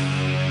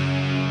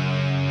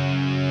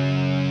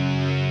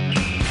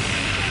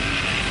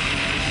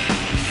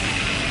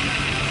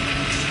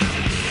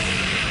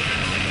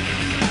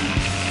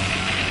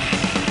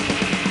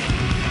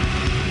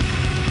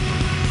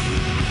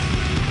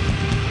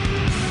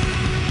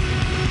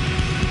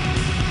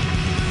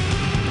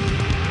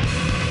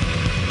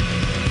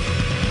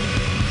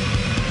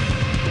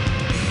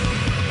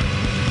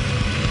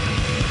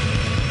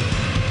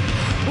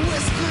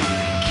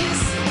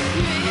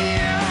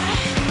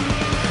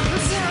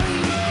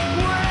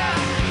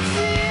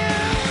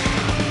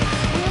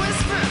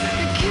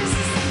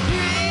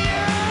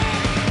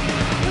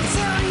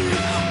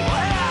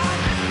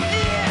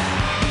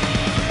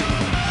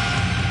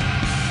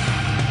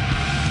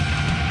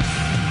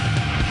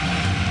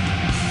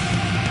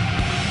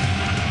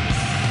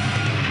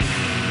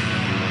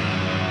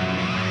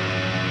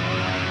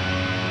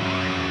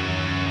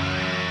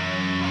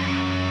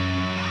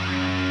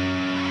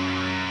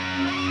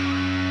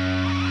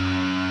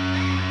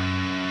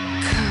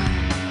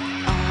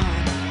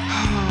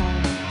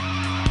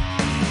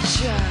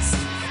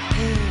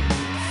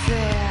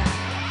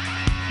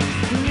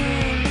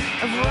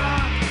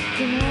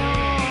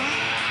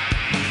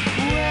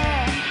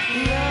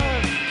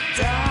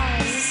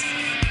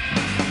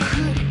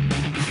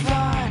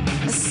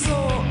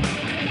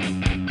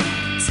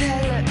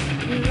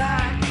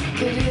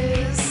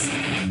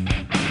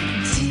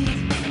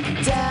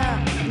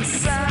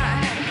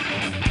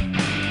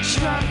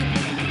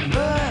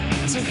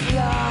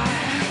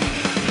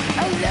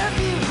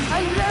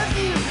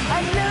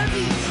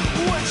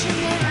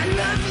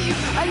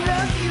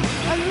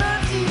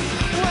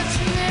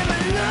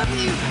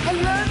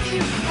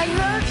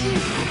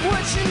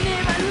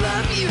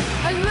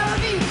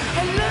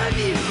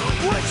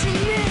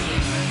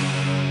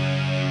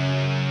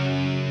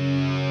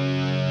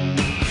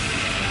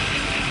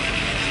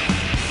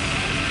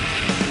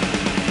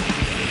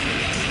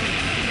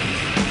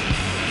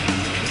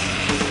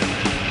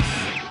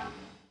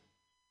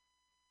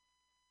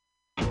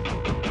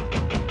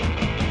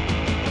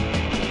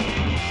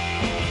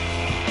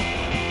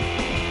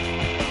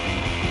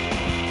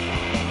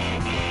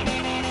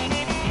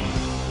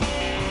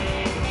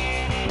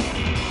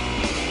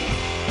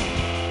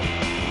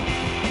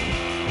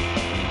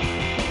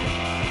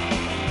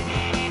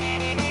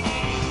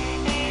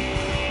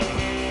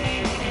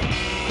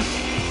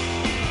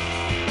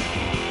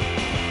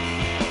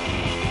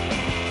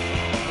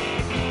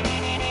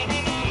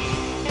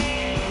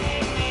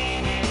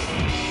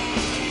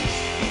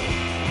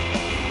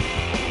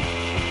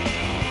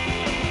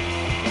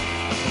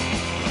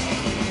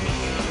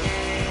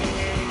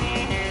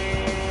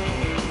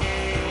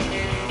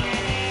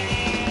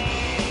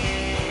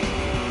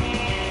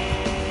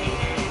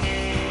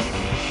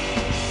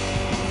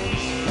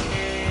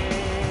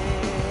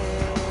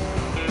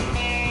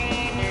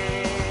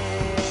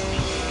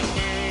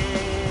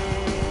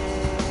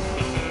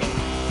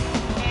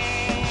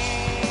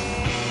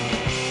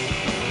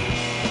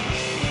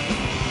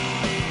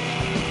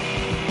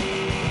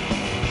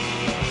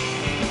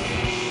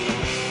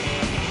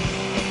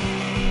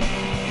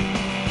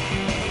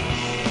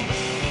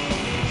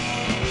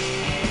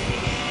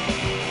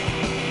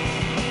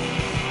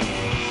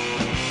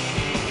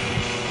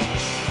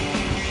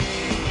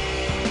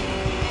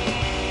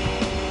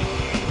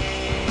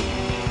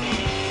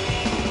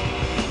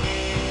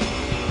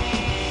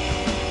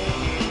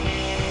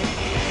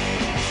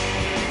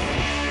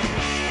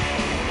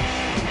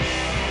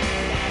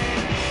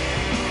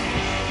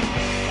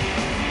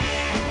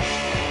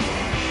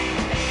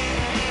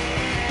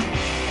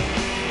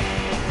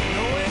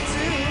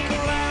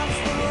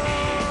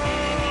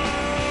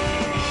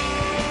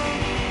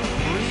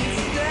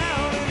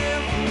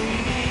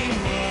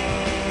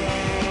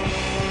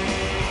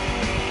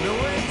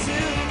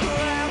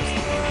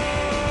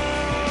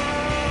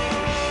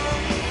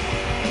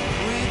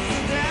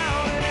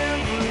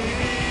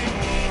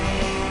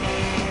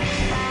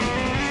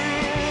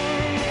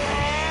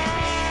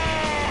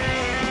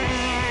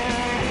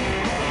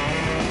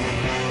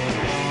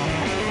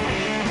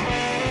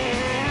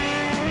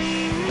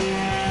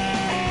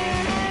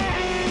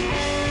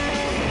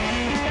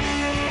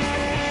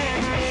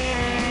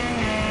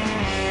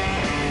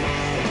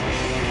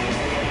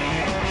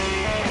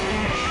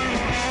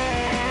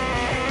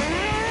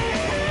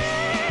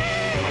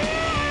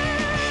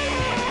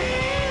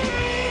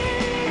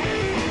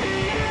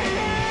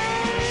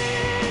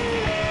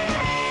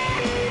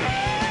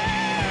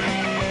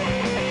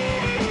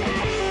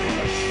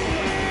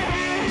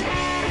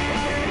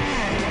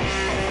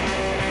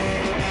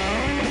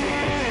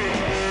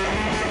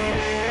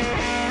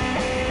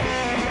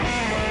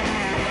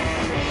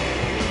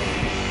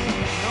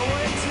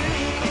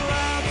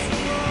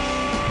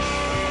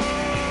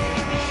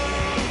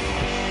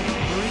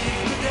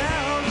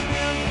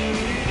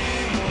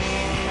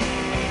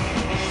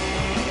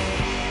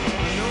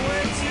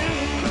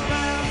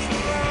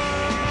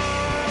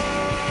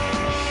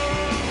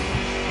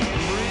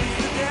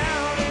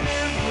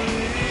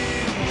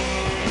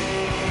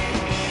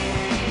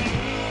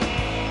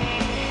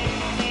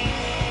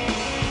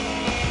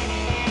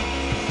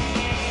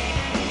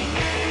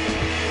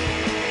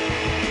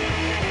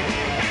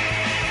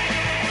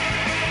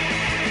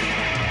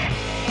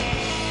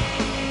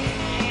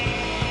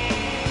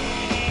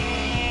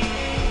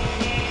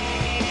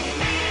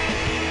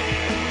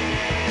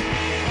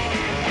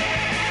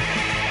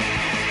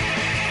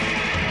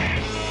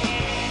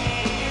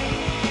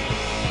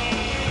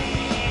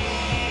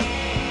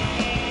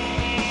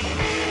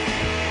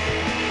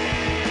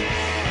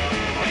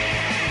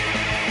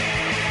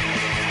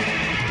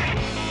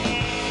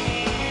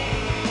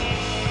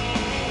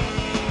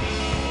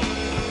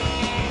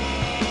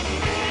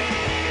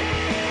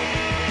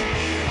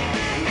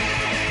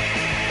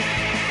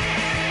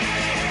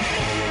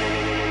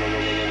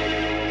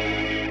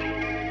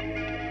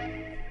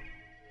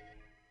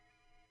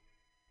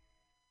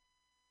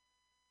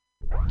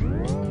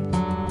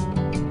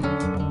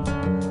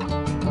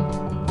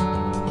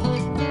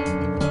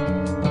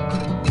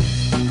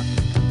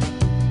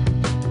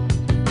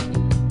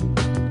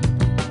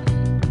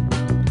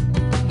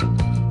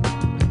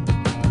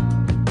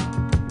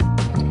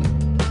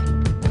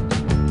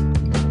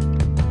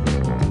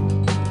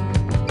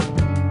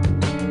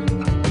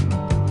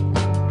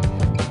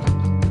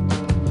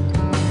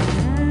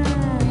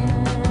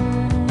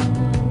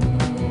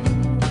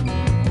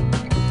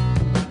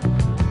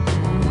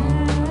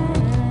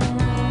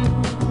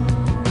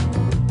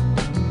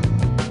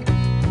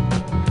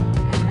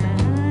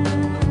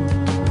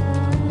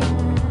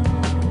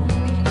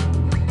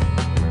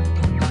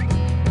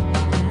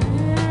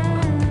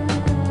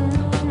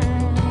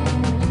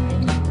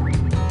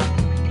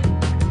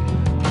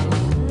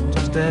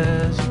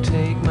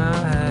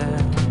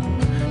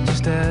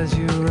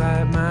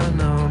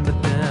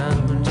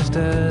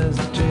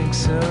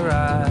 to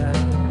ride.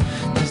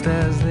 Just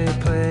as they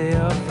play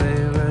your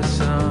favorite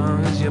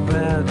songs, your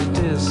bladder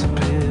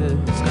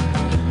disappears.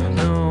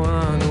 No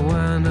one will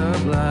wind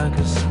up like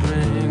a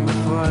spring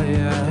before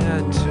you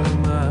had too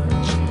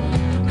much.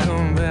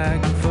 Come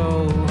back and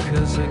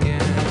focus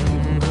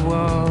again. The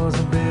walls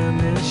have been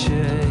in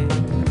shade.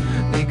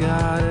 They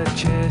got a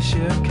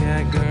Cheshire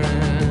cat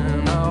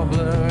grin, all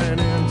blurring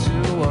into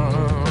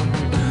one.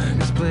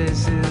 This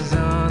place is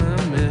on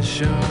a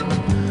mission.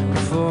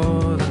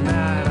 Before the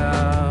night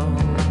out,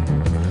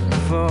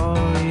 before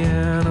the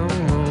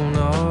animal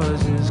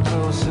noises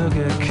closer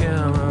get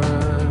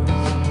cameras,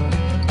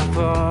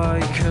 before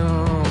you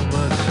come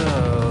at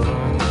all.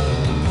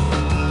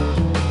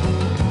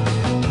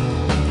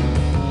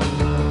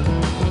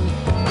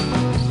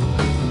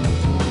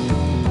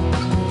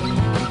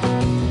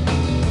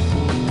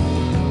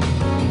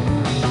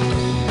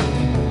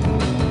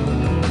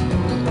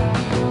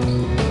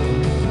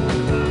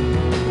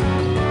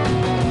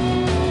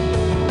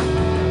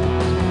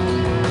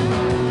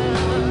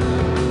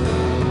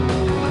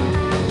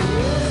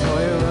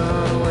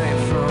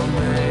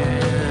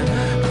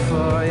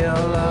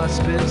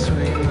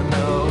 Between the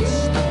notes,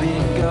 the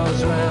beat goes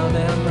round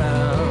and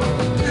round.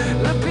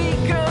 The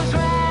beat goes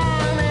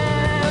round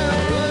and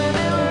round.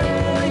 It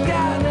really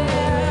got me.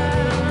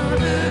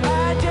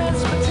 I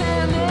just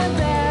pretended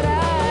that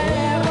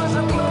I was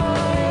a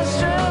blowing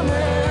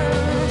instrument.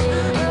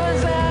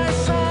 As I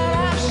set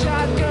up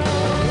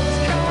shotguns,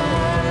 come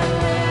on and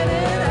let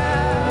it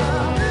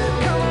out.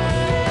 Come on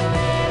and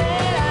let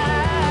it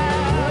out.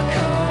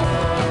 Come on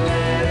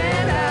and let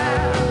it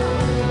out.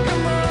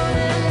 Come on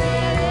and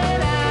let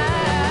it out.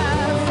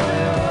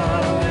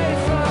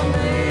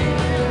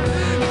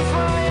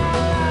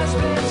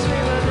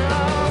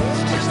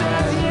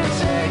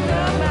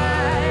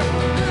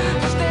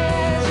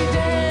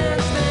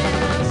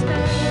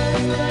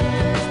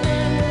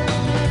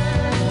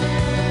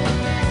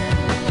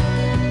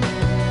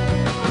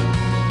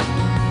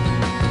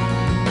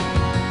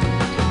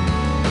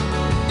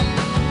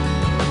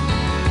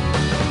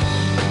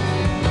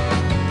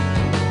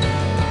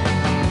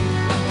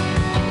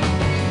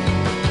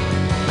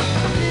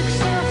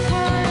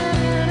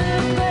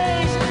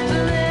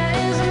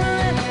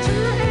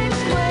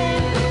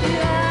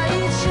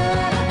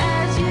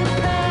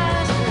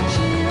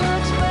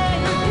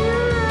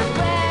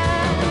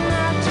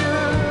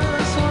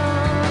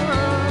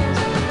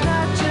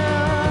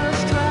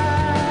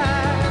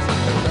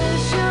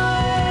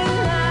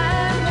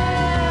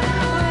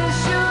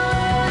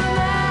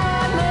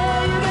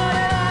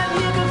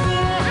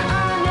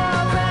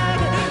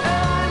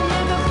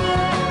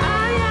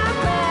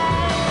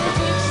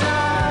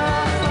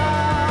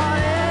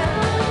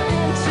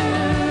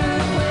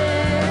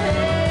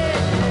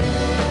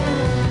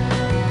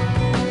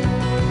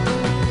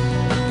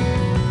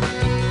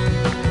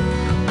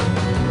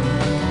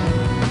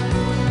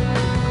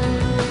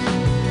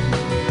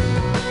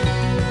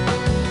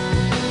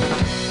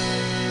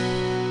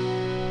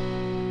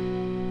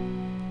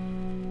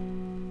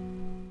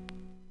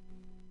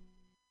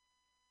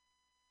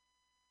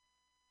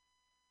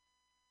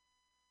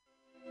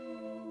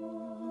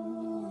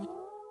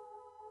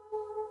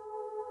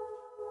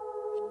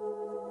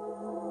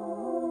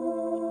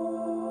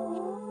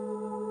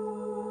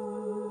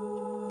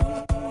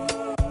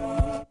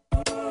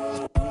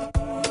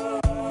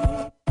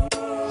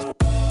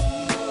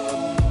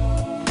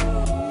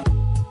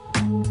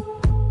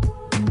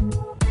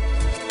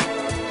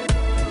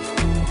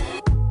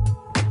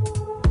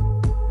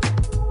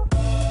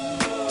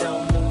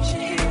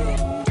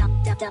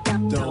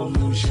 Don't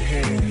lose your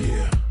head,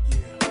 yeah.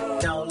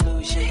 Don't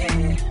lose your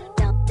head.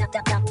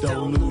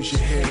 Don't lose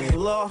your head.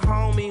 Little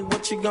homie,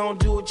 what you gonna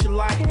do with your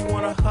life? You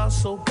wanna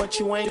hustle, but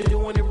you ain't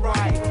doing it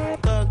right.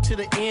 Thug to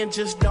the end,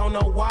 just don't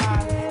know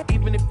why.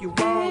 Even if you're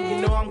wrong, you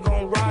know I'm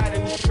gonna ride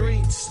in the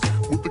streets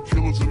with the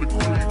killers and the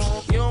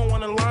creeps. You don't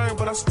wanna learn,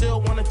 but I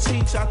still wanna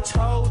teach. I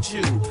told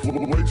you,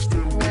 waste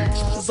them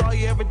weeks. Cause all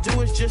you ever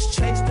do is just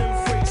chase them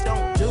freaks.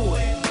 Don't do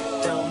it.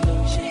 Don't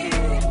lose your head.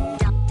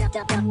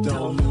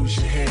 Don't lose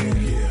your head,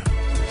 yeah.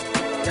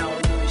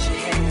 Don't lose your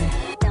head.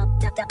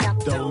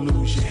 Don't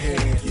lose your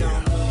head,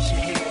 yeah.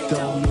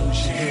 Don't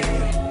lose your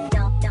head.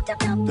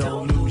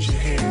 Don't lose your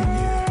head,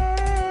 yeah.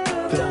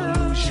 Don't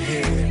lose your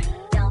head.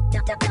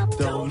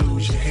 Don't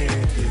lose your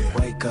head, yeah.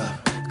 Wake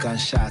up.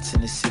 Gunshots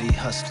in the city,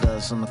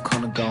 hustlers on the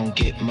corner gon'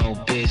 get more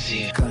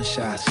busy.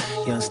 Gunshots,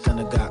 young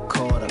stunner got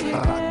caught up.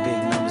 Pop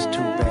big numbers,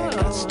 too bad,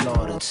 got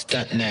slaughtered.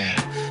 Stunt now,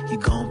 you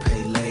gon'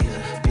 pay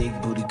later.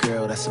 Big booty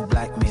girl, that's a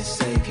black man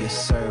savior.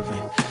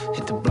 Serving,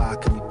 hit the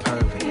block and be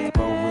pervert.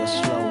 Roll real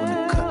slow in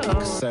the cut like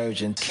a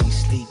surgeon. Can't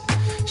sleep,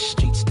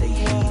 streets stay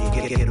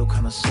heated. Ghetto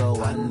kinda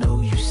soul, I know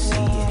you see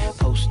it.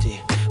 Posted,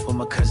 when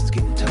my cousins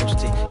getting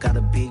toasted. Got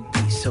a big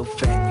beat so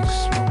fat you can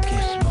smoke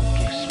it, smoke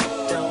it.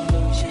 Don't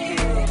lose your head.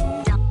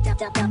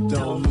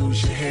 Don't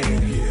lose your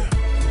head, yeah.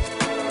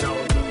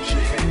 Don't lose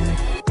your head.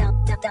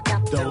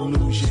 Don't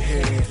lose your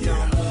head,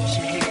 yeah.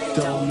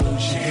 Don't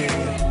lose your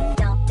head.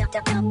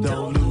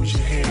 Don't lose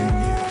your head,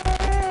 yeah.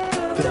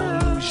 Don't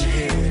lose your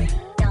head.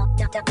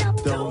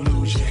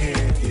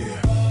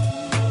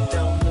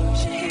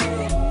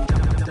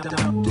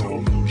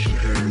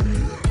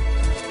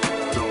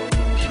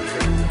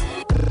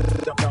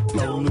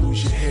 Don't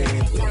lose your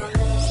head. Don't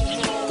lose your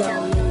head.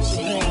 Don't lose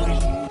your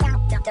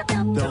head.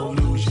 Don't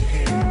lose your head.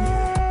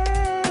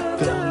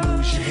 Don't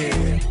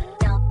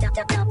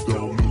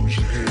lose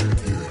your head.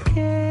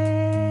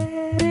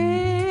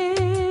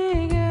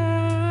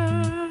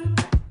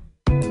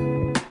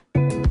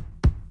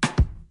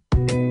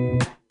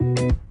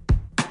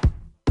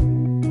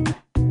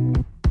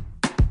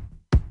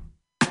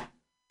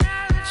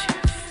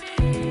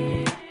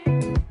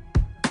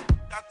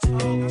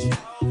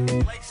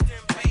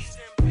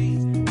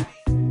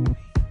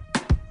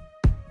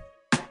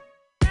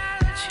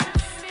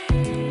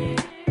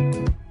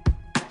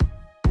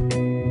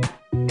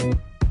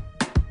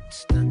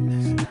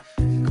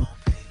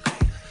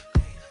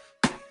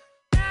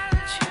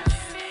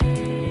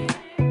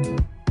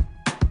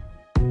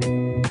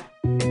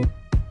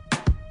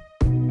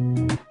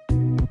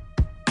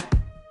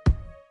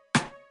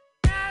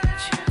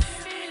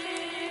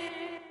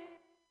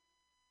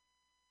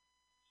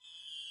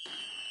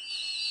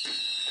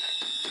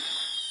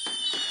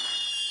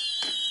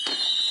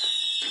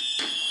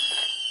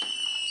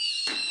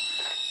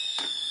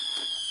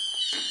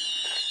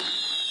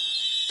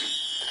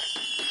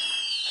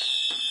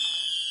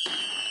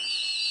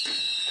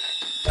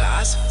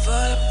 Lots full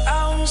of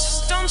bones,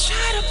 just don't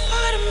try to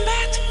put them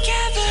back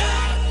together.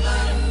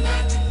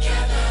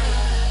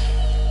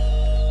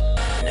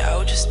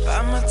 No, just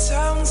bite my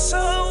tongue, so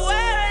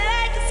wear it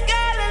like a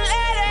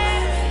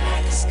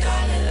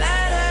scarlet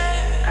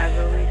letter. I've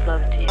always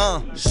loved you.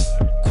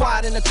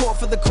 Quiet in the court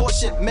for the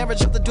courtship,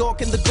 marriage of the dork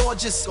and the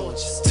gorgeous.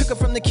 Took her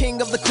from the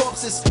king of the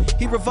corpses.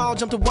 He revolved,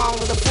 jumped a wall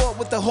of the fort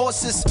with the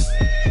horses.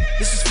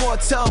 This is for a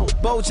toe.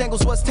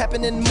 Bojangles was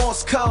tapping in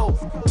Morse code.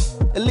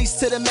 At least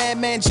to the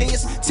madman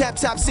genius. Tap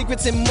top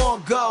secrets and more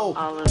gold.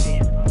 All of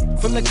you.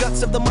 From the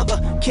guts of the mother,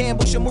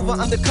 Campbell should move her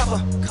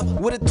undercover.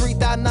 With a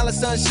 $3,000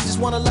 son, she just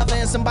wanna love her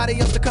and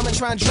somebody else to come and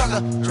try and drug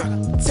her.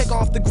 Take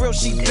off the grill,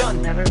 she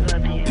done. Never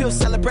loved you. Pill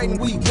celebrating,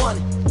 we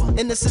won.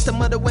 In the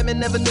system of the women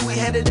never knew we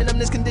had it in them.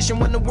 This condition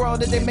when the world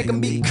that they make them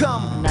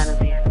become. None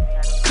of you.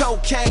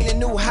 Cocaine and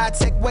new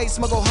high-tech ways,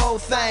 smuggle whole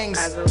things.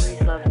 I've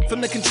always loved you.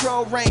 From the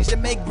control range that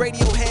make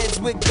radio heads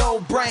with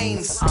gold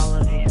brains. All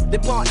of you. They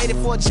bought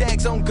 84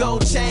 Jags on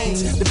gold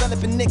chains.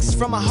 Developing nicks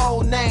from a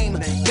whole name.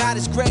 God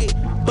is great,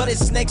 but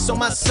it's snakes on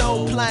my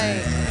soul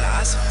plane.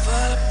 Lots full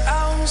of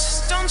bones,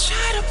 just don't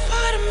try to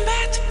put them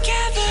back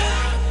together.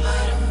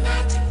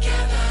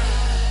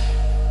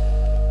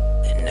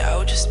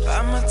 No, just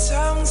bite my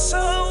tongue, so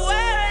wear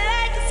it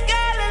like a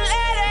scarlet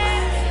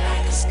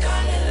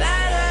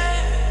letter.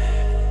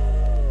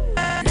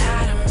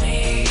 Not a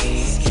me,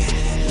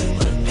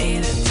 would be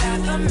the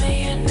death of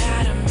me, and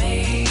not a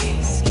me.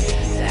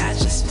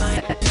 That's just my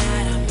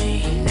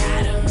anatomy,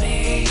 not a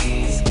me.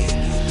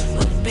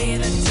 Would be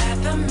the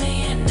death of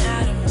me, and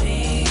not a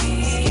me.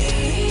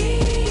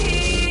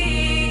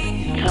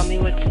 Tell me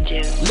what to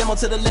do. Limo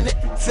to the limit,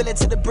 fill it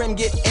to the brim,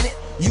 get in it.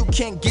 You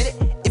can't get it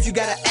if you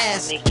gotta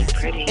ask. Make it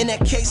pretty. In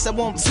that case, I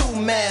want 2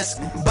 masks.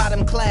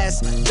 Bottom class,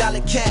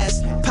 dollar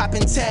cash,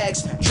 popping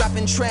tags,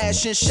 dropping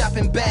trash in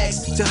shopping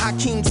bags. To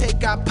Hakeem,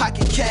 take our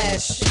pocket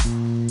cash.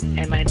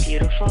 Am I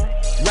beautiful?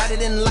 Ride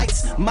it in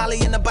lights,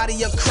 Molly in the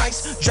body of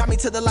Christ. Drive me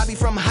to the lobby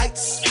from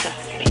heights.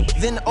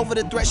 Then over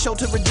the threshold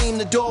to redeem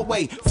the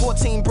doorway.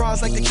 14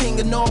 bras like the king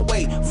of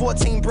Norway.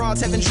 14 bras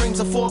having dreams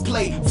of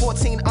foreplay.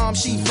 14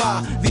 arms,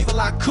 Shiva, viva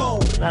la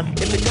cool.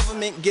 If the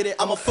government get it,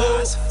 I'm a fool.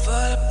 Lots full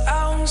of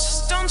bones,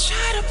 just don't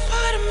try to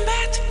put them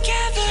back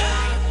together.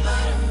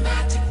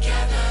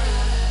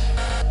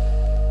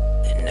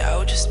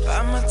 No, just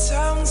bite my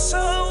tongue, so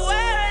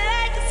wear it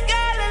like a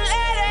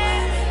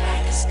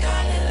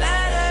scarlet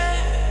letter.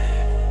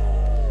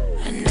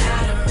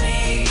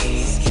 Anatomy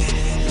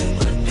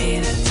would be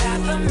the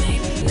death of me,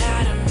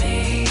 not a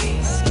me.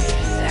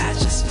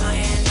 That's just my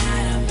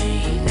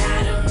anatomy,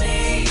 not a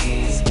me.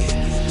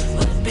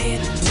 Would be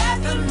the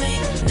death of me,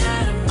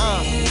 not a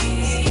me.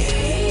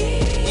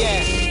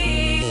 Yeah.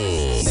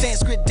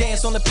 Sanskrit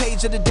dance on the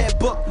page of the dead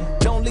book.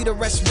 Don't leave the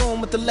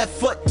restroom with the left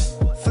foot.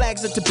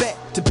 Flags of Tibet,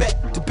 Tibet,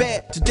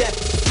 Tibet, to death,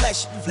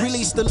 flesh.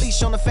 Release the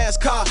leash on the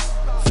fast car.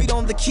 Feet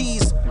on the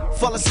keys,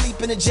 fall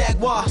asleep in a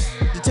Jaguar.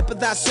 The tip of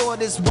thy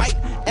sword is white.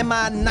 Am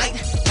I a knight?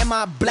 Am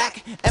I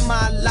black? Am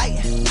I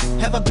light?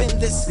 Have I been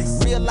this?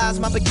 Realize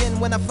my begin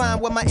when I find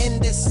where my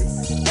end is.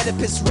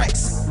 Oedipus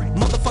Rex.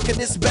 Motherfucker,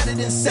 this better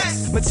than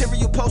sex.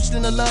 Material poached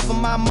in the love of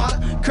my mother.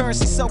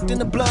 Currency soaked in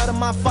the blood of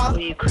my father.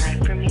 Will you cry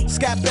for me?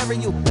 Sky bury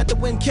you, let the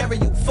wind carry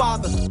you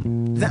farther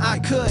than I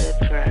could.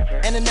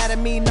 And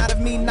anatomy, not of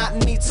me, not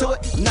me to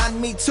it, not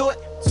me to it.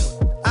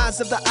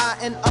 Eyes of the eye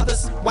and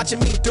others watching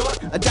me do it.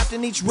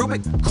 Adapting each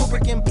Rubik,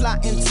 Kubrick and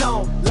plot and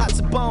tone. Lots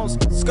of bones,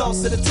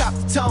 skulls to the top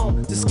of the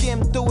tone. To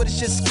skim through it, it's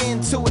just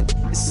skin to it.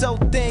 It's so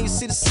thin, you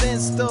see the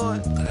sense through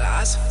it.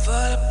 Lots full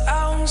of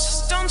bones,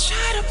 just don't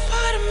try to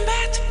put them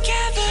back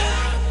together.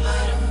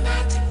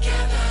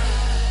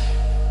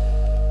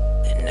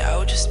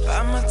 No, just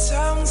bite my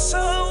tongue, so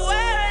wear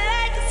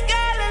it like a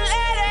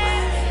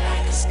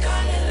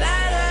scarlet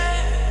letter.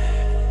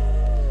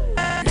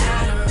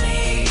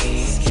 Anatomy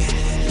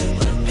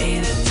would be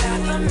the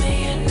death of me,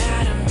 and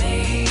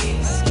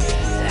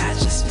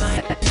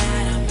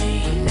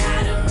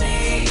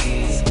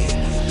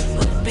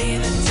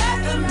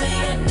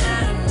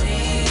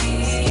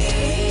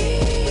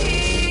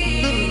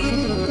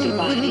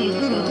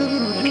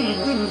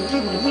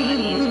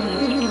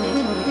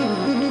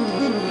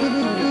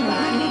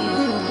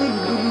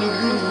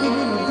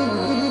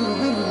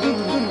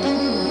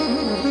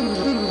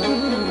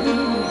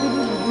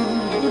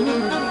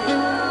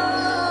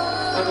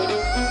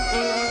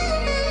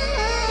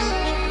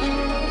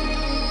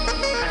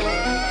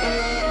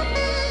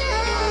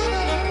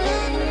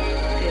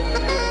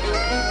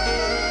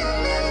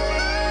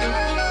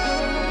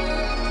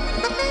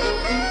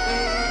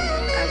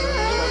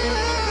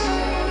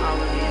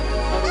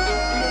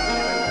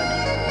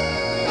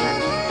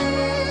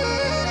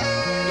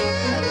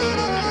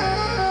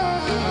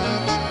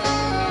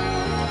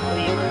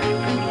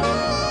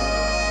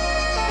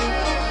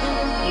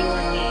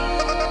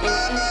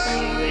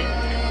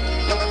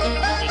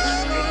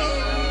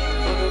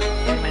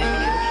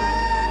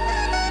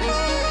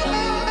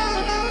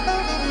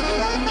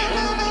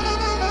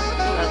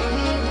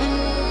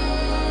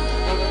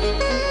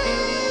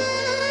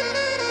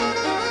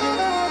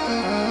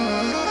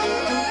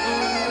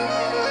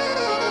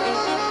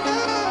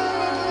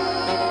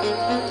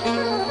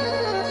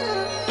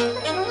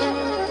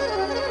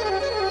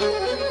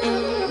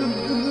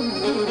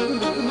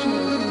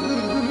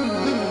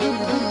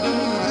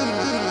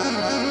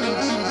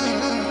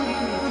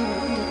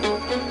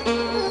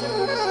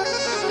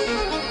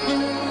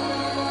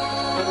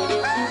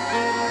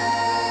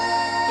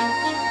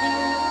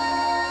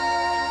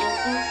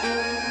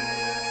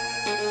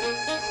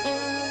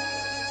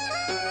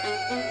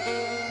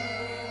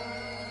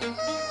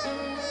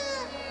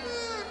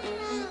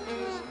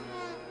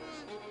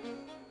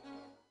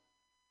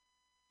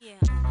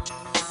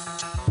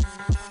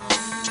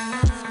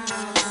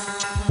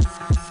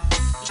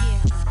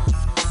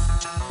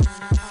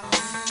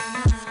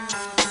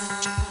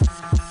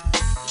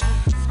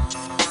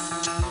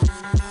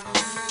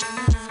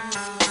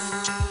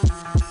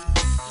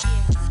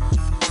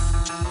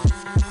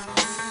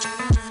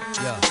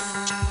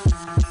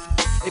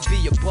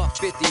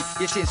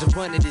Your chance of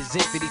running is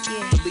infinity.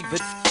 Believe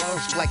it,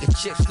 like a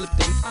chip slipped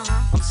in.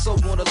 I'm so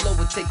on the low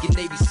and taking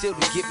Navy SEAL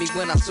to get me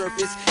when I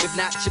surface. If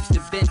not chips,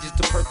 then vengeance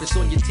to purpose.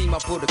 On your team, I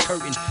put a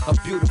curtain, a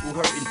beautiful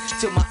hurting.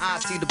 Till my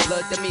eyes see the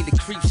blood, that mean the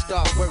creeps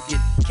start working.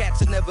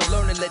 Cats are never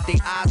learning, let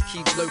their eyes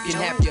keep lurking.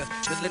 Have your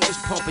listeners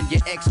pumping,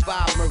 your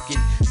X5 murking.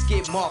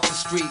 Skip off the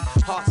street,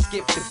 heart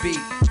skip the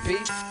beat.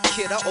 Beef,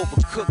 kid, I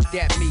overcooked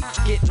that meat.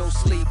 Get no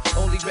sleep,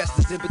 only rest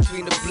is in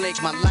between the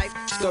blink. My life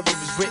story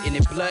was written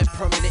in blood,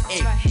 permanent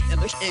ink.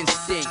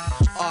 Instinct,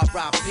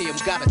 R.I.P. I'm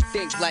gotta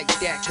think like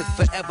that, cause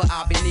forever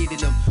I'll be needing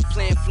them.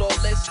 Playing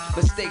flawless,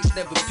 mistakes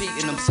never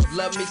beating them. Some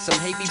love me, some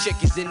hate me,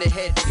 chickens in the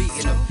head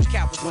beating them.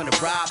 Cowards wanna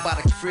ride by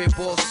the crib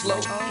all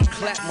slow.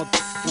 Clap my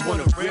you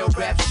want a real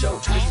rap show.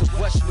 It's a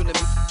rush when the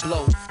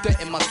blow,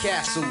 threaten my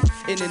castle.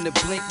 And in the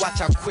blink, watch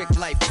how quick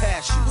life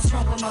pass you. What's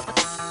wrong with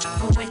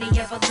motherfuckers? When they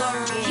ever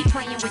learn, keep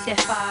playing with that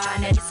fire,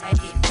 and it's head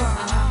get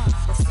burned.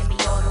 With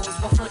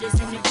semi-autos, 1 footers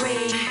in the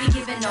grave. Be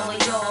giving all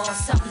of y'all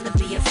something to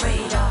be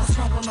afraid of. What's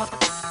wrong with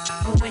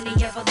motherfuckers? When they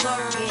ever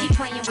learn, keep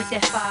playing with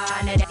that fire,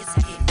 and it's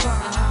head get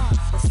burned.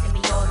 With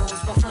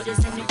semi-autos, 1 footers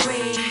in the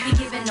grave. Be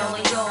giving all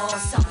of y'all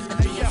something to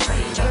be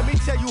afraid of. Let me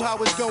tell you how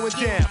it's going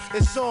down.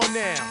 It's on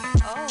now.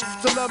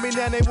 So love me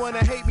now, they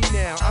wanna hate me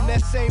now. I'm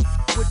that same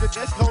with the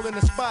that's holding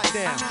the spot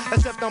down.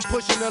 Except I'm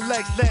pushing the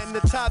legs, letting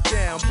the top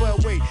down.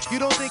 But wait, you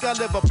don't think I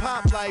live a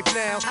pop life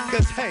now?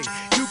 Cause hey,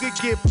 you could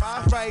get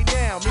pop right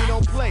now. Me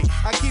don't play.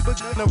 I keep a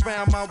gun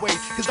around my waist.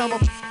 Cause I'm a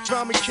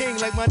drama king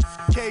like my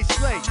K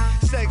Slay.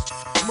 Sex,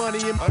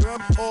 money, and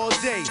all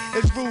day.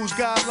 It's rules,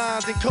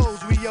 guidelines, and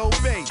codes we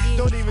obey.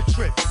 Don't even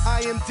trip.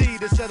 IMD,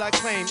 the set I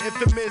claim.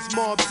 Infamous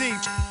Mob Deep.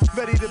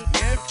 Ready to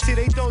see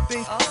they don't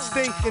think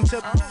stink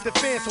until the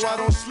fan, so I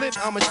don't slip.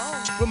 I'm a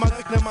with my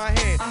dick in my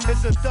hand.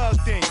 It's a thug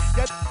thing.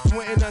 Y'all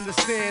wouldn't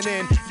understand,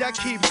 and y'all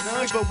keep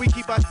none, but we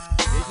keep our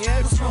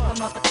yeah, what's wrong with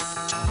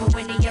motherfuckers?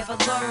 When they ever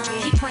learn,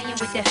 keep playing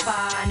with that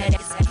fire, and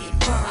it's head get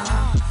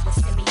burned. With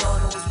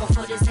semi-autos, 1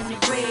 footers in the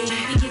grave.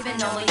 Be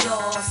giving all of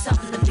y'all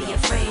something to be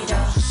afraid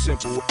of.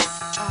 Simple.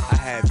 I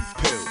have you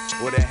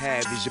pill. What I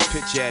have is your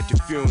picture at the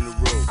funeral.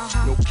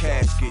 No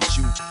casket,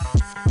 you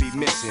be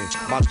missing.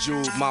 My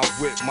jewel, my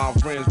whip, my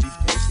rims be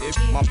if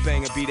my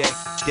banger be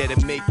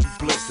that'll make you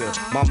blister.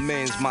 My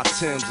men's, my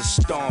Timbs will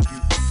stomp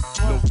you.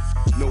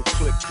 No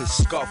clip could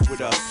scuff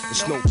with us.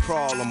 It's no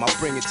problem, I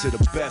bring it to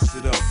the best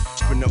of them.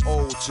 From the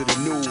old to the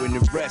new and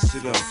the rest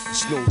of them.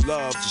 It's no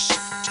love, just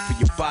for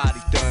your body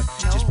done.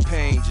 Just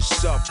pain, just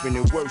suffering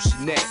and worse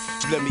than that.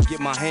 You let me get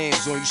my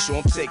hands on you, so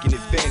I'm taking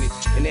advantage.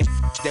 And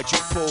that you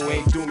pull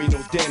ain't do me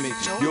no damage.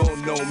 You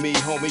don't know me,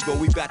 homie, but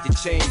we about to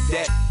change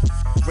that.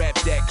 Wrap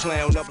that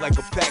clown up like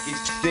a package,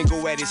 then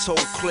go at his whole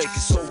clique.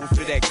 It's over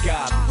for that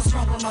guy. What's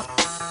wrong with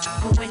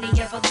motherfuckers? When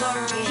they ever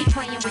learn, keep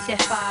playing with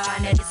that fire,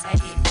 and it's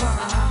head get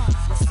burned.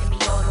 With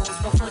semi-autos,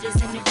 1 footers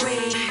in the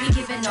grave. Be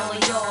giving all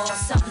of y'all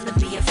something to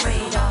be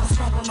afraid of. What's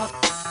wrong with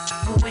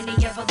motherfuckers? When they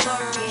ever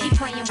learn, keep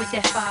playing with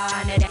that fire,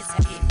 and it's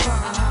head get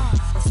burned.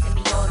 With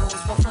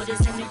semi-autos, 1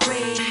 footers in the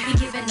grave. Be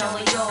giving all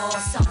of y'all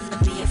something to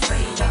be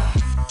afraid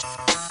of.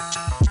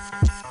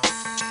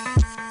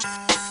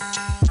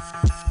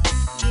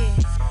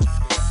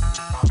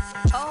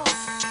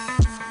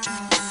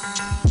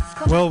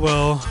 Well,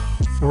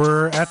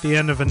 we're at the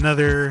end of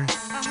another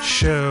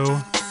show.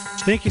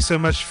 Thank you so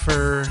much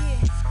for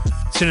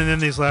tuning in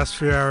these last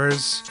few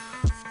hours.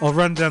 I'll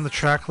run down the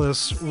track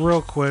list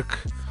real quick.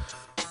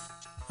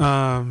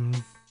 That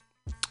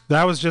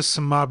was just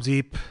some Mobb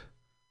Deep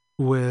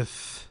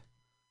with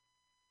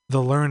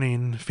The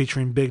Learning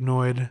featuring Big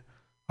Noid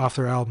off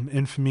their album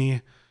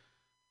Infamy.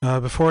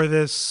 Before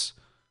this,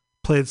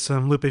 played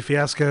some Lupe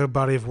Fiasco,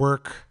 Body of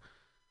Work.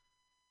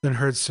 Then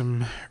heard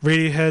some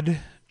Radiohead,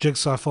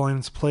 Jigsaw Falling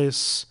into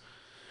Place.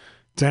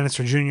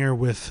 Dinosaur Jr.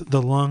 with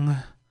The Lung.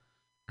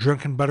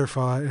 Drunken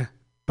Butterfly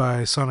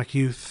by Sonic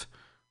Youth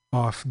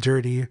off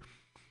Dirty.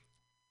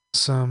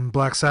 Some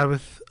Black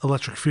Sabbath,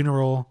 Electric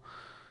Funeral.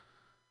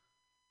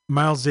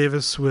 Miles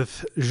Davis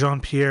with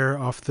Jean-Pierre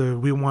off the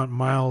We Want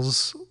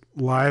Miles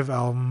live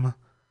album.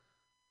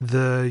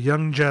 The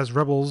Young Jazz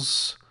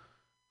Rebels,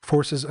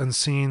 Forces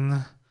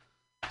Unseen.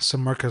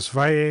 Some Marcos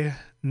Valle,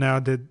 Now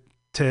de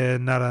Te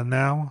Nada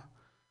Now.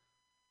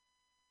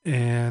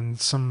 And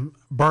some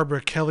Barbara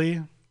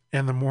Kelly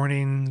and The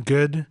Morning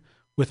Good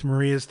with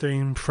Maria's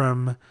theme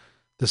from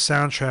the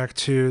soundtrack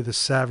to The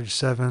Savage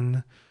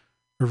 7,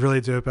 a really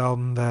dope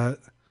album that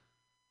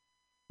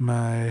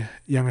my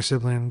younger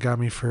sibling got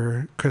me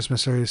for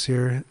Christmas earlier this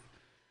year.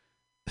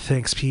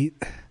 Thanks,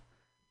 Pete.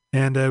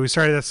 And we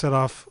started that set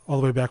off all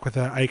the way back with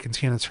that Ike and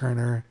Tina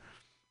Turner.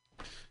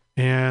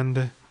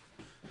 And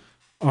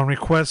on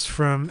request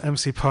from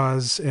MC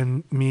Paz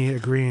and me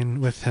agreeing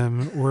with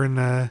him, we're going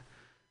to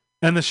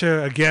end the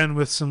show again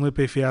with some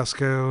Lupe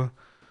Fiasco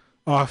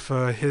off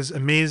his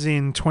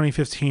amazing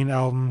 2015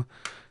 album,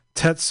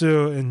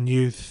 Tetsuo and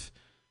Youth.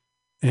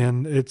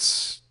 And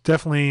it's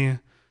definitely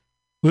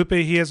Lupe.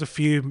 He has a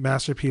few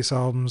masterpiece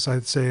albums.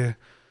 I'd say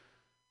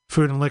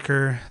Food and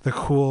Liquor, The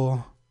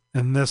Cool,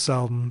 and this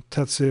album,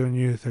 Tetsuo and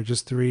Youth, are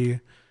just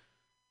three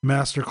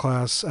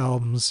masterclass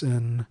albums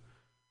in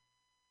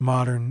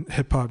modern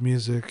hip-hop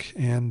music.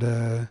 And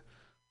I'm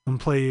going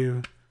to play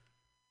you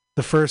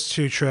the first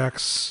two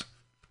tracks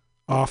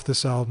off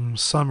this album,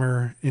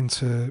 Summer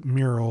into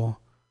Mural,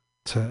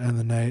 to end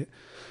the night.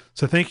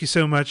 So thank you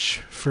so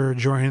much for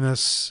joining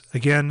us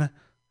again.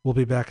 We'll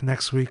be back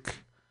next week.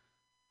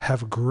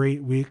 Have a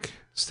great week.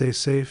 Stay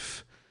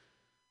safe.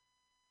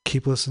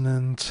 Keep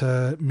listening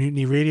to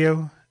Mutiny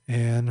Radio,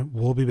 and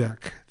we'll be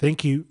back.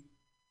 Thank you.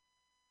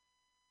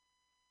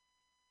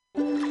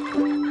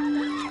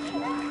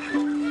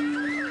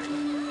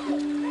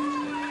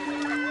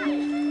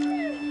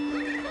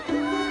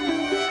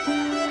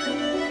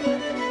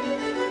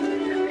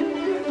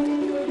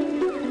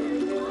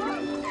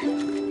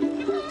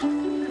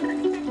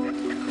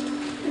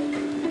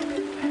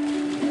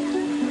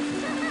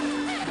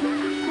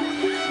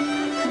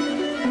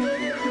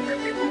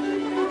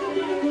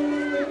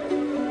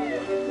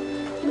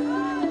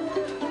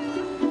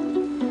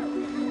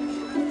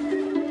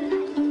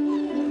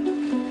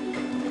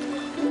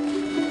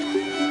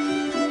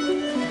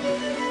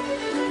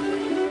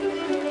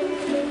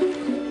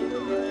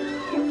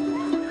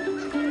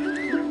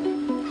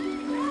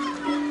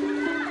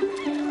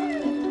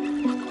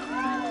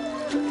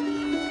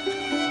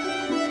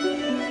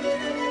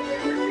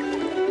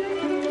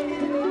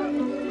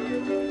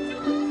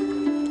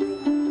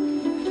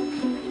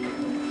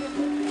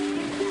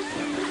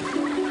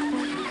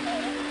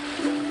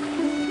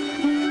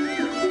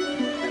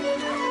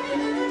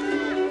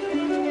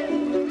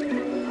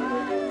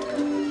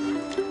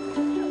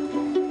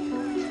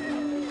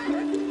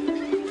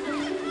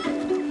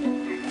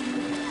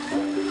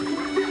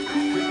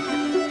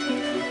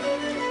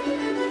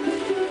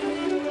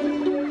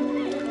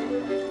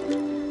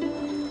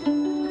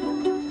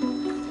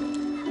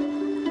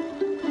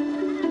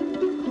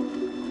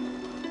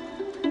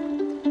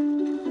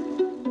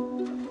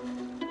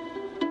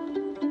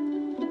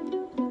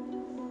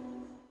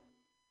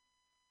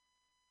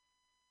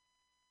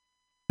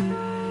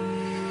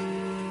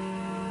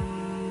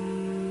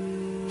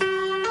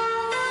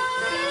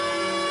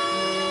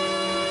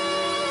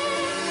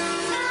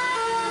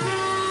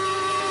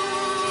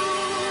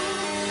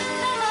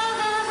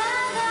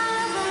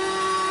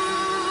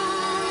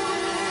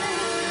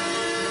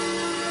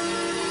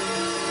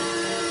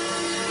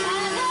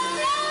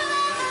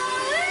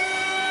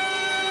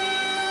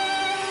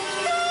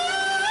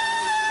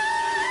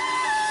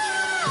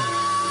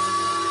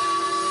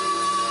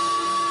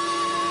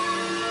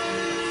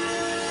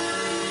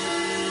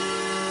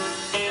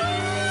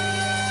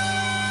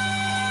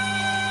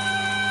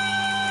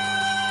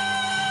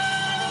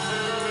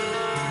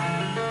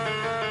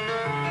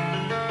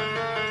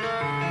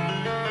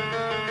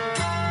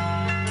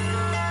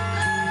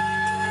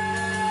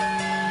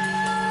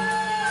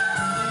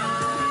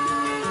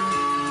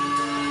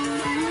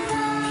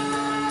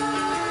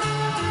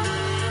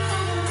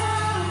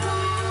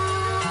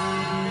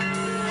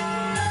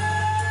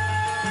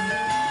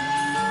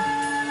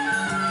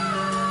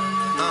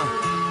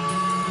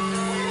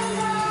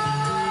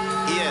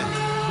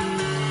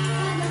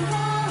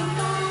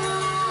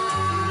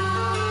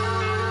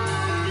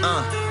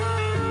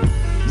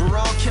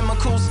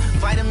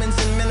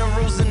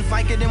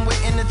 Vicodin with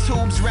inner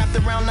tubes wrapped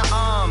around the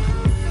arm.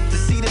 To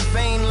see the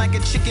vein like a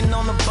chicken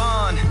on a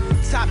bond.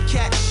 Top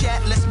cat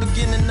chat, let's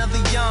begin another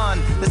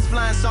yawn. Let's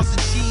flying sausage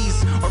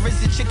cheese, or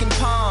is it chicken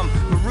palm?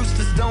 But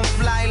roosters don't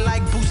fly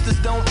like boosters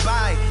don't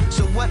buy.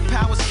 So what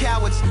powers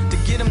cowards to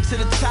get them to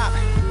the top?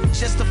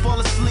 Just to fall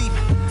asleep,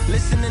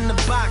 listen in the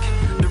Bach.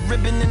 The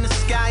ribbon in the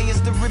sky is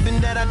the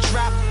ribbon that I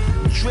drop.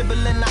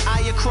 Dribbling the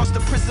eye across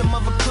the prism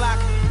of a clock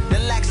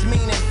that lacks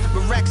meaning,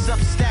 but racks up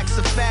stacks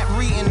of fat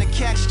reading. The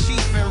catch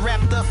cheap and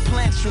wrapped up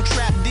plants from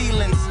trap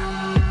dealings.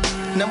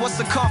 Now what's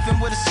a coffin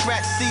with a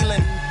scratch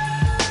ceiling?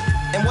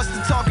 And what's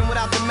the talking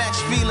without the match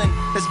feeling?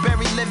 That's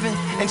berry living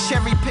and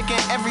cherry picking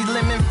every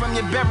lemon from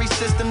your berry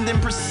system, then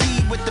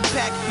proceed with the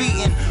pack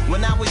feeding.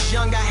 When I was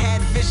young, I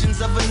had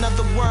visions of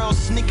another world,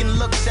 sneaking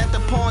looks at the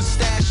porn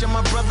stash of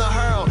my brother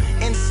Hurl.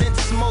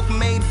 Incense smoke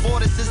made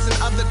vortices and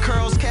other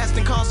curls,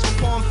 casting calls for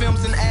porn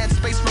films and ad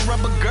space for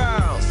rubber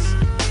girls.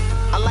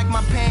 I like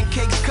my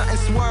pancakes cut in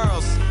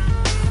swirls,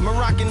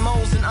 Moroccan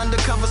moles and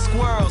undercover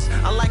squirrels.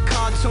 I like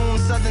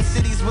cartoons, southern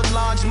cities with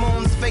large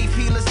moons, faith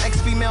healers,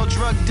 ex-female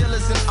drug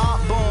dealers, and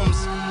art booms.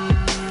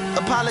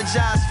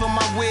 Apologize for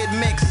my weird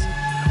mix.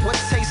 What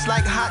tastes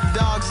like hot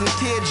dogs and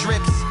tear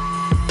drips,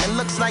 and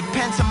looks like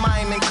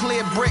pantomime and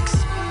clear bricks,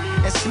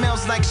 and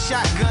smells like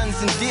shotguns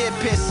and deer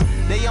piss.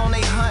 They on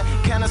they hunt,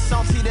 kinda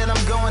salty that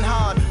I'm going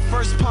hard.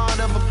 First part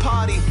of a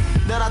party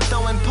that I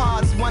throw in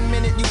pods. 1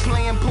 minute you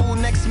playing pool,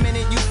 next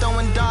minute you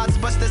throwing darts.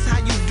 But that's how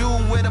you do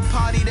with a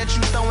party that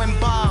you throwing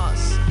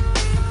bars.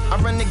 I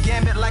run the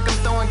gambit like I'm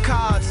throwing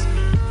cards.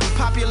 From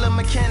popular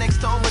mechanics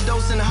to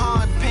overdosing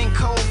hard. Paint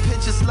cold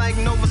pictures like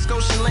Nova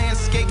Scotian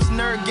landscapes.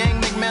 Nerd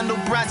gang,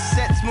 McMandelbrot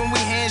sets when we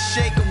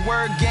handshake. A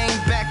word game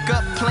back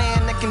up, plan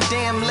that can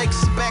damn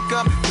lakes back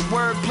up. The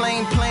word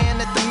plain plan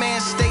that the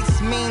man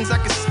states means I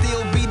can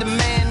still be the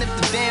man if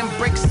the dam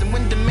breaks. And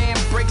when demand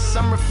breaks,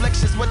 some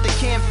reflections what they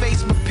can't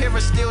face. But Pyrrha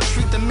still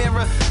treat the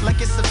mirror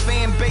like it's a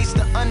fan base.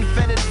 The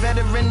unfettered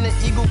veteran, the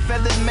eagle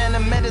feathered man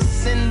of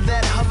medicine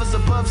that hovers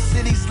above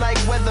cities like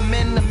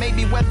weathermen, or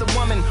maybe weather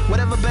woman.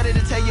 Whatever better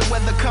to tell you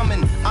weather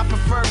coming. I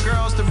prefer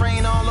girls to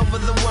rain all over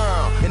the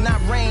world, and not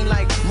rain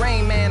like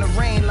Rain Man, or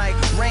rain like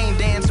rain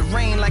dance, or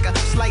rain like a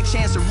slight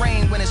chance of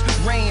rain when it's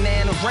rain,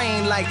 and a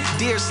rain like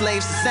dear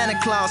slaves to Santa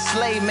Claus,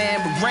 slave man,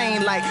 but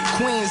rain like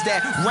queens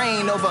that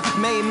reign over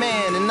made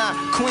man, and not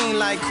queen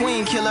like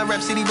queen killer,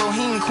 Rhapsody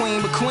Bohemian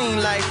queen, but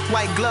queen like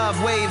white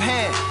glove wave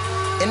hand.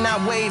 And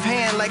not wave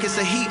hand like it's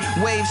a heat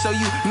wave, so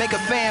you make a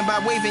fan by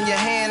waving your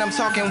hand. I'm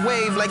talking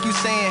wave like you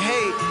saying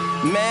hey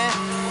man.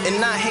 And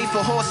not hate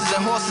for horses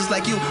and horses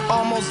like you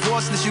almost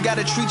voiceless. You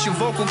gotta treat your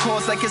vocal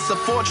cords like it's a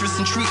fortress,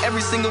 and treat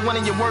every single one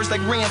of your words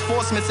like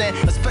reinforcements. And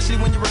especially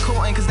when you're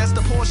recording, cause that's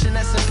the portion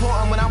that's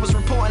important. When I was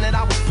reporting that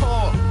I was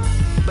poor,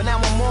 but now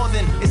I'm more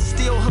than, it's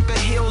still hooker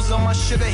heels on my sugar